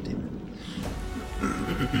 God damn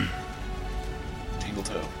Tangle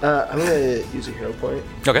toe. it. I'm gonna use a hero point.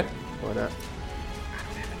 Okay. Why not?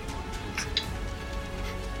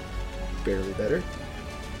 Barely better.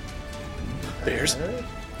 Bears.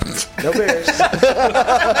 No bears.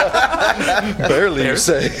 Barely, you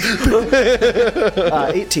say.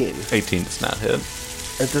 18. 18 does not hit.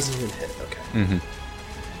 It doesn't even hit. Okay.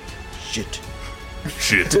 Shit.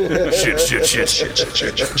 Shit. We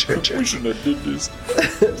shouldn't have did this.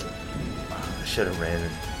 I should have ran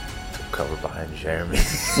and took cover behind Jeremy.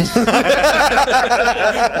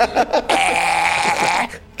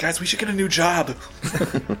 Guys, we should get a new job.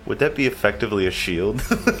 Would that be effectively a shield?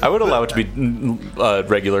 I would allow it to be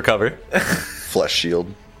regular cover. Flesh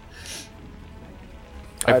shield.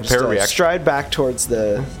 I just prepare a reaction. stride back towards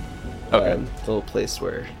the Okay. the little place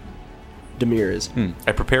where Demir is.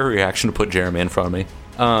 I prepare a reaction to put Jeremy in front of me.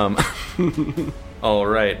 All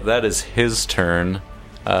right, that is his turn.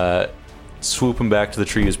 Swooping back to the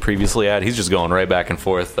tree he was previously at. He's just going right back and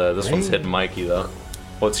forth. This one's hitting Mikey, though.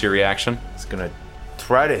 What's your reaction? It's gonna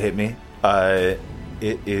try to hit me. It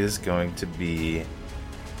is going to be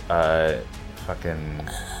fucking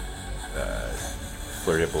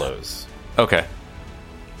flurry of blows. Okay.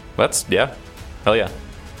 That's, yeah. Hell yeah.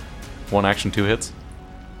 1 action, 2 hits.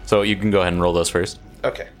 So you can go ahead and roll those first.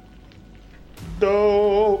 Okay.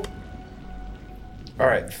 Dope. All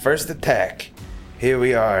right, first attack. Here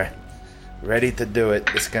we are, ready to do it.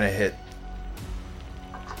 It's gonna hit.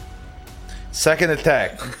 Second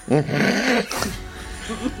attack.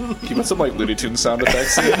 Keep on some like Looney Tunes sound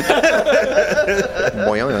effects.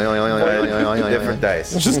 Different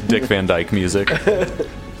dice. It's just Dick Van Dyke music.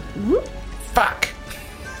 Fuck.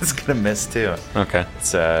 It's gonna miss too. Okay.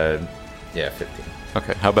 It's 15.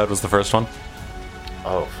 Okay. How bad was the first one?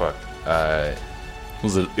 Oh fuck.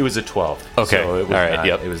 Was it? It was a 12. Okay. So it was All right. Not,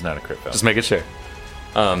 Yep. It was not a crit fail. Just making sure.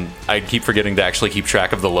 I keep forgetting to actually keep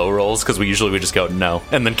track of the low rolls because we usually would just go no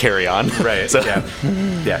and then carry on. Right. So, Yeah.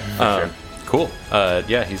 Yeah. For sure. Cool.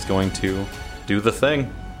 Yeah, he's going to do the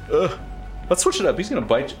thing. Ugh. Let's switch it up. He's going to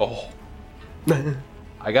bite you. Oh.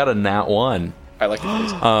 I got a nat 1. I like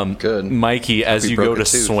it. Good. Mikey, as We you broke go a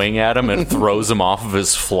to tooth. swing at him and throws him off of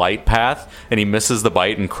his flight path, and he misses the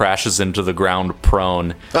bite and crashes into the ground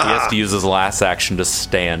prone. He has to use his last action to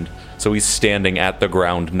stand. So he's standing at the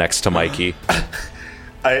ground next to Mikey.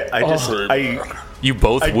 You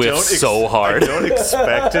both whiff so hard. I don't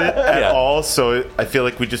expect it at Yeah. all, so I feel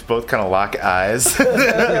like we just both kind of lock eyes. Just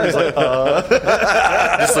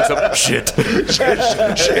looks up. Shit.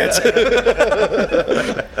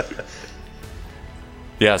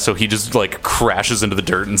 Yeah, so he just like crashes into the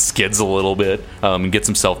dirt and skids a little bit and gets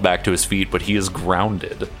himself back to his feet, but he is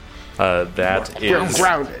grounded. That is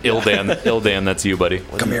grounded. Ildan, that's you, buddy.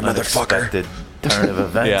 Come here, motherfucker. Unexpected turn of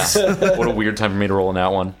events. Yeah. What a weird time for me to roll in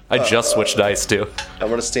that one. I just switched dice too. I'm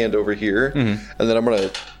going to stand over here, and then I'm going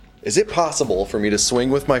to... Is it possible for me to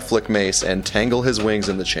swing with my flick mace and tangle his wings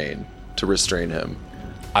in the chain to restrain him?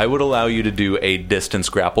 I would allow you to do a distance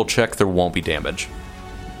grapple check. There won't be damage.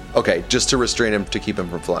 Okay, just to restrain him to keep him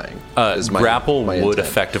from flying. Grapple would intent.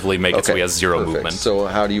 effectively make it so he has 0 perfect. movement. So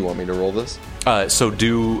how do you want me to roll this? So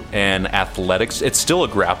do an athletics. It's still a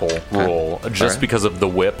grapple roll, just right. because of the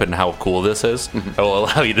whip and how cool this is. I will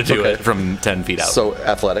allow you to do Okay. it from 10 feet out. So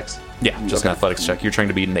athletics? yeah, just an athletics check. You're trying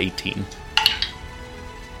to beat an 18.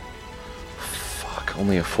 Fuck,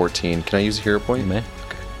 only a 14. Can I use a hero point? You may.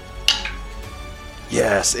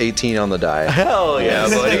 Yes, 18 on the die. Hell yeah,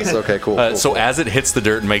 buddy. Yes, okay, cool. So as it hits the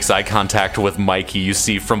dirt and makes eye contact with Mikey, you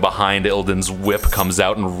see from behind Ilden's whip comes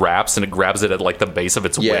out and wraps, and it grabs it at like the base of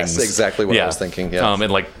its Yes, wings. exactly what I was thinking, yeah. and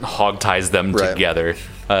like hog ties them Right. together.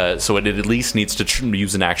 So it at least needs to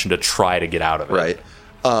use an action to try to get out of it. Right.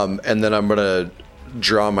 And then I'm going to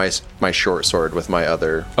draw my short sword with my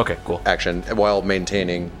other Okay. Cool. action while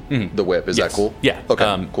maintaining the whip. Is Yes. that cool? Yeah.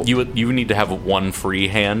 Okay, cool. You need to have one free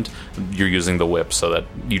hand. You're using the whip, so that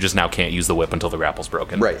you just now can't use the whip until the grapple's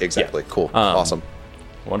broken. Right, exactly. Yeah. Cool. Awesome.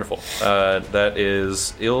 Wonderful. That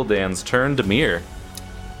is Ildan's turn. Demir.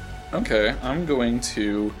 Okay, I'm going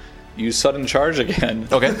to use sudden charge again.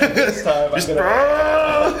 Okay. This time I'm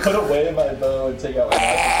gonna put away my bow and take out my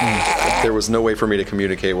knife. There was no way for me to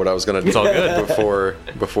communicate what I was going to do all good.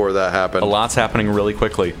 before that happened. A lot's happening really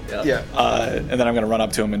quickly. Yeah. And then I'm gonna run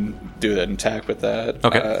up to him and do an attack with that.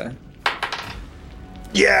 Okay.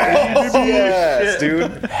 Yes,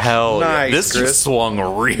 dude. Hell yeah. Nice, This Chris. just swung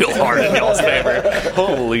real hard in y'all's favor.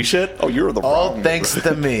 Holy shit. Oh, you're the All wrong. thanks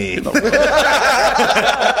to me.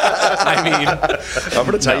 I mean, I'm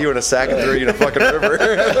going to tie you in a sack and throw you in a fucking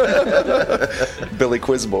river. Billy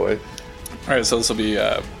Quiz Boy. right, so this will be.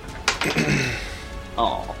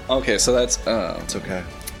 Oh, okay. So that's It's okay.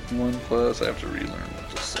 1 plus. I have to relearn what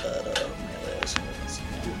this melee action is.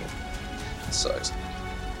 Sucks.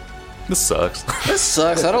 This sucks. This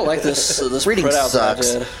sucks. I don't like this. This Reading printout that I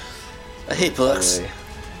sucks. did. I hate books.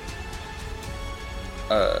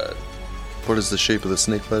 What is the shape of the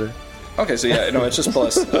snake letter? Okay, so yeah, no, it's just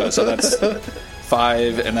plus. So that's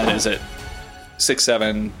 5, and then is it 6,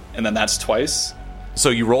 7, and then that's twice. So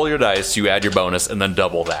you roll your dice, you add your bonus, and then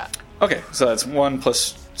double that. Okay, so that's 1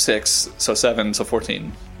 plus 6, so 7, so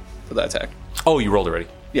 14 for that attack. Oh, you rolled already.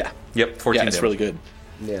 Yeah. Yep, 14 Yeah, it's damage. really good.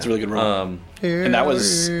 Yeah. It's a really good roll. And that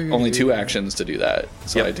was only 2 actions to do that,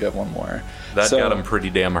 so Yep. I do have 1 more. That So- got him pretty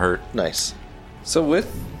damn hurt. Nice. So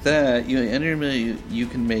with that, you enter your melee, you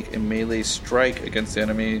can make a melee strike against the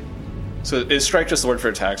enemy. So is strike just the word for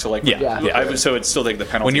attack? So like, Yeah. so it's still take the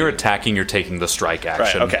penalty. When you're attacking, you're taking the strike right,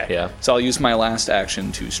 action. okay. Yeah. So I'll use my last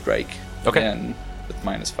action to strike. Okay. Again with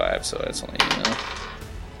 -5, so that's only.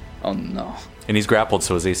 Oh no. And he's grappled,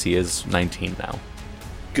 so his AC is 19 now.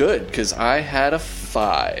 Good, because I had a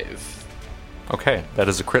 5. Okay, that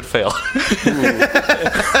is a crit fail.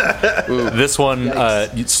 This one,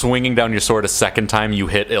 swinging down your sword a second time, you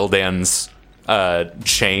hit Ildan's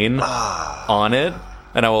chain on it,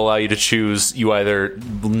 and I will allow you to choose. You either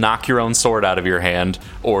knock your own sword out of your hand,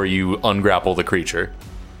 or you ungrapple the creature.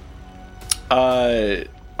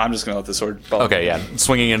 I'm just gonna let the sword fall. Okay, yeah.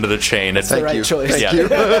 Swinging into the chain. It's The right choice. yeah. With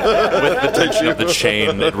the tension of the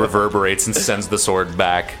chain, it reverberates and sends the sword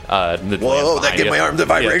back. Whoa, that gave my arm the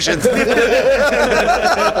vibrations.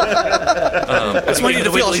 That's why you need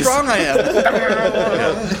to feel how strong I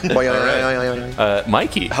am.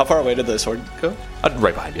 Mikey, How far away did the sword go?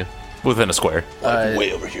 right behind you, within a square.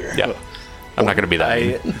 Way over here. Yeah, I'm not going to be that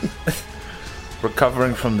mean.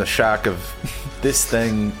 Recovering from the shock of this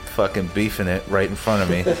thing fucking beefing it right in front of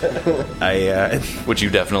me, Which you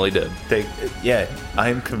definitely did.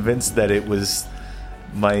 I'm convinced that it was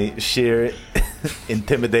my sheer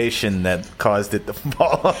intimidation that caused it to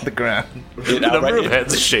fall on the ground. The number of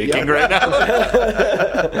heads shaking right now.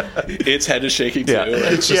 Its head is shaking too. Yeah.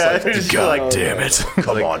 It's just God damn it!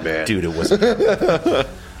 Come on, man. Dude, it wasn't.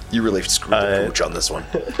 You really screwed the pooch on this one.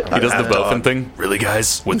 He does the Bofin thing. Really,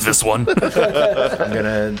 guys? With this one? I'm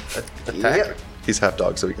gonna attack. He's half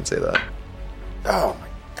dog, so we can say that. Oh my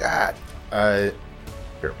god.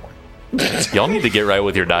 Fair point. Y'all need to get right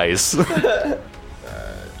with your dice.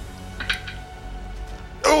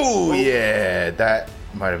 Oh yeah, that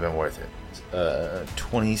might have been worth it.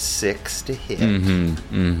 26 to hit.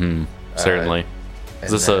 Certainly.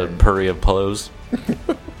 Is this a then- purry of blows?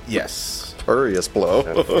 Yes. Furious blow.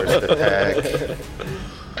 The first attack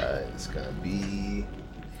is gonna be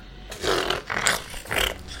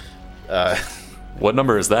What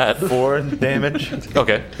number is that? 4 damage.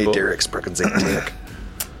 Okay. Hey, cool. Derek's freaking Zantic.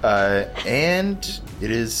 And it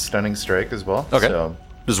is stunning strike as well. Okay. So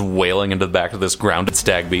Just wailing into the back of this grounded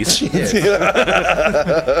stag beast. It's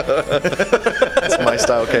my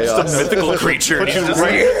style chaos. Mythical creature. And he's just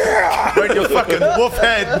right your fucking wolf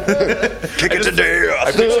head. Kick it to death.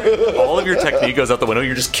 I picture all of your technique goes out the window.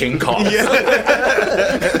 You're just King Kong.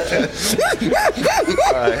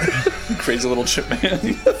 crazy little chip man.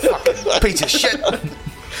 Piece of shit.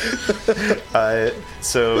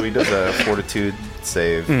 So he does a fortitude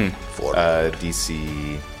save.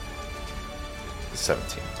 DC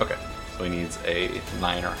 17. Okay. So he needs a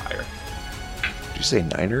 9 or higher. Did you say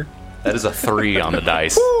niner? That is a 3 on the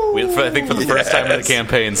dice. I think for the first time in the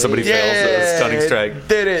campaign, somebody fails a stunning strike.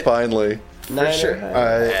 Did it. Finally. For sure.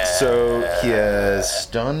 So he has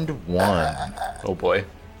stunned 1. Oh boy.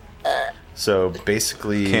 So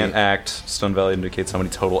basically, Can't act. Stun value indicates how many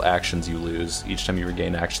total actions you lose. Each time you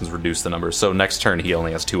regain actions, reduce the number. So next turn, he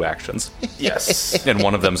only has 2 actions. yes. And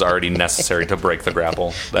one of them's already necessary to break the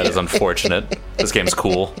grapple. That is unfortunate. This game's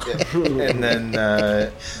cool. And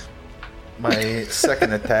then my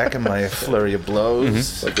second attack and my flurry of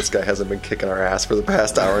blows. Like this guy hasn't been kicking our ass for the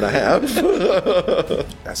past hour and a half.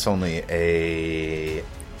 That's only a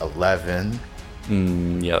 11,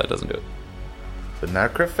 Yeah, that doesn't do it. but not a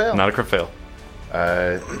crit fail. Not a crit fail.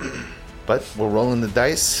 But we're rolling the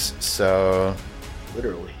dice, so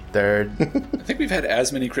Literally. they're I think we've had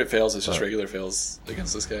as many crit fails as just regular fails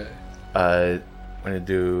against this guy. I'm gonna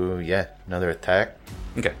do another attack.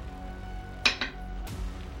 Okay.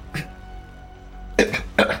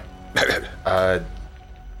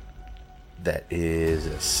 That is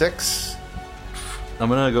a 6. I'm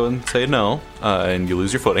going to go and say no, and you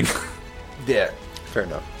lose your footing. Yeah. Fair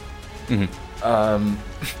enough.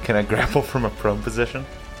 Can I grapple from a prone position?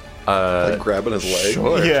 Like grabbing his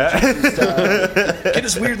leg. Yeah. Get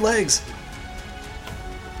his weird legs.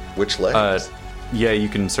 Which leg? Yeah, you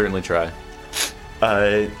can certainly try.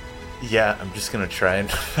 Yeah, I'm just gonna try and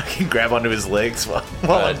fucking grab onto his legs while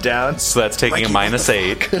I'm down. So that's taking a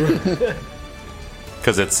 -8.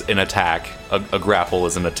 Because it's an attack. A grapple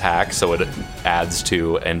is an attack, so it adds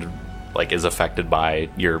to and like is affected by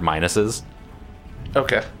your minuses.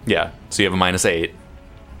 Okay. Yeah, so you have a -8.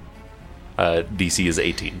 DC is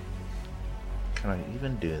 18. Can I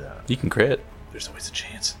even do that? You can crit. There's always a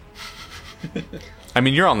chance. I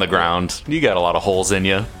mean, you're on the ground. You got a lot of holes in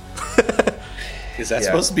you. Is that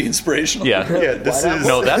supposed to be inspirational? Yeah. Yeah, this is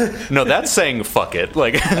That's saying fuck it.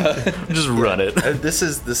 Like, just run it. this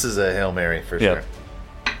is a Hail Mary for Yeah. sure.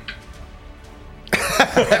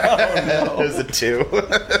 It was a 2.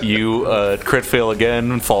 You crit fail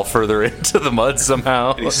again and fall further into the mud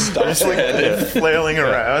somehow. Just like flailing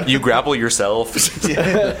around. You grapple yourself. Mikey,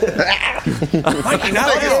 now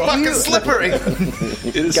it's fucking slippery.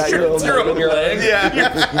 Got your own leg in your leg. Yeah.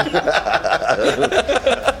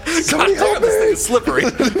 God damn, this thing is slippery.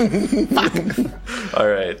 All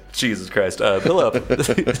right, Jesus Christ, Bill up.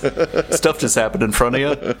 Stuff just happened in front of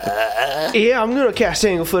you. Yeah, I'm gonna cast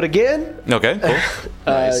Tanglefoot again. Okay, cool.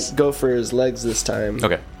 Go for his legs this time.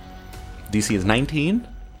 Okay. DC is 19.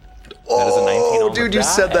 Oh, is a 19 on the dude, you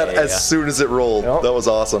said that die. as soon as it rolled. Yep. That was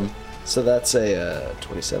awesome. So that's a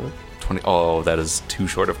 27. 20. Oh, that is too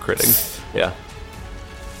short of critting. Yeah.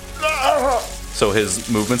 So his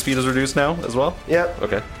movement speed is reduced now as well? Yep.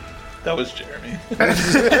 Okay. That was Jeremy.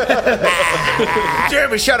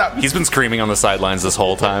 Jeremy, shut up. He's been screaming on the sidelines this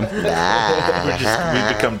whole time. We've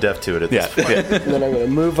become deaf to it at Yeah. this point. And then I'm gonna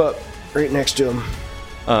move up right next to him.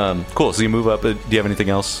 Cool. So you move up. Do you have anything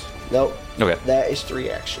else? Nope. Okay. That is 3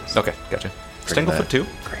 actions. Okay. Gotcha. Stranglefoot 2?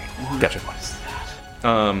 Great. Gotcha.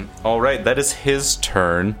 All right. That is his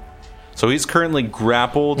turn. So he's currently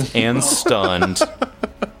grappled and stunned.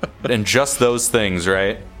 And just those things,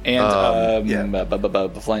 right? And yeah.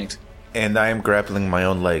 Flanked. And I am grappling my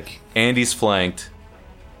own leg. And he's flanked.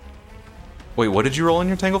 Wait, what did you roll in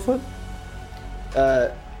your Tanglefoot?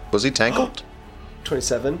 Was he tangled?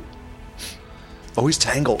 27. Oh, he's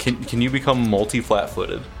tangled. Can you become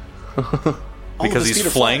multi-flat-footed? Because he's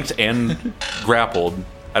flanked and grappled.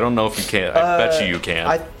 I don't know if you can. I bet you can.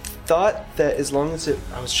 I thought that as long as I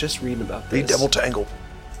was just reading about this. He double tangled.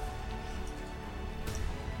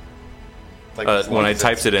 When I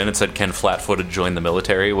typed it in, it said, "Can flat-footed join the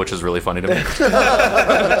military?" Which is really funny to me.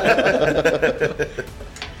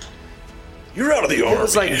 You're out of the army.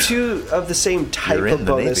 It's like 2 of the same type You're in of the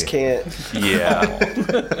bonus Navy. can't. Yeah,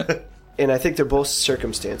 And I think they're both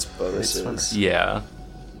circumstance bonuses. yeah.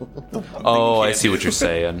 Oh, I see what you're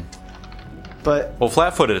saying. But Well,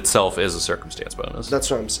 flat-footed itself is a circumstance bonus.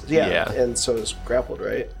 that's what I'm saying. Yeah. Yeah. And so is grappled,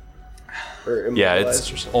 right? Or Yeah, immobilized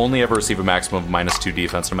it's or something. only ever receive a maximum of -2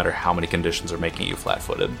 defense, no matter how many conditions are making you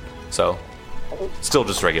flat-footed. So, still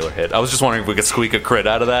just regular hit. I was just wondering if we could squeak a crit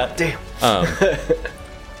out of that. Damn.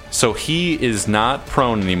 So he is not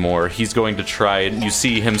prone anymore. He's going to try. You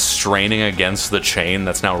see him straining against the chain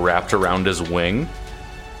that's now wrapped around his wing.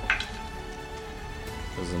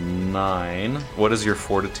 There's a 9. What is your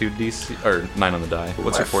fortitude DC? Or 9 on the die.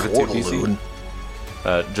 What's your fortitude DC?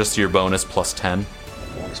 Just your bonus plus 10.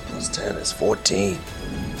 Bonus plus 10 is 14.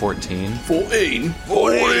 14. 14.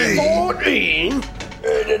 14. He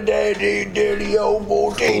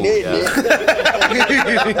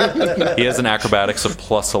has an acrobatics of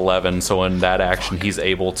plus 11, so in that action, he's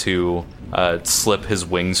able to slip his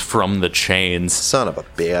wings from the chains. Son of a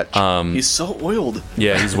bitch. He's so oiled.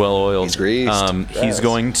 Yeah, he's well oiled. He's greased. He's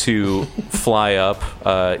going to fly up.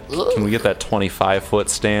 Can we get that 25-foot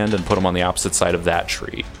stand and put him on the opposite side of that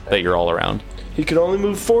tree that you're all around? He can only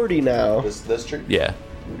move 40 now. this tree? Yeah.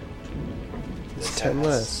 10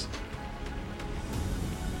 less.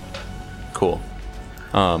 Cool.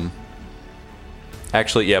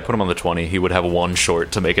 Actually, yeah, put him on the 20. He would have 1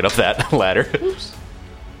 short to make it up that ladder.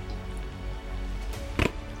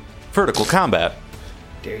 Vertical combat.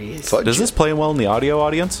 There he is. Fudge. Does this play well in the audio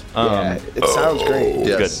audience? Yeah, it sounds great.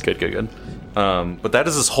 Yes. Good. But that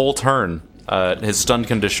is his whole turn. His stun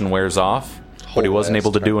condition wears off, but he wasn't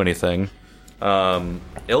able to do anything.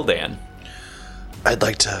 Ildan. I'd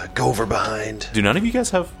like to go over behind. Do none of you guys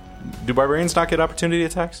have... Do barbarians not get opportunity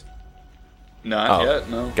attacks? Not yet,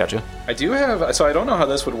 no. Gotcha. I do have, so I don't know how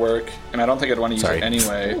this would work, and I don't think I'd want to use Sorry. it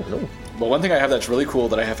anyway. But one thing I have that's really cool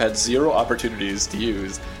that I have had 0 opportunities to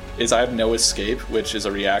use is I have no escape, which is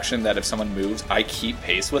a reaction that if someone moves, I keep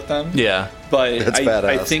pace with them. Yeah. But That's I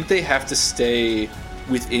badass. think they have to stay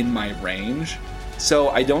within my range. So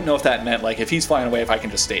I don't know if that meant like if he's flying away, if I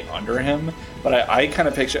can just stay under him. But I kind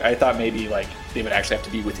of I thought maybe like they would actually have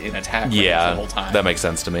to be within attack range the whole time. That makes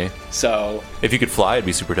sense to me. So If you could fly, it'd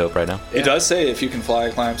be super dope right now. it does say if you can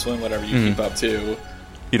fly, climb, swim, whatever you keep up to.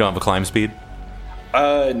 You don't have a climb speed?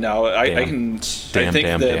 No, I Damn. can. Damn, I think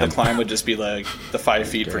damn, the damn. climb would just be like the 5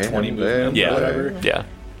 feet for 20 Damn, movement Yeah. or whatever. Yeah.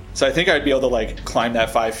 So I think I'd be able to like climb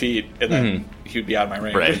that 5 feet and then he would be out of my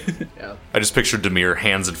range. Right. I just pictured Demir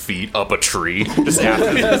hands and feet up a tree. Just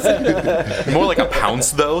after More like a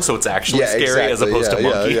pounce, though, so it's actually scary as opposed to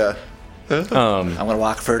monkey. I'm gonna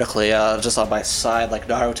walk vertically, just on my side like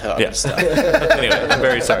Naruto. Yeah. Anyway, I'm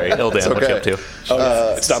very sorry. Ildan, what you up to?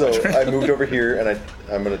 It's not my So turn. I moved over here, and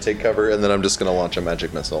I'm going to take cover, and then I'm just going to launch a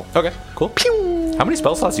magic missile. Okay, cool. How many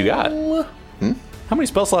spell slots you got? How many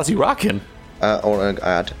spell slots you rocking? I want to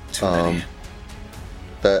add.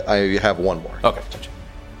 That I have one more. Okay.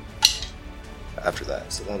 After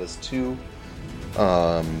that, so that is 2.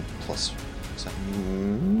 Plus. Is that,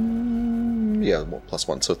 yeah, well, plus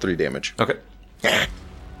 1, so 3 damage. Okay.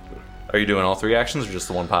 Are you doing all 3 actions or just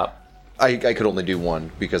the one pop? I could only do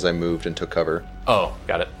 1 because I moved and took cover. Oh,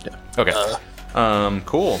 got it. Yeah. Okay.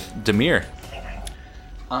 Cool. Demir,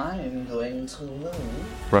 I'm going to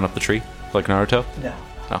move. run up the tree like Naruto? No.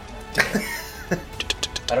 Oh.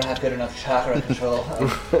 I don't have good enough chakra control.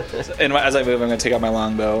 And as I move, I'm gonna take out my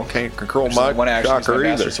longbow. Can't control Which is one action. Use my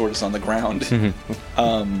master sword is on the ground. And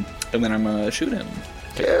then I'm gonna shoot him.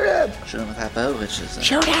 Shoot him with that bow, which is.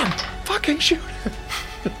 Shoot him! Fucking shoot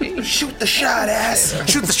him! Shoot the shot, ass!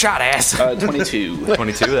 Shoot the shot, ass! 22.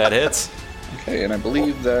 22, that hits. Okay, and I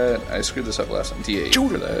believe that I screwed this up last time. D8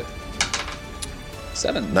 for that.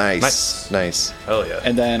 7. Nice. Hell yeah.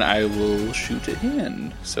 And then I will shoot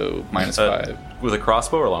again. So -5. With a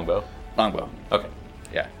crossbow or longbow? Longbow. Okay.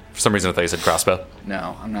 Yeah. For some reason I thought you said crossbow.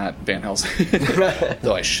 No, I'm not Van Helsing.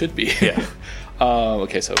 Though I should be. Yeah.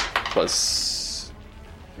 Okay, so plus.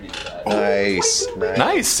 Nice.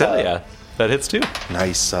 Nice, hell yeah. That hits too.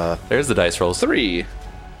 Nice. There's the dice rolls. 3.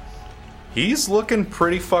 He's looking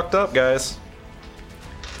pretty fucked up, guys.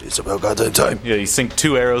 It's about goddamn time. Yeah, you sink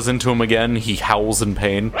 2 arrows into him again. He howls in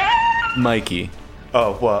pain. Mikey.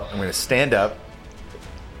 Oh, well, I'm going to stand up.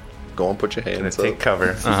 Go and put your I'm going hands to take up.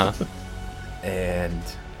 cover. Uh-huh. And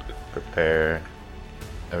prepare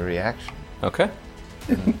a reaction. Okay.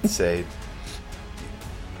 And say,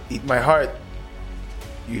 eat my heart,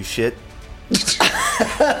 you shit.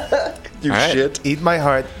 You All right. shit. Eat my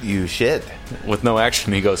heart, you shit. With no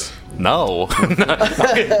action, he goes, no.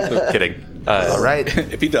 Kidding. All right.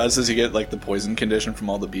 If he does he get like the poison condition from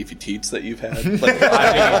all the beefy teats that you've had? Like,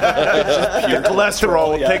 Your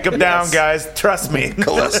cholesterol will take him down, guys. Trust me.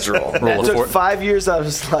 Cholesterol. Roll a, Took 5 years out of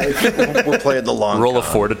his life. We're playing the long roll a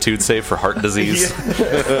con. fortitude save for heart disease.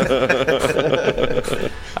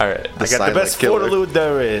 All right. I got the silent best killer. fortitude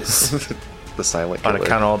there is. The silent On killer.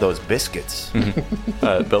 account of all those biscuits.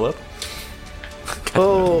 Billup,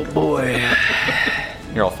 Oh boy.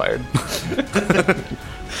 you're all fired.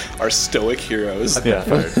 our stoic heroes. Yeah.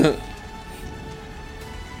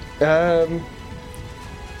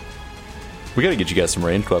 We gotta get you guys some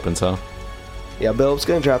ranged weapons, huh? Yeah, Billup's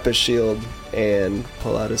gonna drop his shield and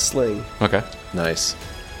pull out his sling. Okay. Nice.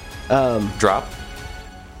 Drop.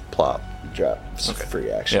 Plop. Drop. It's a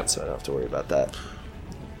free action, Yep. so I don't have to worry about that.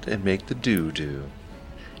 And make the doo-doo.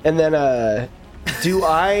 And then, do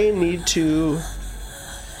I need to?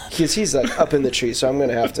 Because he's like up in the tree, so I'm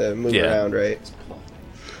gonna have to move Yeah. around, right?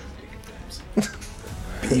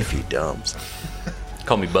 Beefy dumps.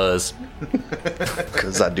 Call me Buzz.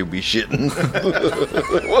 Because I do be shitting.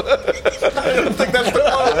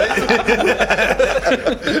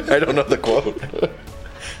 I don't know the quote.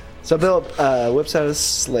 So Bill whips out his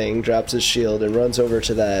sling, drops his shield, and runs over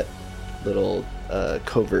to that little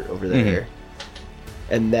covert over there.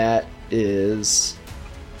 And that is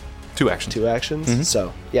 2 actions. 2 actions.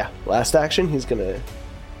 So yeah, last action, he's gonna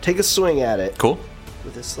take a swing at it Cool.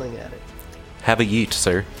 with his sling at it. Have a yeet,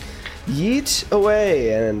 sir. Yeet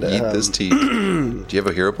away and Eat this tea. Do you have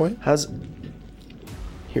a hero point? how's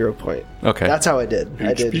hero point? Okay. That's how I did.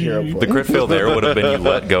 I did hero point. The crit fail there would have been you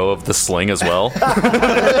let go of the sling as well.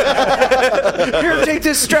 Here, take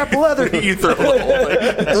this strap of leather. You throw the whole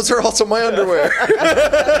thing. Those are also my underwear.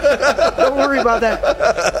 Don't worry about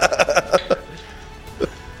that.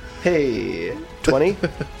 Hey, 20?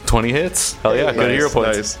 20 hits. Hell yeah, good hero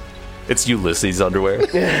points. Nice. It's Ulysses' underwear.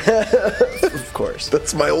 Of course.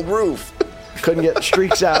 That's my old roof. Couldn't get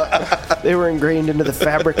streaks out. They were ingrained into the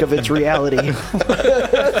fabric of its reality.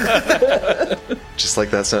 Just like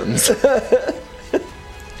that sentence.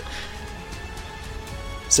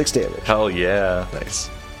 6 damage. Hell yeah. Nice.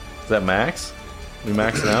 Is that max? We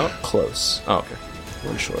maxing out? Close. Oh, okay.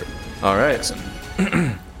 One short. All right.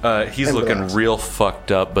 He's And looking relax. real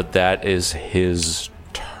fucked up, but that is his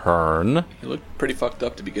turn. You look pretty fucked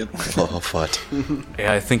up to begin with. Oh, fuck.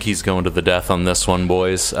 Yeah, I think he's going to the death on this one,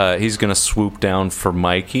 boys. He's going to swoop down for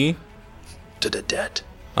Mikey, To the dead.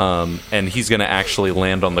 and he's going to actually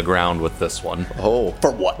land on the ground with this one. Oh.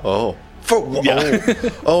 For what? Oh. For what?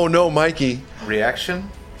 Oh, no, Mikey. Reaction?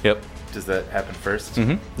 Yep. Does that happen 1st?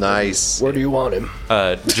 Mm-hmm. Nice. Where do you want him?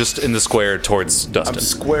 Just in the square towards Dustin.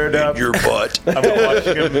 Squared up. Your butt. I'm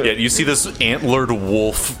watching him. Yeah, you see this antlered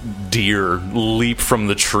wolf deer leap from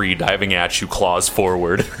the tree, diving at you, claws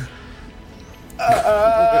forward.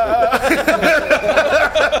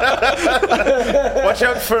 Watch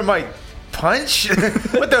out for my punch. Who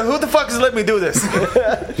the fuck has let me do this?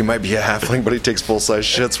 He might be a halfling, but he takes full-size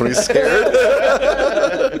shits when he's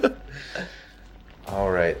scared. All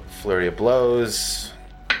right, flurry of blows.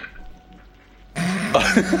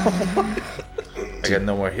 I got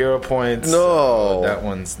no more hero points. No. so that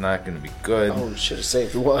one's not going to be good. Oh, should have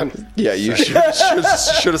saved one. Yeah, you should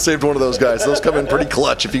have saved one of those guys. Those come in pretty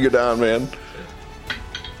clutch if you go down, man.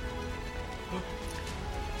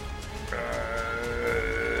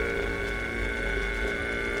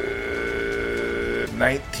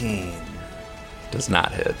 19. Does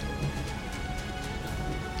not hit.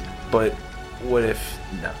 But what if?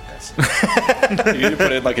 No, that's. You need to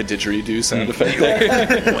put in like a didgeridoo sound effect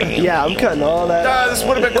there. Yeah, I'm cutting all that. This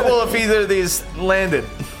would have been cool if either of these landed.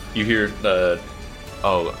 You hear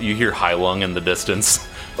you hear High Lung in the distance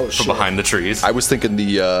from shit. behind the trees. I was thinking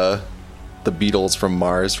the Beatles from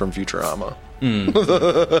Mars from Futurama.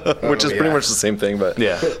 Which is pretty much the same thing, but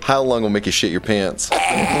Yeah. how long will make you shit your pants?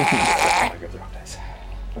 It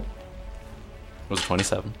was a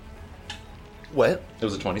 27. What? It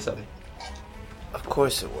was a 27. Of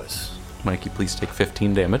course it was. Mikey, please take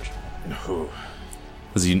 15 damage.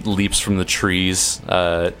 As he leaps from the trees,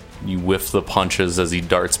 you whiff the punches as he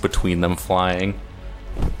darts between them, flying.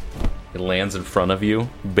 He lands in front of you,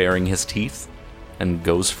 baring his teeth, and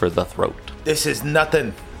goes for the throat. This is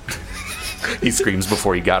nothing. He screams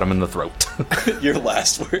before he got him in the throat. Your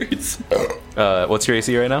last words. What's your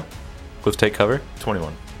AC right now? With take cover?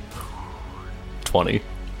 21. 20.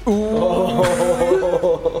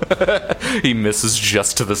 He misses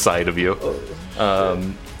just to the side of you.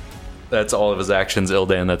 That's all of his actions.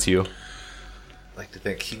 Ildan, that's you. I like to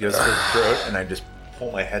think he goes for the throat, and I just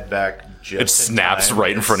pull my head back. Just It snaps time,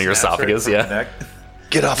 right in and front of your snaps right in esophagus, front of yeah. the neck.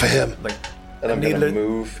 Get off of him. Like, And I'm Need gonna to-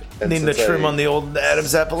 move. And needing to since trim I- on the old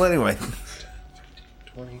Adam's apple anyway.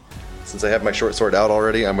 Since I have my short sword out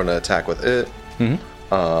already, I'm gonna attack with it.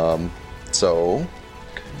 So,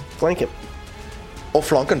 Flank him.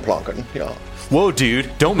 flonkin' plonkin', yeah. Whoa,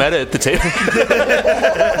 dude. Don't meta at the table.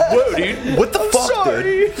 Whoa, dude. What the fuck,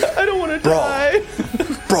 dude? I don't want to die.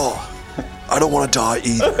 Bro, I don't want to die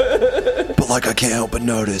either. But like, I can't help but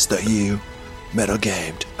notice that you meta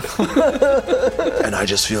gamed, and I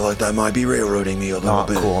just feel like that might be railroading me a little Not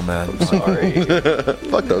bit. cool, man. Sorry.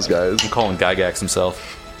 Fuck those guys. I'm calling Gygax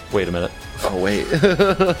himself. Wait a minute. Oh wait.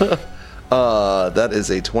 That is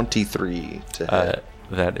a 23 to hit.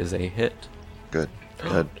 That is a hit. Good.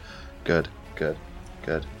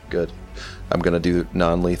 I'm gonna do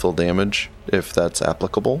non-lethal damage if that's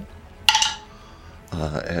applicable.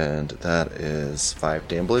 And that is 5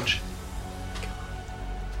 damage.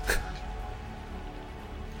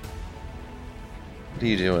 What are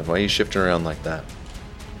you doing? Why are you shifting around like that?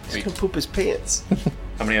 He's gonna poop his pants.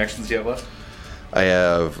 How many actions do you have left? I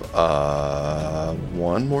have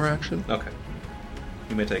one more action. Okay.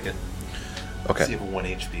 You may take it. Okay. You have 1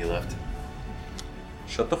 HP left.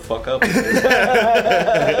 Shut the fuck up.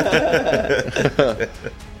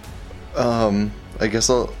 I guess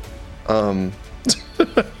I'll. I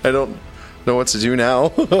don't know what to do now.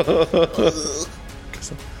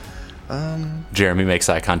 Jeremy makes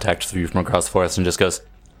eye contact with you from across the forest and just goes,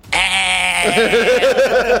 I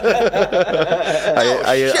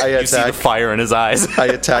you see the attack. fire in his eyes. I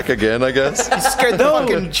attack again, I guess. Scared the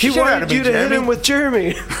fucking He shit out wanted of me, you to hit Jeremy. him with Jeremy.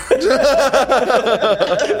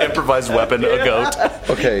 Improvised weapon, a goat.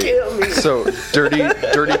 Okay. So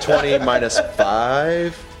dirty 20 minus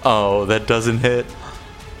 5. Oh, that doesn't hit.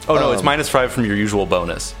 Oh no, it's -5 from your usual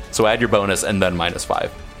bonus. So add your bonus and then -5.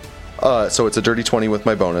 So it's a dirty 20 with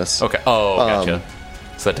my bonus. Okay. Oh, gotcha.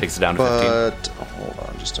 So that takes it down to 15. But hold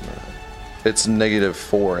on just a minute. It's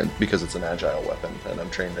 -4 and because it's an agile weapon and I'm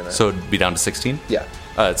trained in it. So it'd be down to 16? yeah.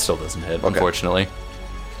 It still doesn't hit, unfortunately.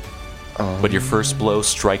 But your first blow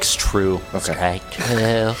strikes true. Okay. Strike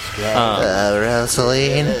true.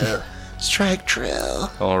 Rosaline. Strike true.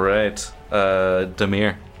 All right.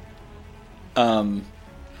 Demir.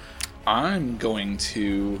 I'm going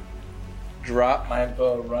to drop my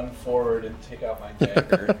bow, run forward, and take out my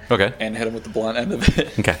dagger. Okay. And hit him with the blunt end of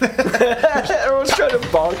it. Okay. Everyone's trying to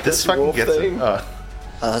bonk this fucking wolf gets thing. it.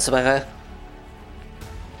 I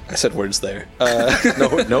said words there.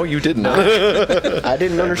 No, you didn't. I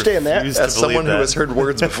didn't understand that. As someone who has heard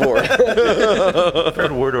words before.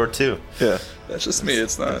 heard a word or two. Yeah. That's just me.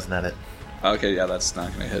 It's not. That's not it. Okay, yeah, that's not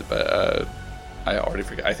going to hit, but I already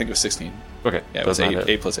forgot. I think it was 16. Okay. Yeah, it was does not 8. hit.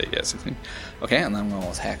 8 plus 8, yeah, 16. Okay, and then we'll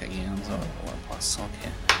attack again. So 1 plus,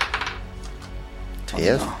 okay.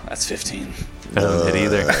 Yeah. Oh, that's 15. That doesn't hit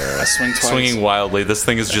either. I swing twice. Swinging wildly, this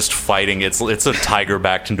thing is just fighting. It's a tiger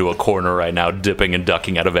backed into a corner right now, dipping and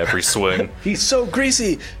ducking out of every swing. He's so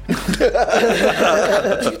greasy.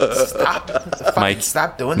 Mike,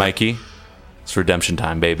 Stop doing that. Mikey, it's redemption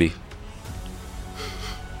time, baby.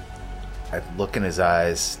 I look in his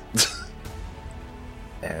eyes,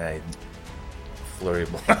 and I flurry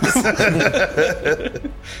of blows.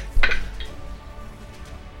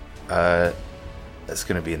 That's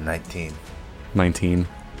gonna be a 19. 19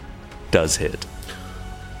 does hit.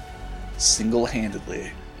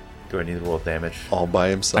 Single-handedly. Do I need to roll damage? All by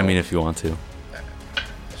himself. I mean, if you want to.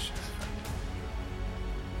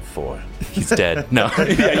 4. He's dead. No.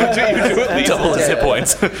 Yeah, you do at least. Double his hit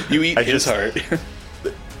points. You eat his just- heart.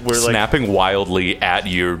 We're like, Snapping wildly at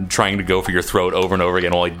you, trying to go for your throat over and over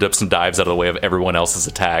again while he dips and dives out of the way of everyone else's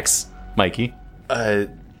attacks. Mikey? I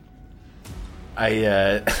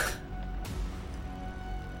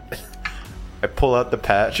pull out the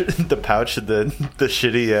pouch of the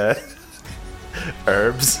shitty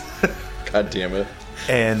herbs, God damn it.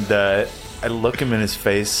 and I look him in his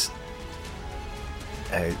face.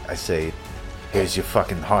 I say, "Here's your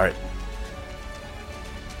fucking heart,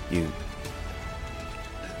 you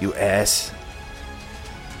ass."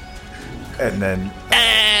 And then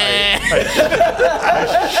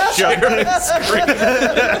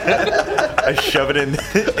I shove it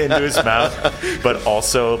into his mouth, but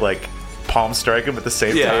also like palm strike him at the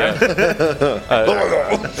same time.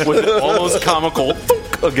 With an almost comical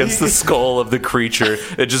thunk against the skull of the creature,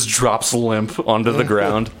 it just drops limp onto the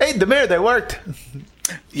ground. Hey, Demir, they worked.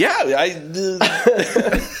 Yeah,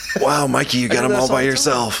 Wow, Mikey, you got him all by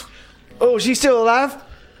yourself. Oh, is he still alive?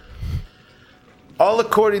 All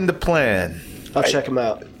according to plan. I'll check him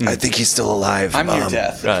out. I think he's still alive. I'm your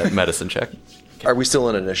death. Medicine check. Are we still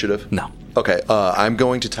in initiative? No. Okay, I'm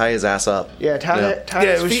going to tie his ass up. Yeah, tie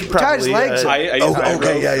Yeah, his we feet, should tie his probably, legs. uh, I use my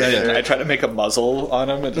okay, rope yeah. and I try to make a muzzle on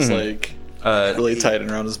him and just really tight it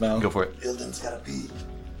around his mouth. Go for it.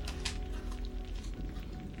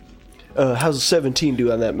 How's a 17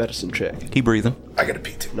 do on that medicine check? Keep breathing. I gotta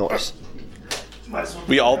pee too. Nice.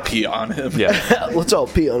 We all pee on him. Yeah. Let's all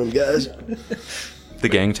pee on him, guys. The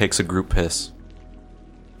gang takes a group piss.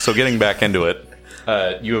 So getting back into it,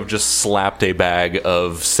 you have just slapped a bag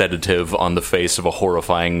of sedative on the face of a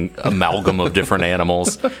horrifying amalgam of different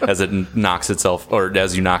animals as it knocks itself, or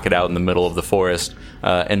as you knock it out in the middle of the forest.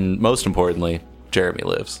 And most importantly, Jeremy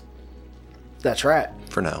lives. That's right.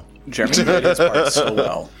 For now. Jeremy did his part so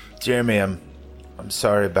well. Jeremy, I'm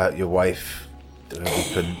sorry about your wife. That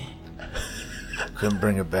we couldn't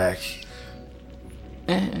bring her back.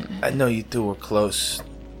 I know you two were close,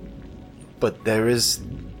 but there is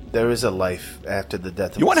a life after the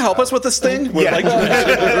death of You want to help us with this thing? We're like, You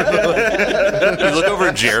look over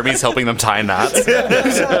at Jeremy's helping them tie knots with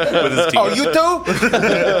his teeth. Oh, you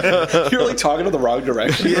too? you're like talking to the wrong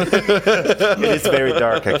direction. It is very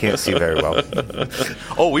dark. I can't see very well.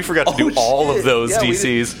 Oh, we forgot to do all of those Yeah, we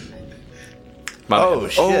DCs. My Oh,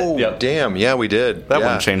 bad. shit. Oh, Yep. damn. Yeah, we did. That yeah.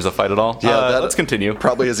 wouldn't change the fight at all. Yeah, that- let's continue.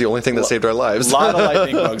 Probably is the only thing that saved our A lives. lot of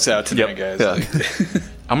lightning bugs out tonight, Yep. guys. Yeah.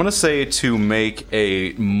 I'm gonna say to make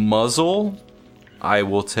a muzzle. I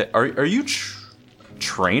will take. Are you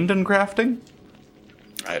trained in crafting?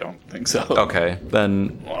 I don't think so. Okay,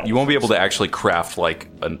 then you won't be able to actually craft like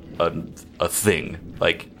a thing,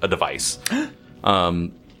 like a device. I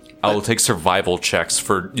will take survival checks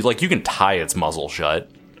for like you can tie its muzzle shut.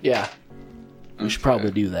 Yeah. We should probably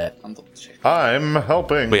do that. I'm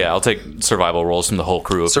helping. But yeah, I'll take survival rolls from the whole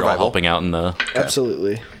crew if you're all Survival. helping out in the.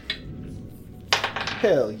 Absolutely.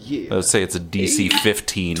 Hell yeah. Let's say it's a DC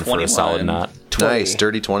 15 for a 21. solid knot. Nice.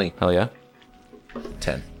 Dirty 20. Hell yeah.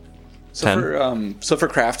 10. So 10. for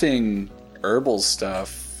crafting herbal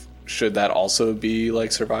stuff, should that also be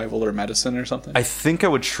like survival or medicine or something? I think I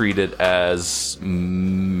would treat it as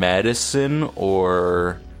medicine,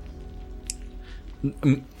 or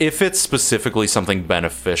if it's specifically something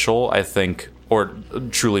beneficial, I think, or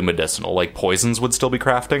truly medicinal, like poisons would still be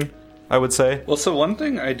crafting, I would say. Well, so one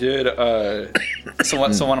thing I did, so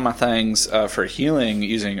one of my things for healing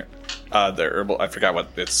using the herbal. I forgot what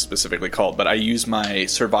it's specifically called, but I use my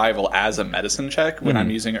survival as a medicine check when I'm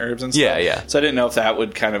using herbs and stuff. Yeah. So I didn't know if that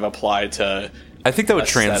would kind of apply to. I think that would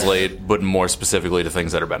Aesthetic. translate, but more specifically to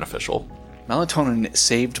things that are beneficial. Melatonin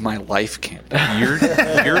saved my life, Camden.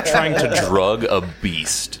 You're trying to drug a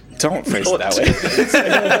beast. Don't phrase it that way.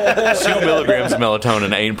 2 milligrams of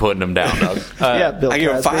melatonin ain't putting him down, dog. Yeah, Bill I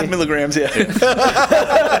give him Cosby. 5 milligrams. Yeah.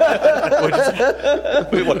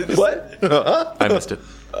 Wait, what? Is What? I missed it.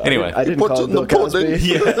 Anyway, I didn't call him Bill Cosby.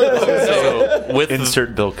 so with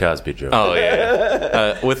Insert Bill Cosby joke. Oh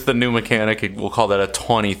yeah. With the new mechanic, we'll call that a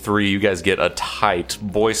 23. You guys get a tight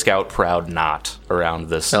Boy Scout proud knot around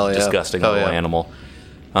this Hell yeah. disgusting Hell little yeah. animal.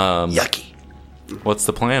 Yucky. What's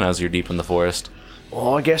the plan as you're deep in the forest?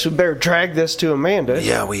 Well, I guess we better drag this to Amanda.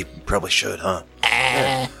 Yeah, we probably should, huh?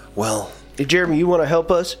 Well, Hey, Jeremy, you want to help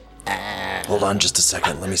us? hold on just a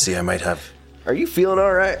second. Let me see. I might have. Are you feeling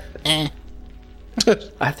all right?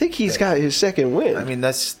 I think he's got his second win. I mean,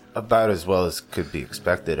 that's about as well as could be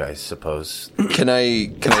expected, I suppose. Can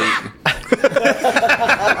I?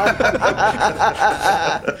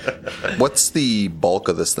 What's the bulk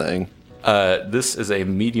of this thing? This is a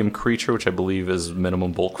medium creature, which I believe is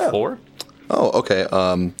minimum bulk 4. Oh, okay.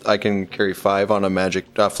 I can carry 5 on a magic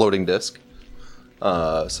floating disc.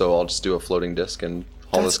 So I'll just do a floating disc and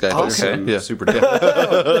haul this guy awesome. through. Yeah. Super dope.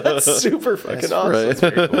 That's super fucking awesome. Right.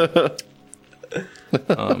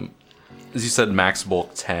 As you said, max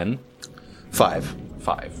bulk 10. 5.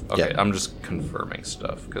 5. Okay, Yeah. I'm just confirming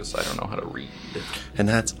stuff because I don't know how to read. And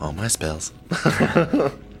that's all my spells.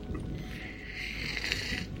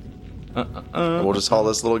 We'll just haul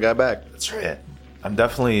this little guy back. That's right. I'm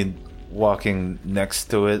definitely walking next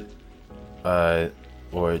to it, or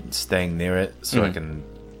staying near it, so I can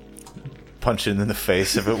punch it in the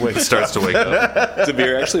face if it wakes Starts to wake up.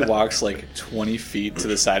 Zabir actually walks like 20 feet to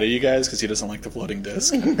the side of you guys because he doesn't like the floating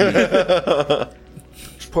disc.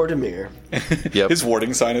 Poor Demir. Yep. His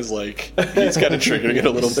warding sign is like, he's kind of triggering it a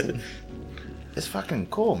little bit. It's fucking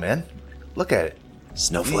cool, man. Look at it.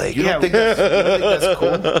 Snowflake. You don't think that's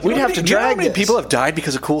cool? We'd have to Do you know how drag many this. people have died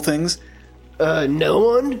because of cool things? No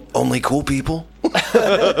one? Only cool people?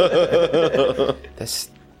 That's.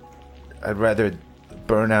 I'd rather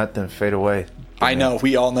burn out than fade away. I know,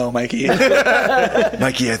 we all know, Mikey.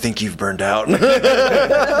 Mikey, I think you've burned out.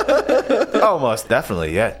 Oh, most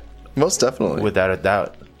definitely, yeah, Most definitely. without a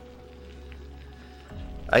doubt.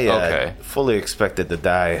 I Okay. fully expected to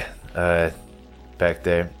die back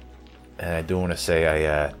there, and I do want to say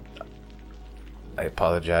I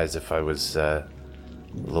apologize if I was a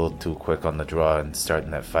little too quick on the draw and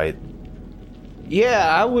starting that fight.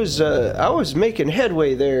 Yeah, I was making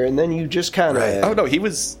headway there, and then you just kind of Right. Oh no, he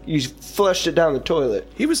was flushed it down the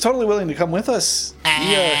toilet. totally willing to come with us.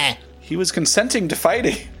 He was consenting to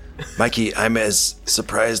fighting. Mikey, I'm as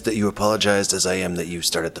surprised that you apologized as I am that you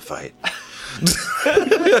started the fight.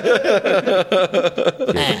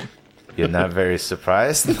 You're not very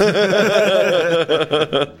surprised. Yeah,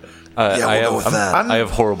 we'll go with that. I'm I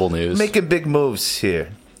have horrible news. making big moves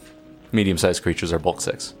here. Medium-sized creatures are bulk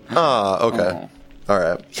 6. Okay. All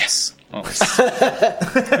right. Yes. Oh.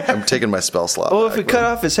 I'm taking my spell slot. Well, if we back, cut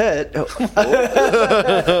off his head,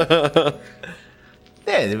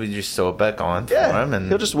 Yeah, we just sew it back on for him, and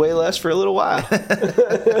he'll just weigh less for a little while.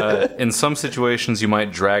 In some situations, you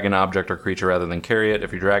might drag an object or creature rather than carry it.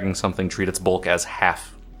 If you're dragging something, treat its bulk as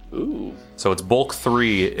half. Ooh. So it's bulk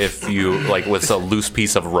 3 if you, like, with a loose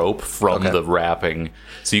piece of rope from the wrapping.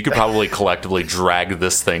 So you could probably collectively drag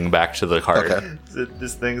this thing back to the cart. Okay.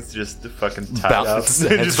 this thing's just fucking tied up. It's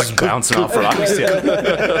just bouncing off rocks. Yeah.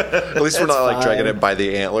 At least we're not like dragging it by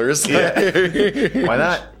the antlers. Why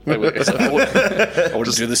not? I want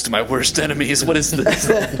to do this to my worst enemies. What is this?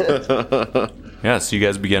 Yeah, so you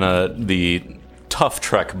guys begin the tough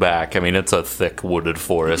trek back. I mean, it's a thick wooded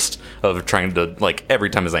forest of trying to, like, every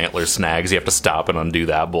time his antler snags, you have to stop and undo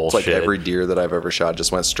that It's bullshit. like every deer that I've ever shot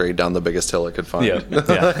just went straight down the biggest hill it could find. Yeah.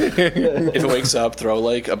 If it wakes up, throw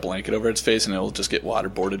like a blanket over its face and it'll just get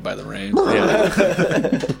waterboarded by the rain.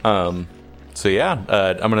 So yeah,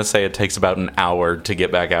 I'm going to say it takes about an hour to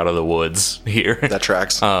get back out of the woods here. That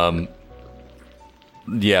tracks. Yeah,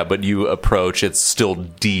 but you approach, it's still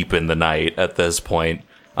deep in the night at this point.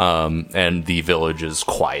 And the village is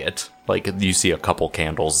quiet. Like, you see a couple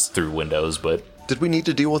candles through windows, but Did we need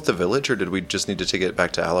to deal with the village, or did we just need to take it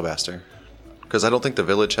back to Alabaster? Because I don't think the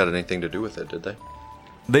village had anything to do with it, did they?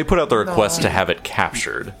 they put out the request to have it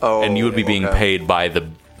captured. Oh, and you would be being okay. paid by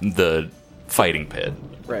the fighting pit.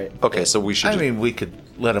 Right. Okay, so we should I just... mean, we could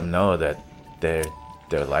let them know that their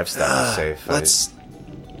lifestyle is safe. Let's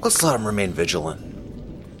let them remain vigilant.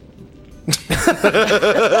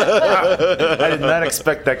 I did not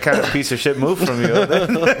expect that kind of piece of shit move from you.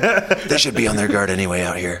 They should be on their guard anyway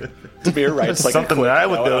out here. Samir writes like Something a quick that I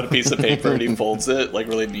would note do. on a piece of paper and he folds it like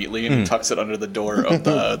really neatly and tucks it under the door of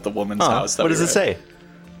the woman's house. That What we does it were at. say?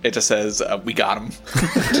 It just says, "We got him,"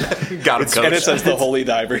 Got him, coach. and it says the Holy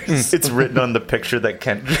Divers. It's written on the picture that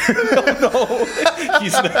Kent.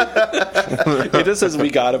 He's not. It just says "We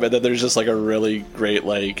got him," and then there's just like a really great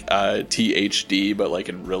like THD, but like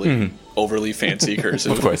in really overly fancy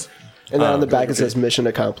cursive. Of course. And then on the back it says mission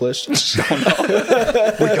accomplished. We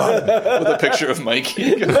got him with a picture of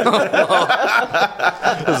Mikey. This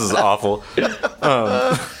is awful.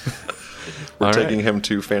 We're taking him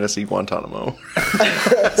to Fantasy Guantanamo.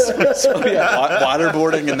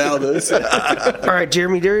 Waterboarding and now this. All right,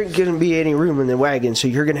 Jeremy, there ain't going to be any room in the wagon, so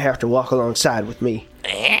you're going to have to walk alongside with me.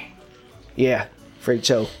 Yeah, afraid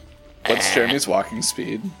so. What's Jeremy's walking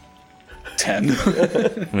speed? 10.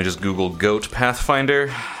 Let me just Google goat Pathfinder.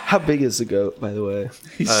 How big is the goat, by the way?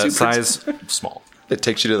 He's super Size small. It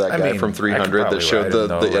takes you to that guy mean, from I 300 could that probably showed ride the him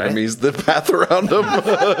though, right? enemies the path around him.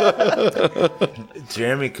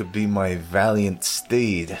 Jeremy could be my valiant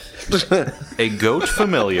steed. A goat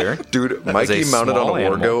familiar. Dude, That is Mikey a mounted on small a war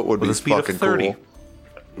animal goat would with be a speed of fucking 30.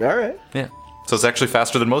 cool. All right. Yeah. So it's actually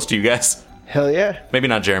faster than most of you guys. Hell yeah. Maybe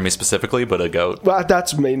not Jeremy specifically, but a goat. Well,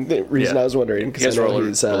 that's the main reason Yeah. I was wondering. He Because has I know roller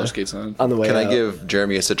he's skates on. on the way Can I out. give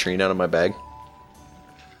Jeremy a citrine out of my bag?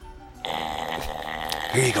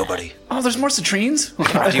 Here you go, buddy. Oh, there's more citrines?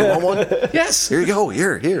 Do you want one? Yes. Here you go.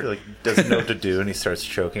 Here. Like doesn't know what to do, and he starts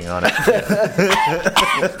choking on it.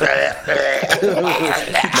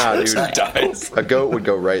 Nah, dude. Dies. A goat would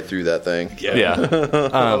go right through that thing. Yeah.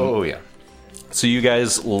 Oh yeah. So you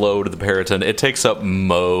guys load the Periton. It takes up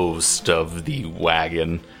most of the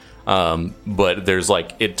wagon. But there's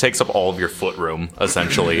like, it takes up all of your foot room,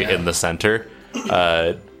 essentially, in the center.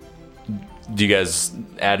 Do you guys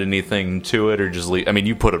add anything to it or just leave? I mean,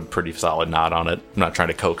 you put a pretty solid knot on it. I'm not trying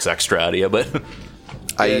to coax extra out of you, but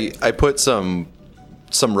I put some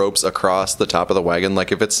ropes across the top of the wagon.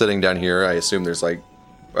 Like if it's sitting down here, I assume there's like,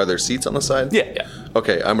 are there seats on the side? yeah.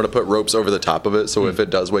 Okay, I'm gonna put ropes over the top of it, so if it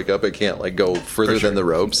does wake up, it can't like go further than the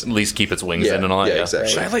ropes. At least keep its wings Yeah, in and all that. yeah, exactly.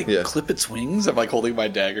 Should I like Yeah. clip its wings? I'm like holding my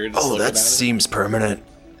dagger. And just Oh, looking that at it. seems permanent.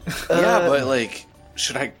 Yeah, but like,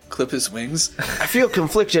 should I clip his wings? I feel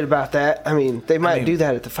conflicted about that. I mean, they might do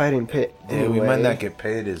that at the fighting pit. Yeah, we anyway. might not get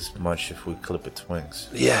paid as much if we clip its wings.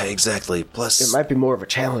 Yeah, exactly. Plus, It might be more of a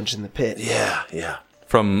challenge in the pit. yeah.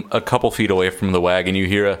 From a couple feet away from the wagon, you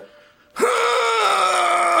hear a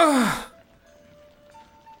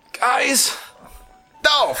guys.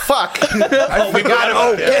 Oh fuck! I forgot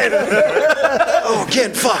about Ken. Oh,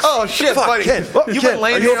 Ken, fuck. Oh shit, buddy! Ken. You've been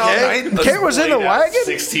laying here all night. Kent was in the wagon?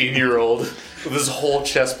 16-year-old with his whole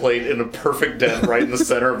chest plate in a perfect dent right in the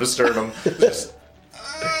center of his sternum. Just,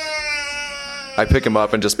 I pick him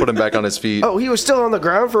up and just put him back on his feet. Oh, he was still on the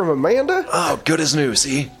ground from Amanda? Oh, good as new.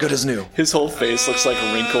 See, good as new. His whole face looks like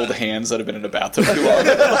wrinkled hands that have been in a bathtub too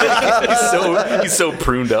long. he's so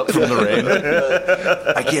pruned up from the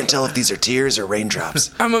rain. I can't tell if these are tears or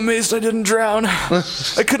raindrops. I'm amazed I didn't drown.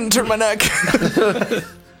 I couldn't turn my neck.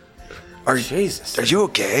 Jesus, Are you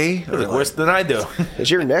okay? you look worse than I do. Is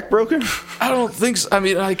your neck broken? I don't think so. I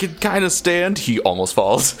mean, I could kind of stand. He almost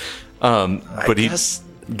falls. But he guess-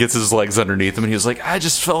 gets his legs underneath him and he's like, I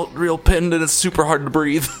just felt real pinned and it's super hard to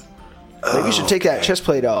breathe. Maybe you should take that chest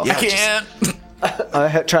plate off. Yeah. I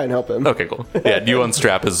can't. Try and help him. Okay, cool. Yeah, you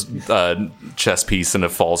unstrap his chest piece and it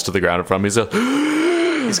falls to the ground in front of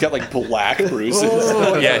him. He's got like black bruises.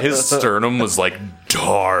 Yeah, his sternum was like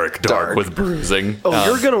dark with bruising. Oh,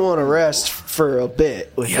 you're going to want to rest for a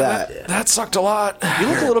bit with that. That sucked a lot. You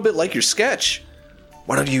look a little bit like your sketch.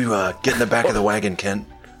 Why don't you get in the back of the wagon, Kent?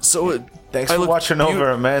 So Thanks I for look watching over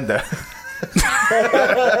Amanda.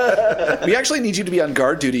 We actually need you to be on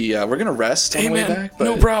guard duty. We're gonna rest on Hey the way man, back. But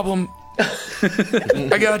no problem.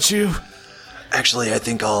 I got you. Actually, I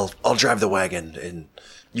think I'll drive the wagon, and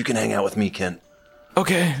you can hang out with me, Kent.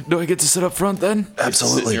 Okay, do I get to sit up front then?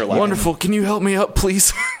 Absolutely. your lap. Wonderful. Can you help me up,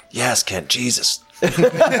 please? Yes, Kent. Jesus.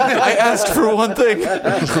 I asked for one thing.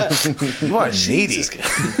 You are needy.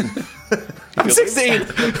 I'm 16.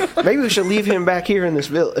 Maybe we should leave him back here in this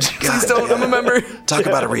village. Please don't. I'm a member. Talk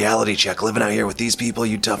about a reality check. Living out here with these people,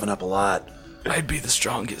 you toughen up a lot. I'd be the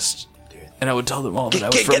strongest. And I would tell them all that Get- I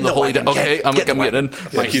was get from in the the Holy wagon, Land. Okay, get I'm in the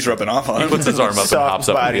getting. Mikey's rubbing off on He him. puts his arm up and Soft hops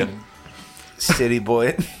up body. again. City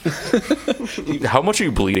boy. How much are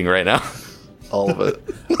you bleeding right now? All of it.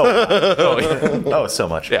 Oh, yeah. Oh, so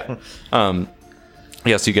much. Yeah.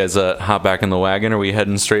 Yeah, so you guys hop back in the wagon. Are we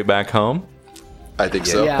heading straight back home? I think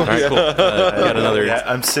so. Yeah. All right, cool. We got another. Yeah,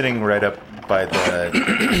 I'm sitting right up by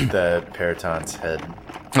the Periton's head.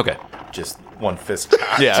 Okay. Just one fist.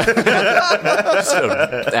 Yeah. So,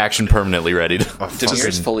 action permanently readied.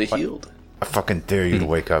 Demir's fully healed. I fucking dare you to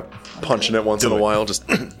wake up. Punching it once in a while, just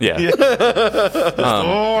Yeah.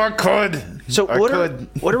 Oh, I could. So I what could.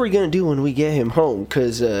 are we gonna do when we get him home?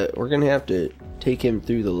 Because we're gonna have to take him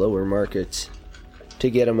through the lower markets to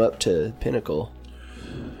get him up to Pinnacle.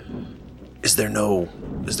 Is there no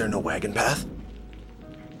wagon path?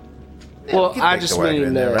 Well, can I take just the wagon mean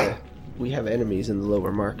in there, right? we have enemies in the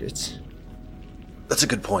lower markets. That's a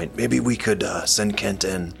good point. Maybe we could send Kent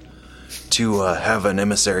in to have an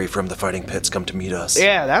emissary from the Fighting Pits come to meet us.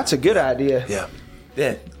 Yeah, that's a good idea. Yeah.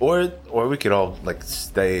 Yeah, or we could all like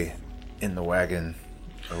stay in the wagon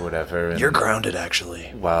or whatever. And You're grounded, actually.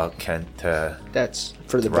 while Kent. That's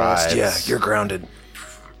for the Right. best. Yeah, you're grounded.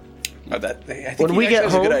 I think When we get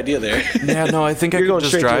has a good home- idea there. Yeah, no, I think I You're could going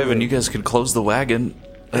just straight to drive the and room. you guys could close the wagon.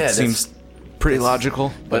 That Yeah, seems pretty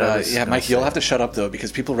logical. But I was yeah, gonna Mike, you'll say. have to shut up though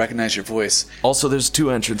because people recognize your voice. Also, there's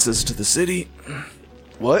 2 entrances to the city.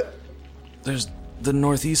 What? There's the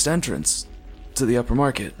northeast entrance to the upper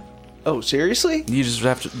market. Oh, seriously? You'd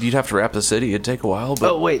have to wrap the city. It'd take a while,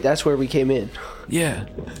 but Oh, wait, that's where we came in. yeah.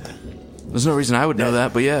 There's no reason I would know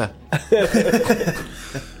that, but yeah.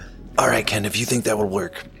 All right, Ken, if you think that will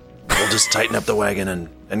work, we'll just tighten up the wagon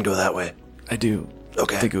and go that way. I do.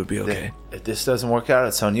 Okay. think it would be okay. If this doesn't work out,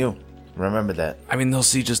 it's on you. Remember that. I mean, they'll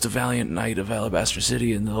see just a valiant knight of Alabaster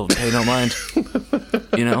City and they'll pay no mind.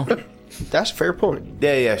 You know? That's a fair point.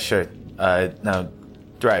 Yeah, sure. Now,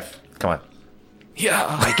 drive. Come on.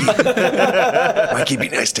 Yeah. Mikey, be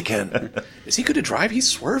nice to Ken. Is he good to drive? He's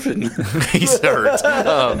swerving. He's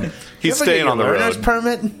hurt. He's staying on the learner's road.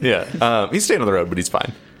 permit. Yeah. He's staying on the road, but he's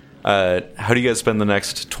fine. How do you guys spend the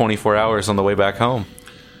next 24 hours on the way back home?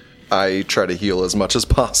 I try to heal as much as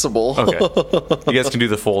possible. Okay. You guys can do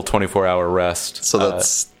the full 24-hour rest. So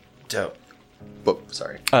that's. Dope.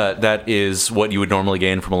 Sorry. That is what you would normally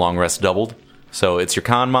gain from a long rest doubled. So it's your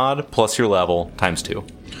con mod plus your level times 2.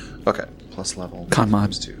 Okay. Plus level. Con mod.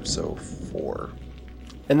 times 2, so 4.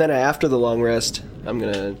 And then after the long rest, I'm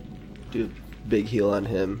going to do a big heal on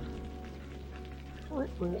him.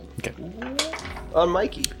 Okay. On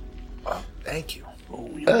Mikey. Thank you.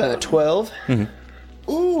 12.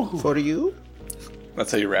 Ooh. For you?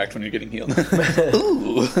 That's how you react when you're getting healed.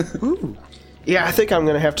 Yeah, I think I'm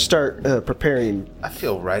going to have to start preparing I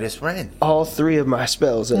feel right as rain. all 3 of my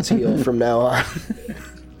spells as heal from now on.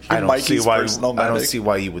 I don't Mikey's see why. personal I don't medic. see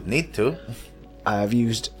why you would need to. I've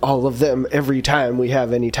used all of them every time we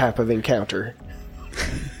have any type of encounter.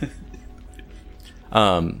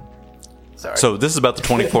 Sorry. So this is about the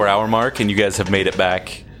 24-hour mark, and you guys have made it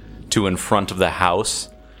back to in front of the house.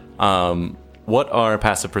 What are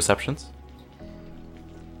passive perceptions?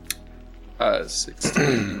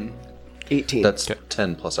 16. 18. That's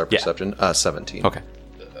 10 plus our perception. 17. Okay.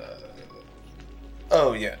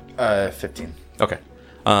 Oh yeah. 15. Okay.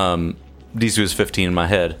 DC was 15 in my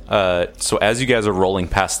head. So as you guys are rolling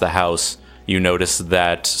past the house, you notice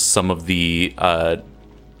that some of the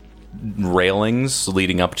railings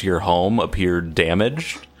leading up to your home appear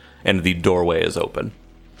damaged, and the doorway is open.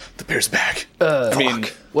 The bear's back. I mean,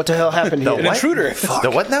 What the hell happened here? an intruder. The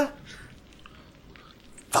what now?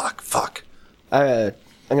 Fuck. I'm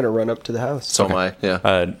going to run up to the house. So am I,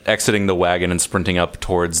 yeah. Exiting the wagon and sprinting up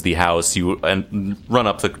towards the house, you run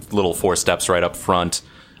up the little 4 steps right up front,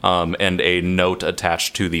 and a note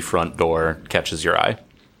attached to the front door catches your eye.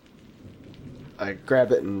 I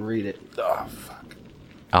grab it and read it. Oh fuck.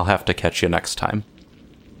 I'll have to catch you next time.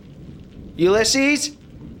 Ulysses?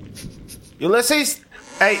 Ulysses.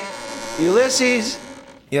 Hey. Ulysses!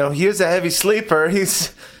 You know, he was a heavy sleeper.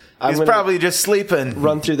 He's gonna probably just sleeping.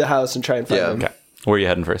 Run through the house and try and find Yeah. him. Okay. Where are you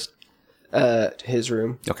heading first? His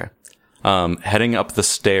room. Okay. Heading up the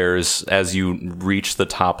stairs, as you reach the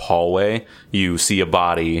top hallway, you see a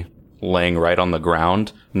body laying right on the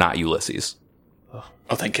ground, not Ulysses. Oh,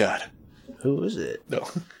 thank God. Who is it? No.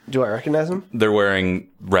 Do I recognize him? They're wearing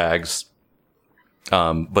rags,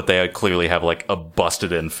 but they clearly have like a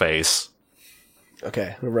busted in face.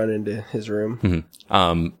 Okay, we'll run into his room.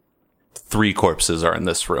 3 corpses are in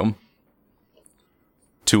this room.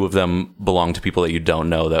 2 of them belong to people that you don't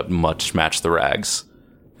know that much match the rags.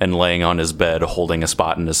 And laying on his bed, holding a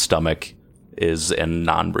spot in his stomach, is a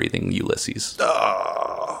non-breathing Ulysses.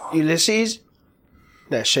 Ulysses?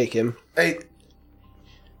 Nah, shake him. Hey.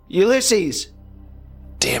 Ulysses!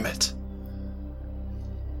 Damn it.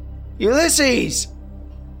 Ulysses!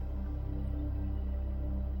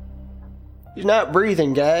 He's not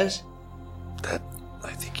breathing, guys. I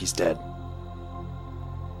think he's dead.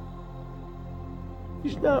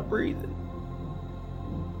 He's not breathing.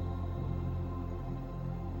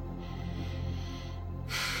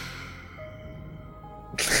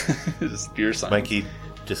 Just your sign. Mikey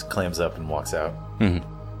just clams up and walks out.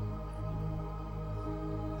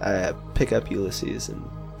 I pick up Ulysses and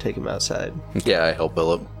take him outside. Yeah, I help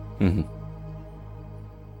Philip. Do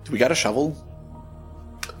we got a shovel?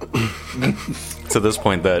 It's at this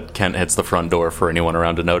point that Kent hits the front door for anyone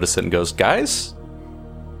around to notice it and goes, "Guys?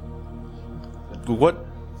 What?"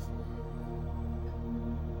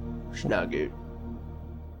 It's not good.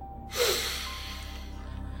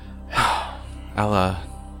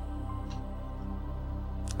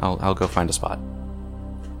 I'll go find a spot.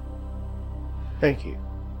 Thank you.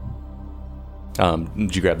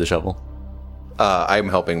 Did you grab the shovel? I'm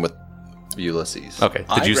helping with Ulysses. Okay.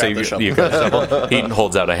 I Did you say grabbed the shovel. you grabbed the shovel? He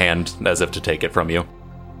holds out a hand as if to take it from you.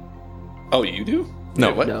 Oh, you do? No,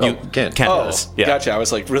 Wait, what? no. You Kent. does. Yeah. Gotcha. I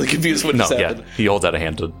was like really confused what No, just yeah. happened. He holds out a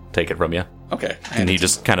hand to take it from you. Okay. And he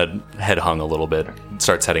just kind of head hung a little bit,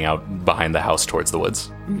 starts heading out behind the house towards the woods.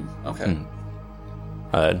 Okay.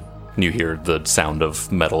 And you hear the sound of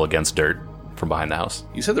metal against dirt from behind the house.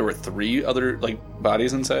 You said there were 3 other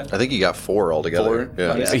bodies inside? I think you got 4 altogether. 4 Yeah.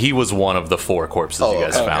 bodies? He was one of the 4 corpses you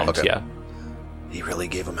guys okay, found. okay. Yeah. He really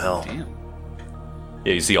gave him hell. Damn.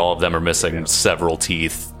 Yeah, you see all of them are missing several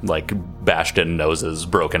teeth, like bashed in noses,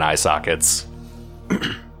 broken eye sockets. You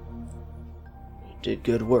did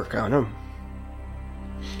good work on him.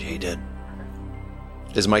 He did.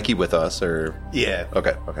 Is Mikey with us, or? Yeah.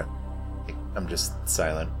 Okay. I'm just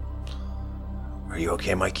silent. Are you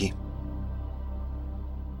okay, Mikey?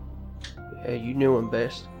 Yeah, you knew him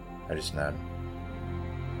best. I just nod.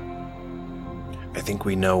 I think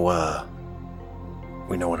we know what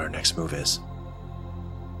our next move is.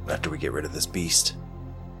 After we get rid of this beast.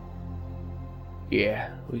 Yeah,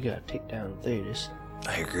 we gotta take down Thetis.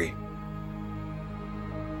 I agree.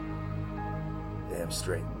 Damn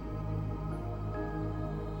straight.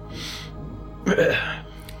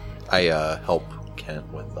 I help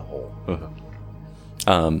Kent with the whole.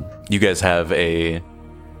 You guys have a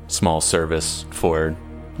small service for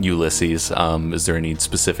Ulysses. Is there any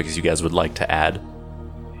specifics you guys would like to add?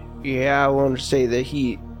 Yeah, I want to say that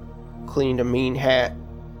he cleaned a mean hat.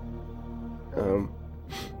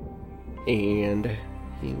 And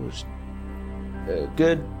he was a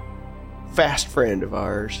good, fast friend of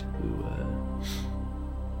ours who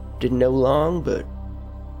didn't know long, but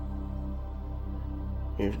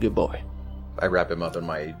he was a good boy. I wrap him up in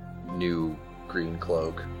my new green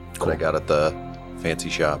cloak that I got at the fancy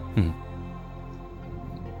shop.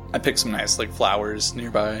 I picked some nice like flowers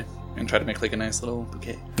nearby and try to make like a nice little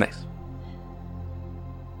bouquet. Nice.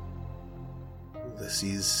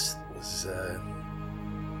 Ulysses was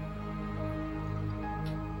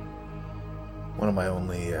one of my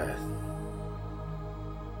only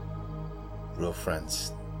real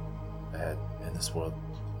friends I had in this world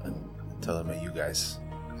until I met you guys.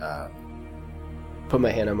 Put my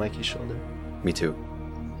hand on Mikey's shoulder. Me too.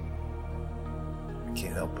 I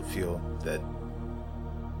can't help but feel that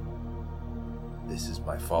this is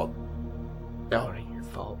my fault. No, it ain't your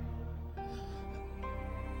fault.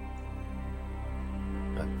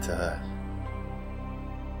 But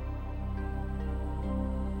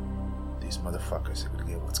these motherfuckers are gonna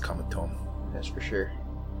get what's coming to them. That's for sure.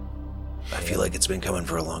 I feel like it's been coming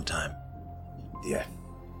for a long time. Yeah.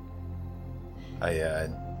 I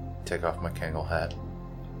take off my Kangol hat.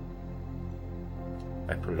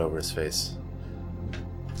 I put it over his face.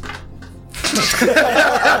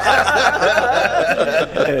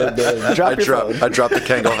 And, drop your phone. I dropped the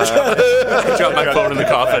Kangol hat. I dropped my phone in the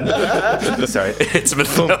coffin. Sorry. It hits him in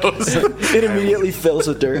the nose. It immediately fills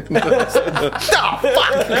with dirt. It's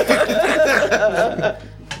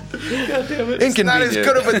not as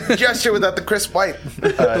good of a gesture without the crisp white.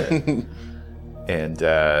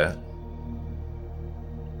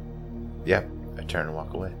 Yeah, I turn and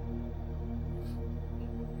walk away.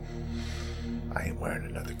 I ain't wearing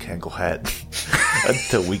another Kangol hat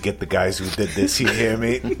until we get the guys who did this. You hear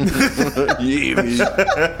me?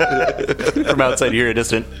 From outside, you hear a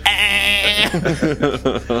distant.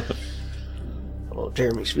 Oh,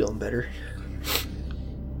 Jeremy's feeling better.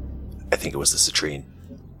 I think it was the citrine.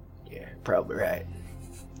 Yeah, probably right.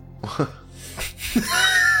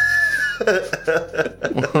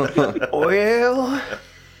 Well,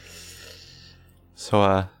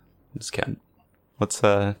 So, just Ken. What's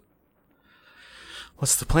the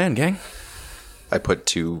plan, gang? I put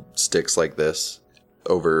 2 sticks like this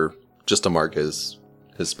over just to mark his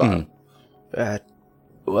spot.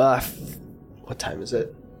 well, what time is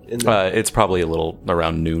it? In the, It's probably a little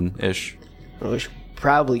around noon-ish. we should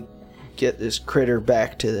probably get this critter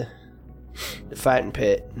back to the fighting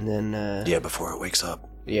pit, and then Yeah, before it wakes up.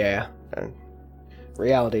 yeah,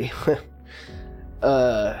 reality.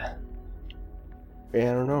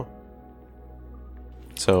 Yeah, I don't know.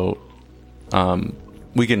 So,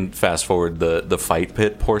 we can fast forward the fight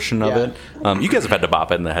pit portion of Yeah. it. You guys have had to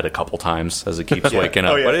bop it in the head a couple times as it keeps waking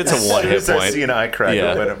up, but it's a one hit As soon as I point. see an eye crack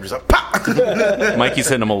Yeah. open, I'm just like, pop! Mikey's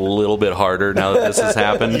hitting him a little bit harder now that this has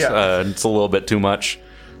happened. Yeah. It's a little bit too much.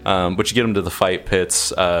 But you get him to the fight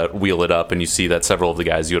pits, wheel it up, and you see that several of the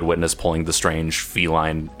guys you had witnessed pulling the strange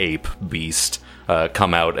feline ape beast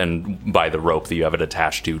come out and, by the rope that you have it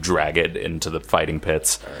attached to, drag it into the fighting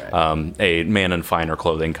pits. A man in finer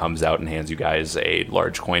clothing comes out and hands you guys a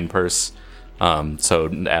large coin purse.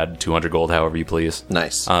 So add 200 gold however you please.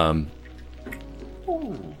 Nice.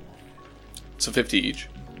 So 50 each.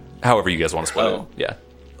 However you guys want to split Oh. it. Yeah.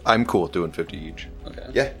 I'm cool with doing 50 each. Okay.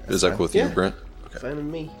 Yeah. Is that cool with you, Yeah. Brent? Fine with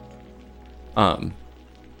me.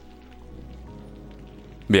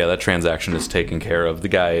 Yeah, that transaction is taken care of. The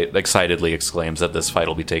guy excitedly exclaims that this fight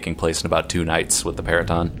will be taking place in about 2 nights with the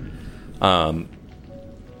Paraton.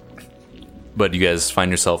 But you guys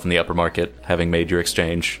find yourself in the upper market, having made your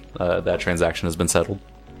exchange. That transaction has been settled.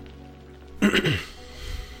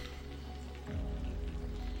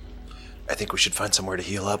 I think we should find somewhere to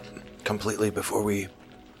heal up completely before we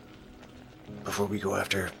go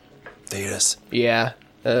after Thetis. Yeah,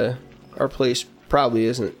 our place probably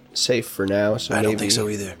isn't safe for now, so I maybe don't think so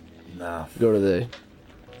either. No. go to the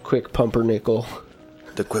Quick Pumpernickel.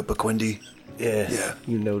 The Quipaquindi. Yeah.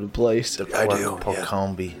 You know the place. I do. Pork Yeah.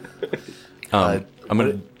 combi. I'm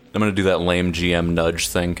gonna do that lame GM nudge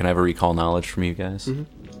thing. Can I have a recall knowledge from you guys?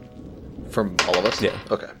 From all of us? Yeah.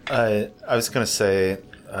 Okay. I was going to say,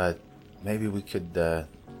 maybe we could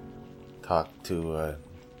talk to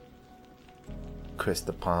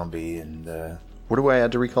Krista Pombi and What do I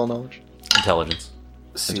add to recall knowledge? Intelligence.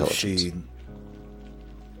 see if she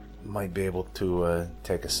might be able to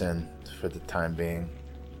take us in for the time being.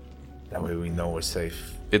 That way we know we're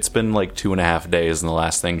safe. It's been like 2.5 days, and the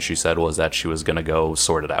last thing she said was that she was gonna go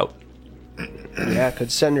sort it out. Yeah, I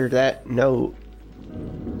could send her that note.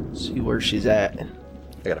 See where she's at. I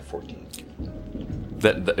got a 14.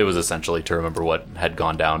 That it was essentially to remember what had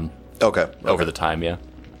gone down Okay. over the time. Yeah.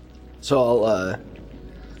 So I'll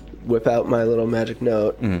whip out my little magic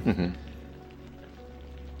note.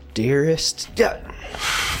 Dearest, yeah,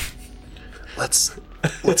 Let's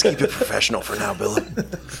keep it professional for now, Bill.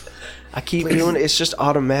 I keep doing it. It's just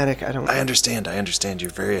automatic. I don't. I understand.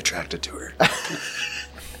 You're very attracted to her.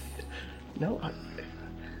 No.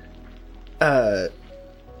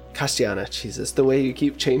 Castiana, Jesus, the way you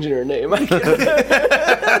keep changing her name. It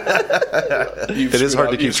is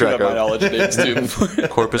hard to keep track my of. knowledge names too. before.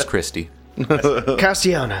 Corpus Christi.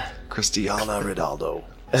 Castiana, Cristiana Ridaldo.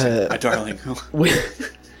 My darling.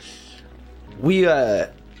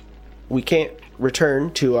 we can't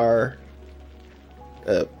return to our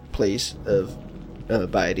place of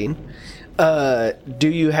abiding. Do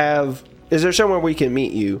you have? Is there somewhere we can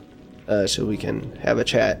meet you, so we can have a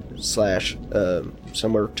chat /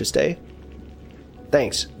 somewhere to stay?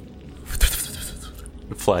 Thanks.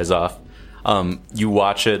 It flies off. You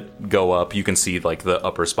watch it go up. You can see like the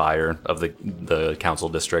upper spire of the council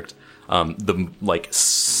district. The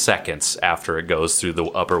seconds after it goes through the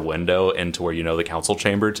upper window into where you know the council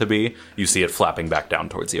chamber to be, you see it flapping back down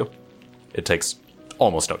towards you. It takes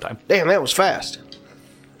almost no time. Damn, that was fast.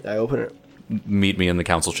 I open it. Meet me in the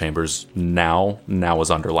council chambers now. Now is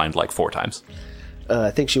underlined like 4 times. I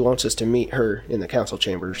think she wants us to meet her in the council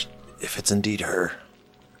chambers. If it's indeed her.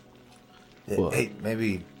 Hey,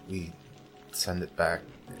 maybe we send it back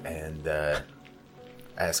and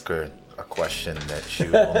ask her a question that she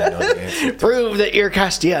would only know the answer to. Prove that you're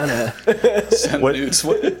Castiana. Send nudes.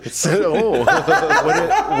 What?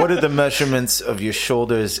 What are the measurements of your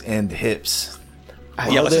shoulders and hips? I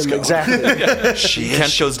know them exactly.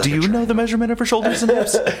 Kent goes, "Do you know the measurement of her shoulders and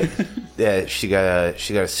hips?" Yeah, she got a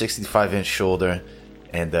 65-inch shoulder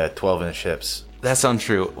and 12-inch hips. That's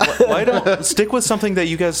untrue. Why don't stick with something that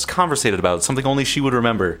you guys conversated about? Something only she would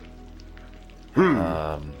remember.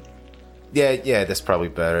 Yeah, that's probably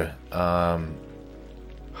better.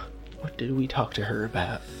 What did we talk to her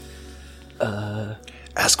about?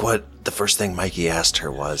 Ask what the first thing Mikey asked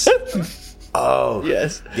her was. Oh,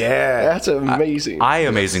 Yes. yeah. That's amazing. I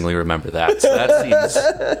amazingly remember that. So that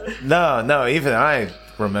seems. No, even I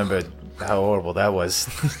remembered how horrible that was.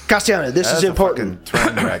 Castiana, this That is was a important.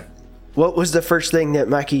 fucking train wreck. What was the first thing that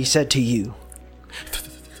Mikey said to you?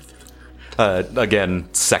 Again,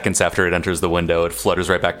 seconds after it enters the window, it flutters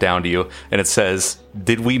right back down to you, and it says,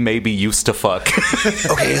 "Did we maybe used to fuck?"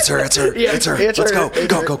 Okay, it's her. Let's go.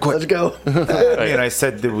 Go quick. Let's go. I mean, I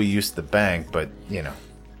said that we used the bank, but, you know.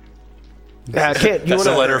 Kid, you The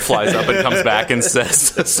want letter flies up and comes back and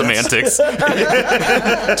says semantics.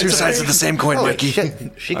 Two sides of the same coin, Mikey.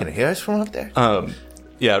 Shit, she can hear us from up there?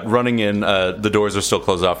 Yeah, running in, the doors are still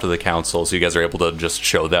closed off to the council, so you guys are able to just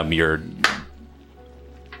show them your...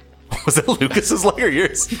 Was it Lucas's leg or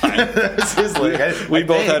yours? It's his leg. We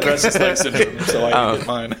both had restless leg syndrome, so I didn't get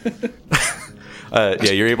mine.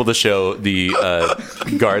 Yeah, you're able to show the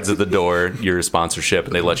guards at the door your sponsorship,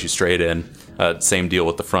 and they let you straight in. Same deal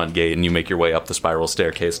with the front gate, and you make your way up the spiral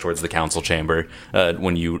staircase towards the council chamber.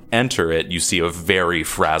 When you enter it, you see a very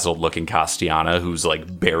frazzled-looking Castiana who's,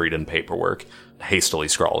 like, buried in paperwork, hastily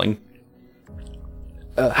scrawling.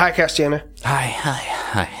 Hi, Castiana.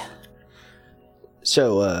 Hi.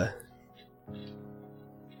 So,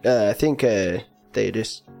 I think they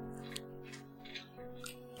just...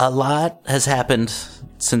 A lot has happened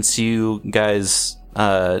since you guys,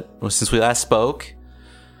 since we last spoke.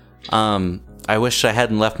 I wish I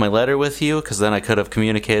hadn't left my letter with you, because then I could have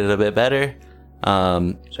communicated a bit better.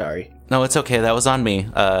 Sorry. No, it's okay. That was on me.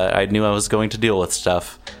 I knew I was going to deal with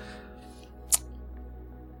stuff.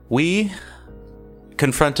 We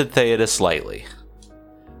confronted Theodos lightly.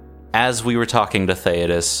 As we were talking to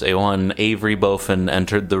Theodos, a one Avery Bofin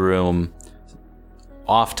entered the room,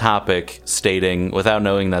 off topic, stating, without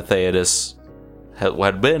knowing that Theodos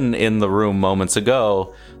had been in the room moments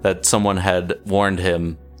ago, that someone had warned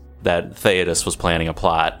him that Theodos was planning a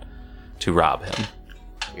plot to rob him.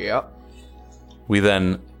 Yep. We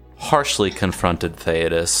then harshly confronted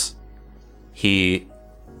Theodos. He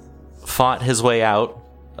fought his way out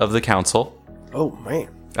of the council. Oh, man.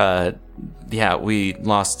 Yeah, we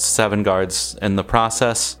lost 7 guards in the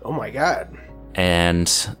process. Oh, my God.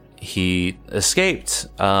 And he escaped.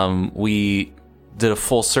 We did a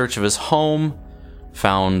full search of his home,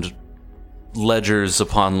 found ledgers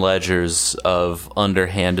upon ledgers of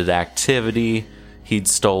underhanded activity. He'd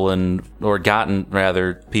stolen, or gotten,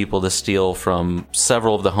 rather, people to steal from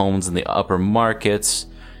several of the homes in the upper markets.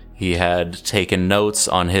 He had taken notes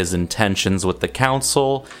on his intentions with the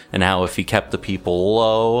council, and how if he kept the people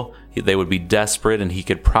low, they would be desperate and he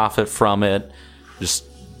could profit from it. Just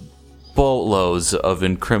boatloads of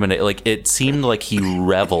incriminate. Like, it seemed like he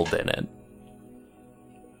reveled in it.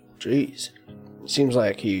 Jeez. Seems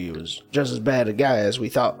like he was just as bad a guy as we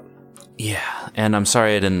thought. Yeah, and I'm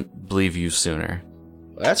sorry I didn't believe you sooner.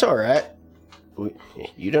 Well, that's all right.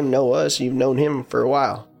 You don't know us. You've known him for a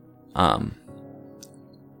while.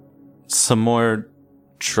 Some more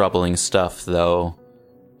troubling stuff, though.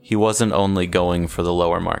 He wasn't only going for the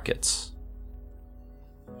lower markets.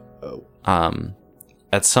 Oh.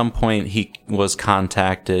 At some point, he was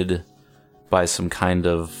contacted by some kind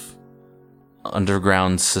of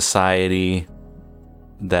underground society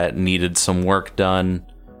that needed some work done,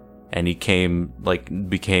 and he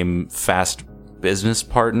became fast business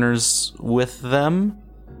partners with them,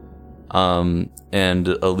 and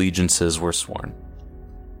allegiances were sworn.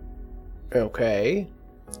 Okay.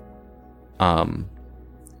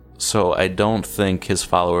 So I don't think his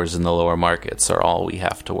followers in the lower markets are all we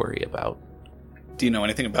have to worry about. Do you know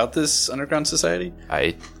anything about this underground society?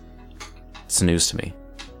 It's news to me.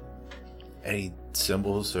 Any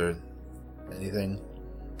symbols or anything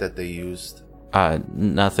that they used?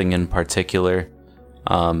 Nothing in particular.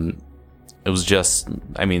 It was just,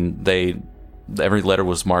 every letter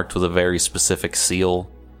was marked with a very specific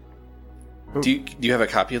seal. Do you have a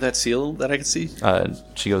copy of that seal that I can see?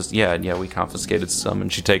 She goes, yeah, we confiscated some,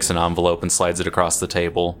 and she takes an envelope and slides it across the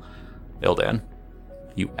table. Ildan,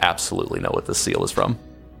 you absolutely know what this seal is from.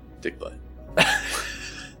 Dick butt.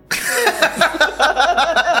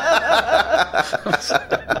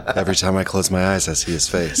 Every time I close my eyes, I see his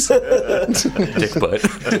face. Dick butt.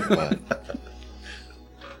 Dick butt.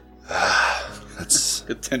 That's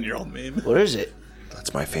a 10-year-old meme. What is it?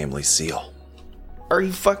 That's my family seal. Are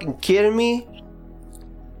you fucking kidding me?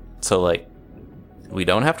 So, we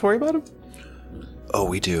don't have to worry about him? Oh,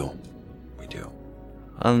 we do. We do.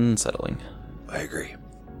 Unsettling. I agree.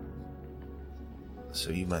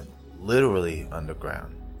 So you went literally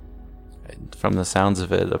underground. From the sounds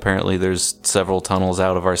of it, apparently there's several tunnels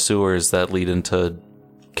out of our sewers that lead into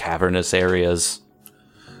cavernous areas.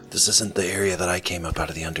 This isn't the area that I came up out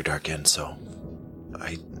of the Underdark in, so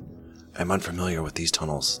I'm unfamiliar with these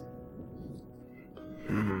tunnels.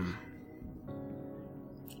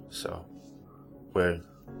 So,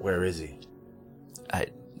 where is he?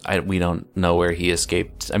 We don't know where he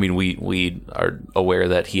escaped. We are aware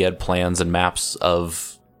that he had plans and maps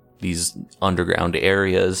of these underground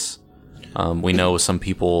areas. We know some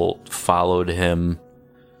people followed him.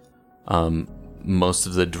 Most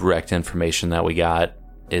of the direct information that we got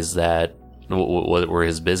is that what were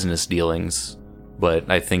his business dealings, but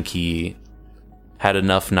I think he had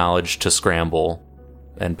enough knowledge to scramble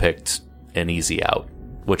and picked an easy out,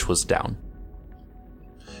 which was down.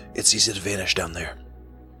 It's easy to vanish down there.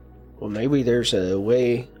 Well, maybe there's a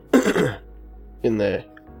way in the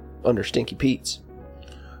under Stinky Pete's.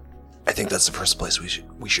 I think that's the first place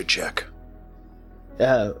we should check.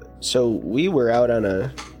 So we were out on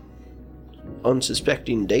a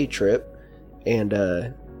unsuspecting day trip, and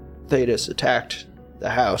they just attacked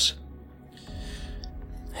the house.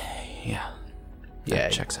 Yeah. Yeah.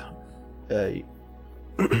 That checks out.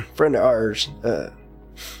 Friend of ours,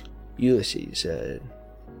 Ulysses,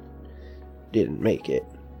 didn't make it.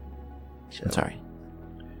 So I'm sorry.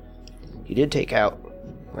 he did take out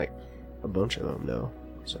like a bunch of them, though.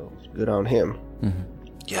 So good on him. Mm-hmm.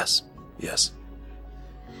 Yes. Yeah,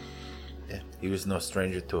 he was no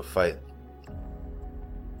stranger to a fight.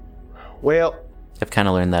 Well, I've kind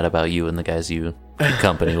of learned that about you and the guys you keep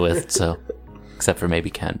company with, so except for maybe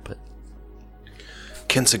Kent, but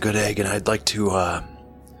Kent's a good egg, and I'd like to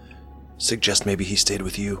suggest maybe he stayed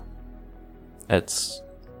with you. it's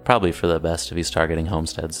probably for the best if he's targeting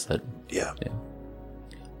homesteads. Yeah.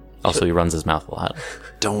 Also, he runs his mouth a lot.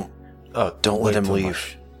 Don't let way him too leave.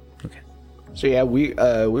 much. so yeah, we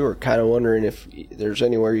were kind of wondering if there's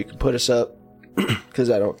anywhere you could put us up, because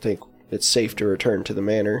I don't think it's safe to return to the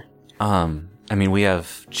manor. I mean, we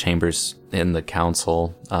have chambers in the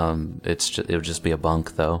council. It would just be a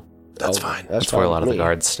bunk, though. That's fine. That's where a fine lot with of the me.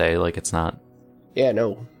 guards stay. Like, it's not. Yeah,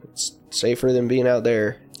 no, it's safer than being out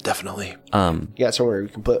there. Definitely. You got somewhere we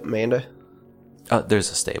can put Amanda?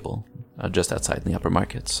 There's a stable just outside in the upper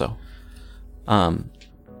market. So, do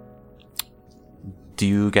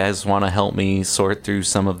you guys want to help me sort through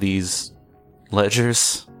some of these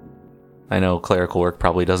ledgers? I know clerical work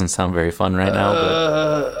probably doesn't sound very fun right now,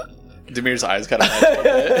 but Demir's eyes kind of light up a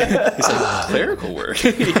bit. He's like, clerical work.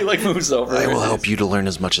 He like moves over. I will help you to learn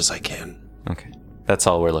as much as I can. okay, that's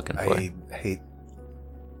all we're looking for. I hate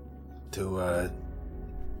to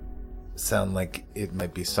sound like it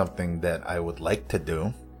might be something that I would like to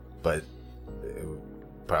do, but it would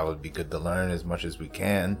probably be good to learn as much as we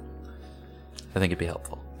can. I think it'd be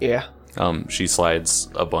helpful. Yeah. She slides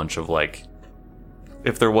a bunch of like,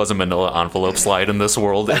 if there was a manila envelope slide in this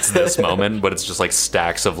world, it's this moment, but it's just like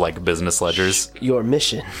stacks of like business ledgers. Your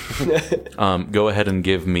mission. Go ahead and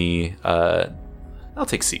give me, I'll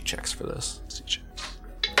take seat checks for this.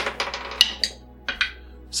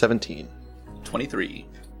 17. 23.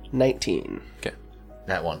 19. Okay.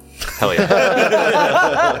 That one. Hell yeah.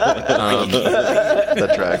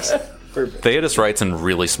 That tracks. Theodos writes in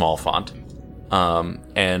really small font.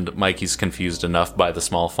 And Mikey's confused enough by the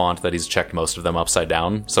small font that he's checked most of them upside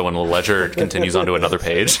down. So when the ledger continues onto another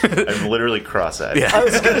page, I'm literally cross-eyed. Yeah. I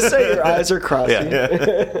was going to say your eyes are crossing.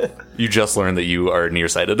 you just learn that you are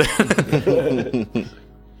nearsighted.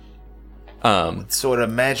 What sort of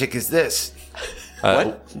magic is this?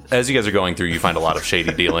 As you guys are going through, you find a lot of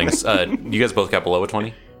shady dealings. You guys both got below a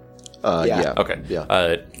 20? Yeah. Okay.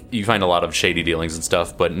 Yeah. You find a lot of shady dealings and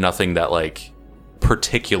stuff, but nothing that like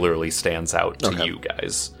particularly stands out to you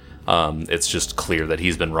guys. It's just clear that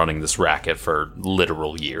he's been running this racket for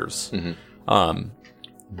literal years.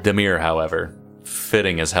 Demir, however,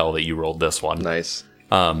 fitting as hell that you rolled this one. Nice.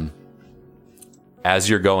 As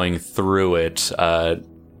you're going through it,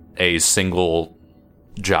 a single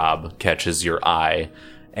job catches your eye,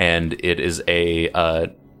 and it is a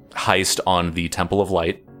heist on the Temple of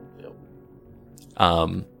Light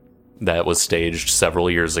that was staged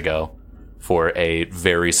several years ago for a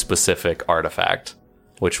very specific artifact,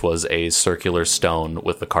 which was a circular stone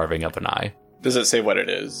with the carving of an eye. Does it say what it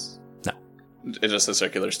is? No. It's just a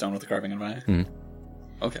circular stone with a carving of an eye? Mhm.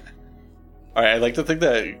 Okay. All right, I like to think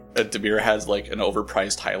that Demir has like an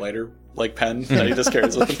overpriced highlighter like pen that he just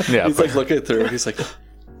carries with him. Yeah, he's like looking through it. He's like,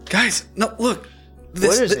 guys, no, look.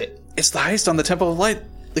 What is it? It's the heist on the Temple of Light.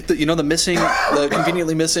 Like the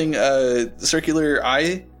conveniently missing circular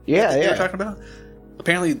eye. Yeah, that you yeah. were talking about.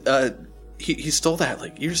 Apparently, he stole that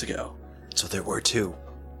like years ago. So there were two.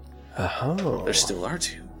 Oh. There still are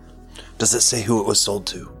two. Does it say who it was sold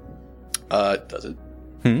to? Does it?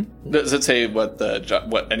 Does it say what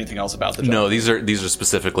anything else about the job? No, these are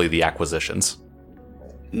specifically the acquisitions.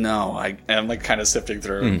 No, I'm like kind of sifting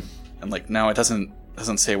through, and like no, it doesn't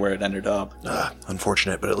say where it ended up.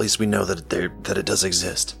 Unfortunate, but at least we know that it does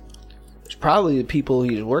exist. It's probably the people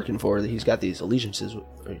he's working for that he's got these allegiances with,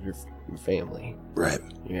 or your family. Right.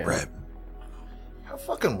 Yeah. Right. How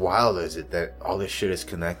fucking wild is it that all this shit is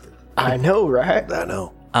connected? I know, right? I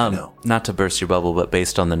know. No. Not to burst your bubble, but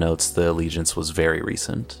based on the notes, the allegiance was very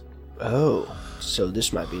recent. Oh, so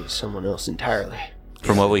this might be someone else entirely.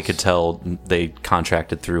 From what we could tell, they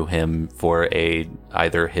contracted through him for a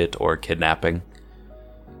either hit or kidnapping.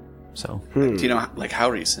 So, Do you know, like, how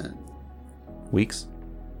recent? weeks.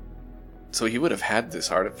 So he would have had this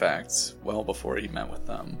artifact well before he met with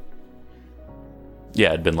them. Yeah,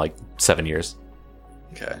 it'd been like 7 years.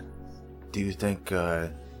 Okay. Do you think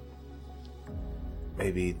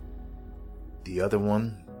maybe the other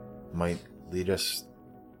one might lead us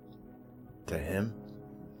to him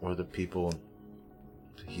or the people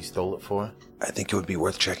he stole it for? I think it would be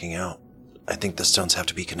worth checking out. I think the stones have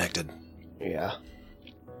to be connected. Yeah.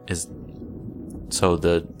 So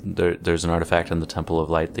there's an artifact in the Temple of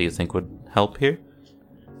Light that you think would help here?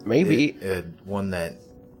 Maybe. One that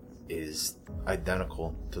is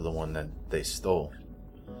identical to the one that they stole.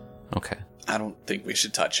 Okay. I don't think we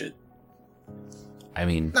should touch it. I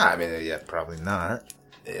mean, Yeah, probably not.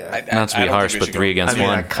 Yeah. not to be harsh, but 3 against 1.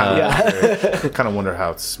 I kind of wonder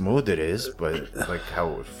how smooth it is, but like how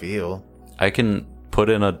it would feel. I can put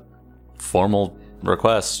in a formal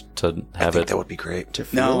request to I have think it. that would be great.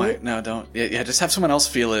 No, don't. Yeah, just have someone else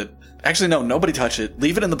feel it. Actually, no, nobody touch it.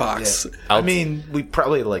 Leave it in the box. I mean, we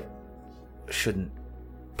probably shouldn't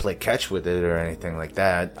play catch with it or anything like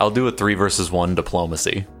that. I'll do a 3 versus 1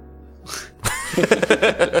 diplomacy.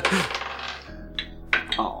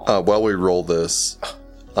 While we roll this,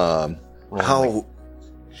 How Fine.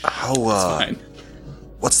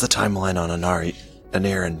 what's the timeline on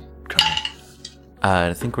Anarin coming?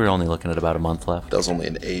 I think we're only looking at about a month left. that was only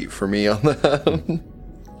an 8 for me on that.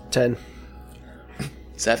 10.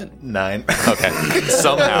 7. 9. Okay.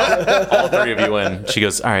 Somehow, all 3 of you in. She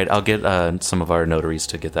goes, all right, I'll get some of our notaries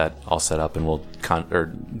to get that all set up, and we'll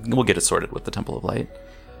get it sorted with the Temple of Light.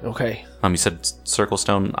 Okay. You said Circle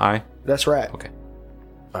Stone Eye? That's right. Okay.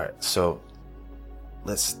 All right, so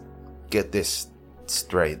let's get this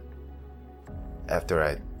straight. After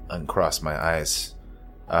I uncross my eyes,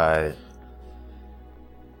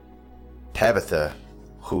 Tabitha,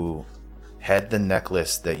 who had the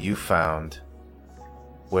necklace that you found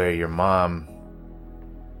where your mom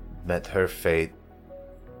met her fate,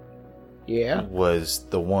 Yeah. was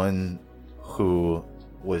the one who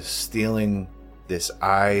was stealing this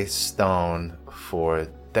eye stone for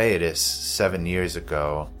Theodos 7 years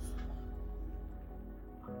ago.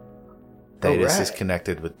 Theodos is right.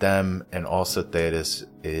 connected with them, and also Theodos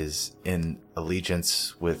is in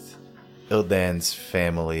allegiance with Ildan's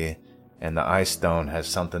family, and the eye stone has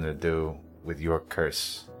something to do with your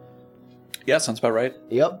curse. Yeah, sounds about right.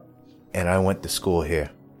 Yep. And I went to school here.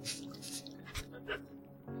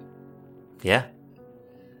 Yeah.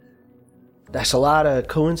 That's a lot of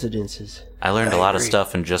coincidences. I learned a lot of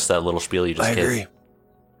stuff in just that little spiel you just I gave. agree.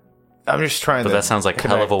 I'm just trying But to. that sounds like a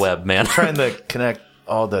hell of a web, man. Trying to connect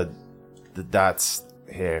all the dots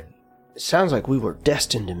here. It sounds like we were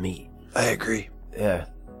destined to meet. I agree. Yeah.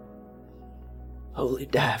 Holy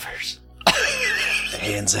divers.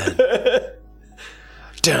 Hands in.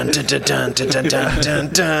 Dun dun dun dun dun dun dun dun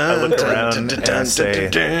dun. I look around and I say,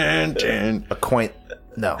 dun, dun.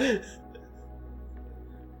 No.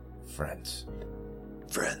 Friends.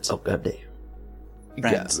 Friends. Oh, goddamn. You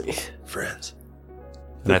Friends. got me. Friends.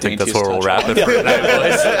 And I think that's where daintiest we'll touch. wrap it for tonight,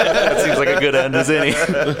 boys. That seems like a good end as any.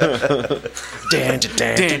 Dun,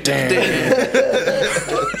 dun, dun, dun, dun.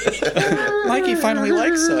 Mikey finally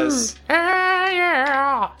likes us.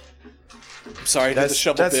 I'm sorry to the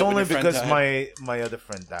shovel That's bit when only your friend because died. my other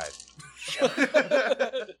friend died.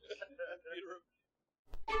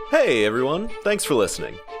 Hey everyone, thanks for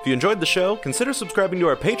listening. If you enjoyed the show, consider subscribing to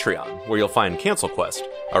our Patreon, where you'll find Cancel Quest,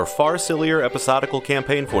 our far sillier episodical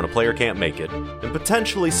campaign for when a player can't make it, and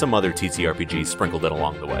potentially some other TTRPGs sprinkled in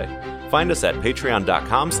along the way. Find us at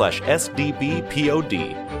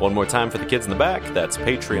patreon.com/SDBPOD. One more time for the kids in the back, that's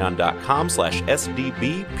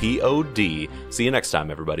patreon.com/SDBPOD. See you next time,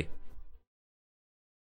 everybody.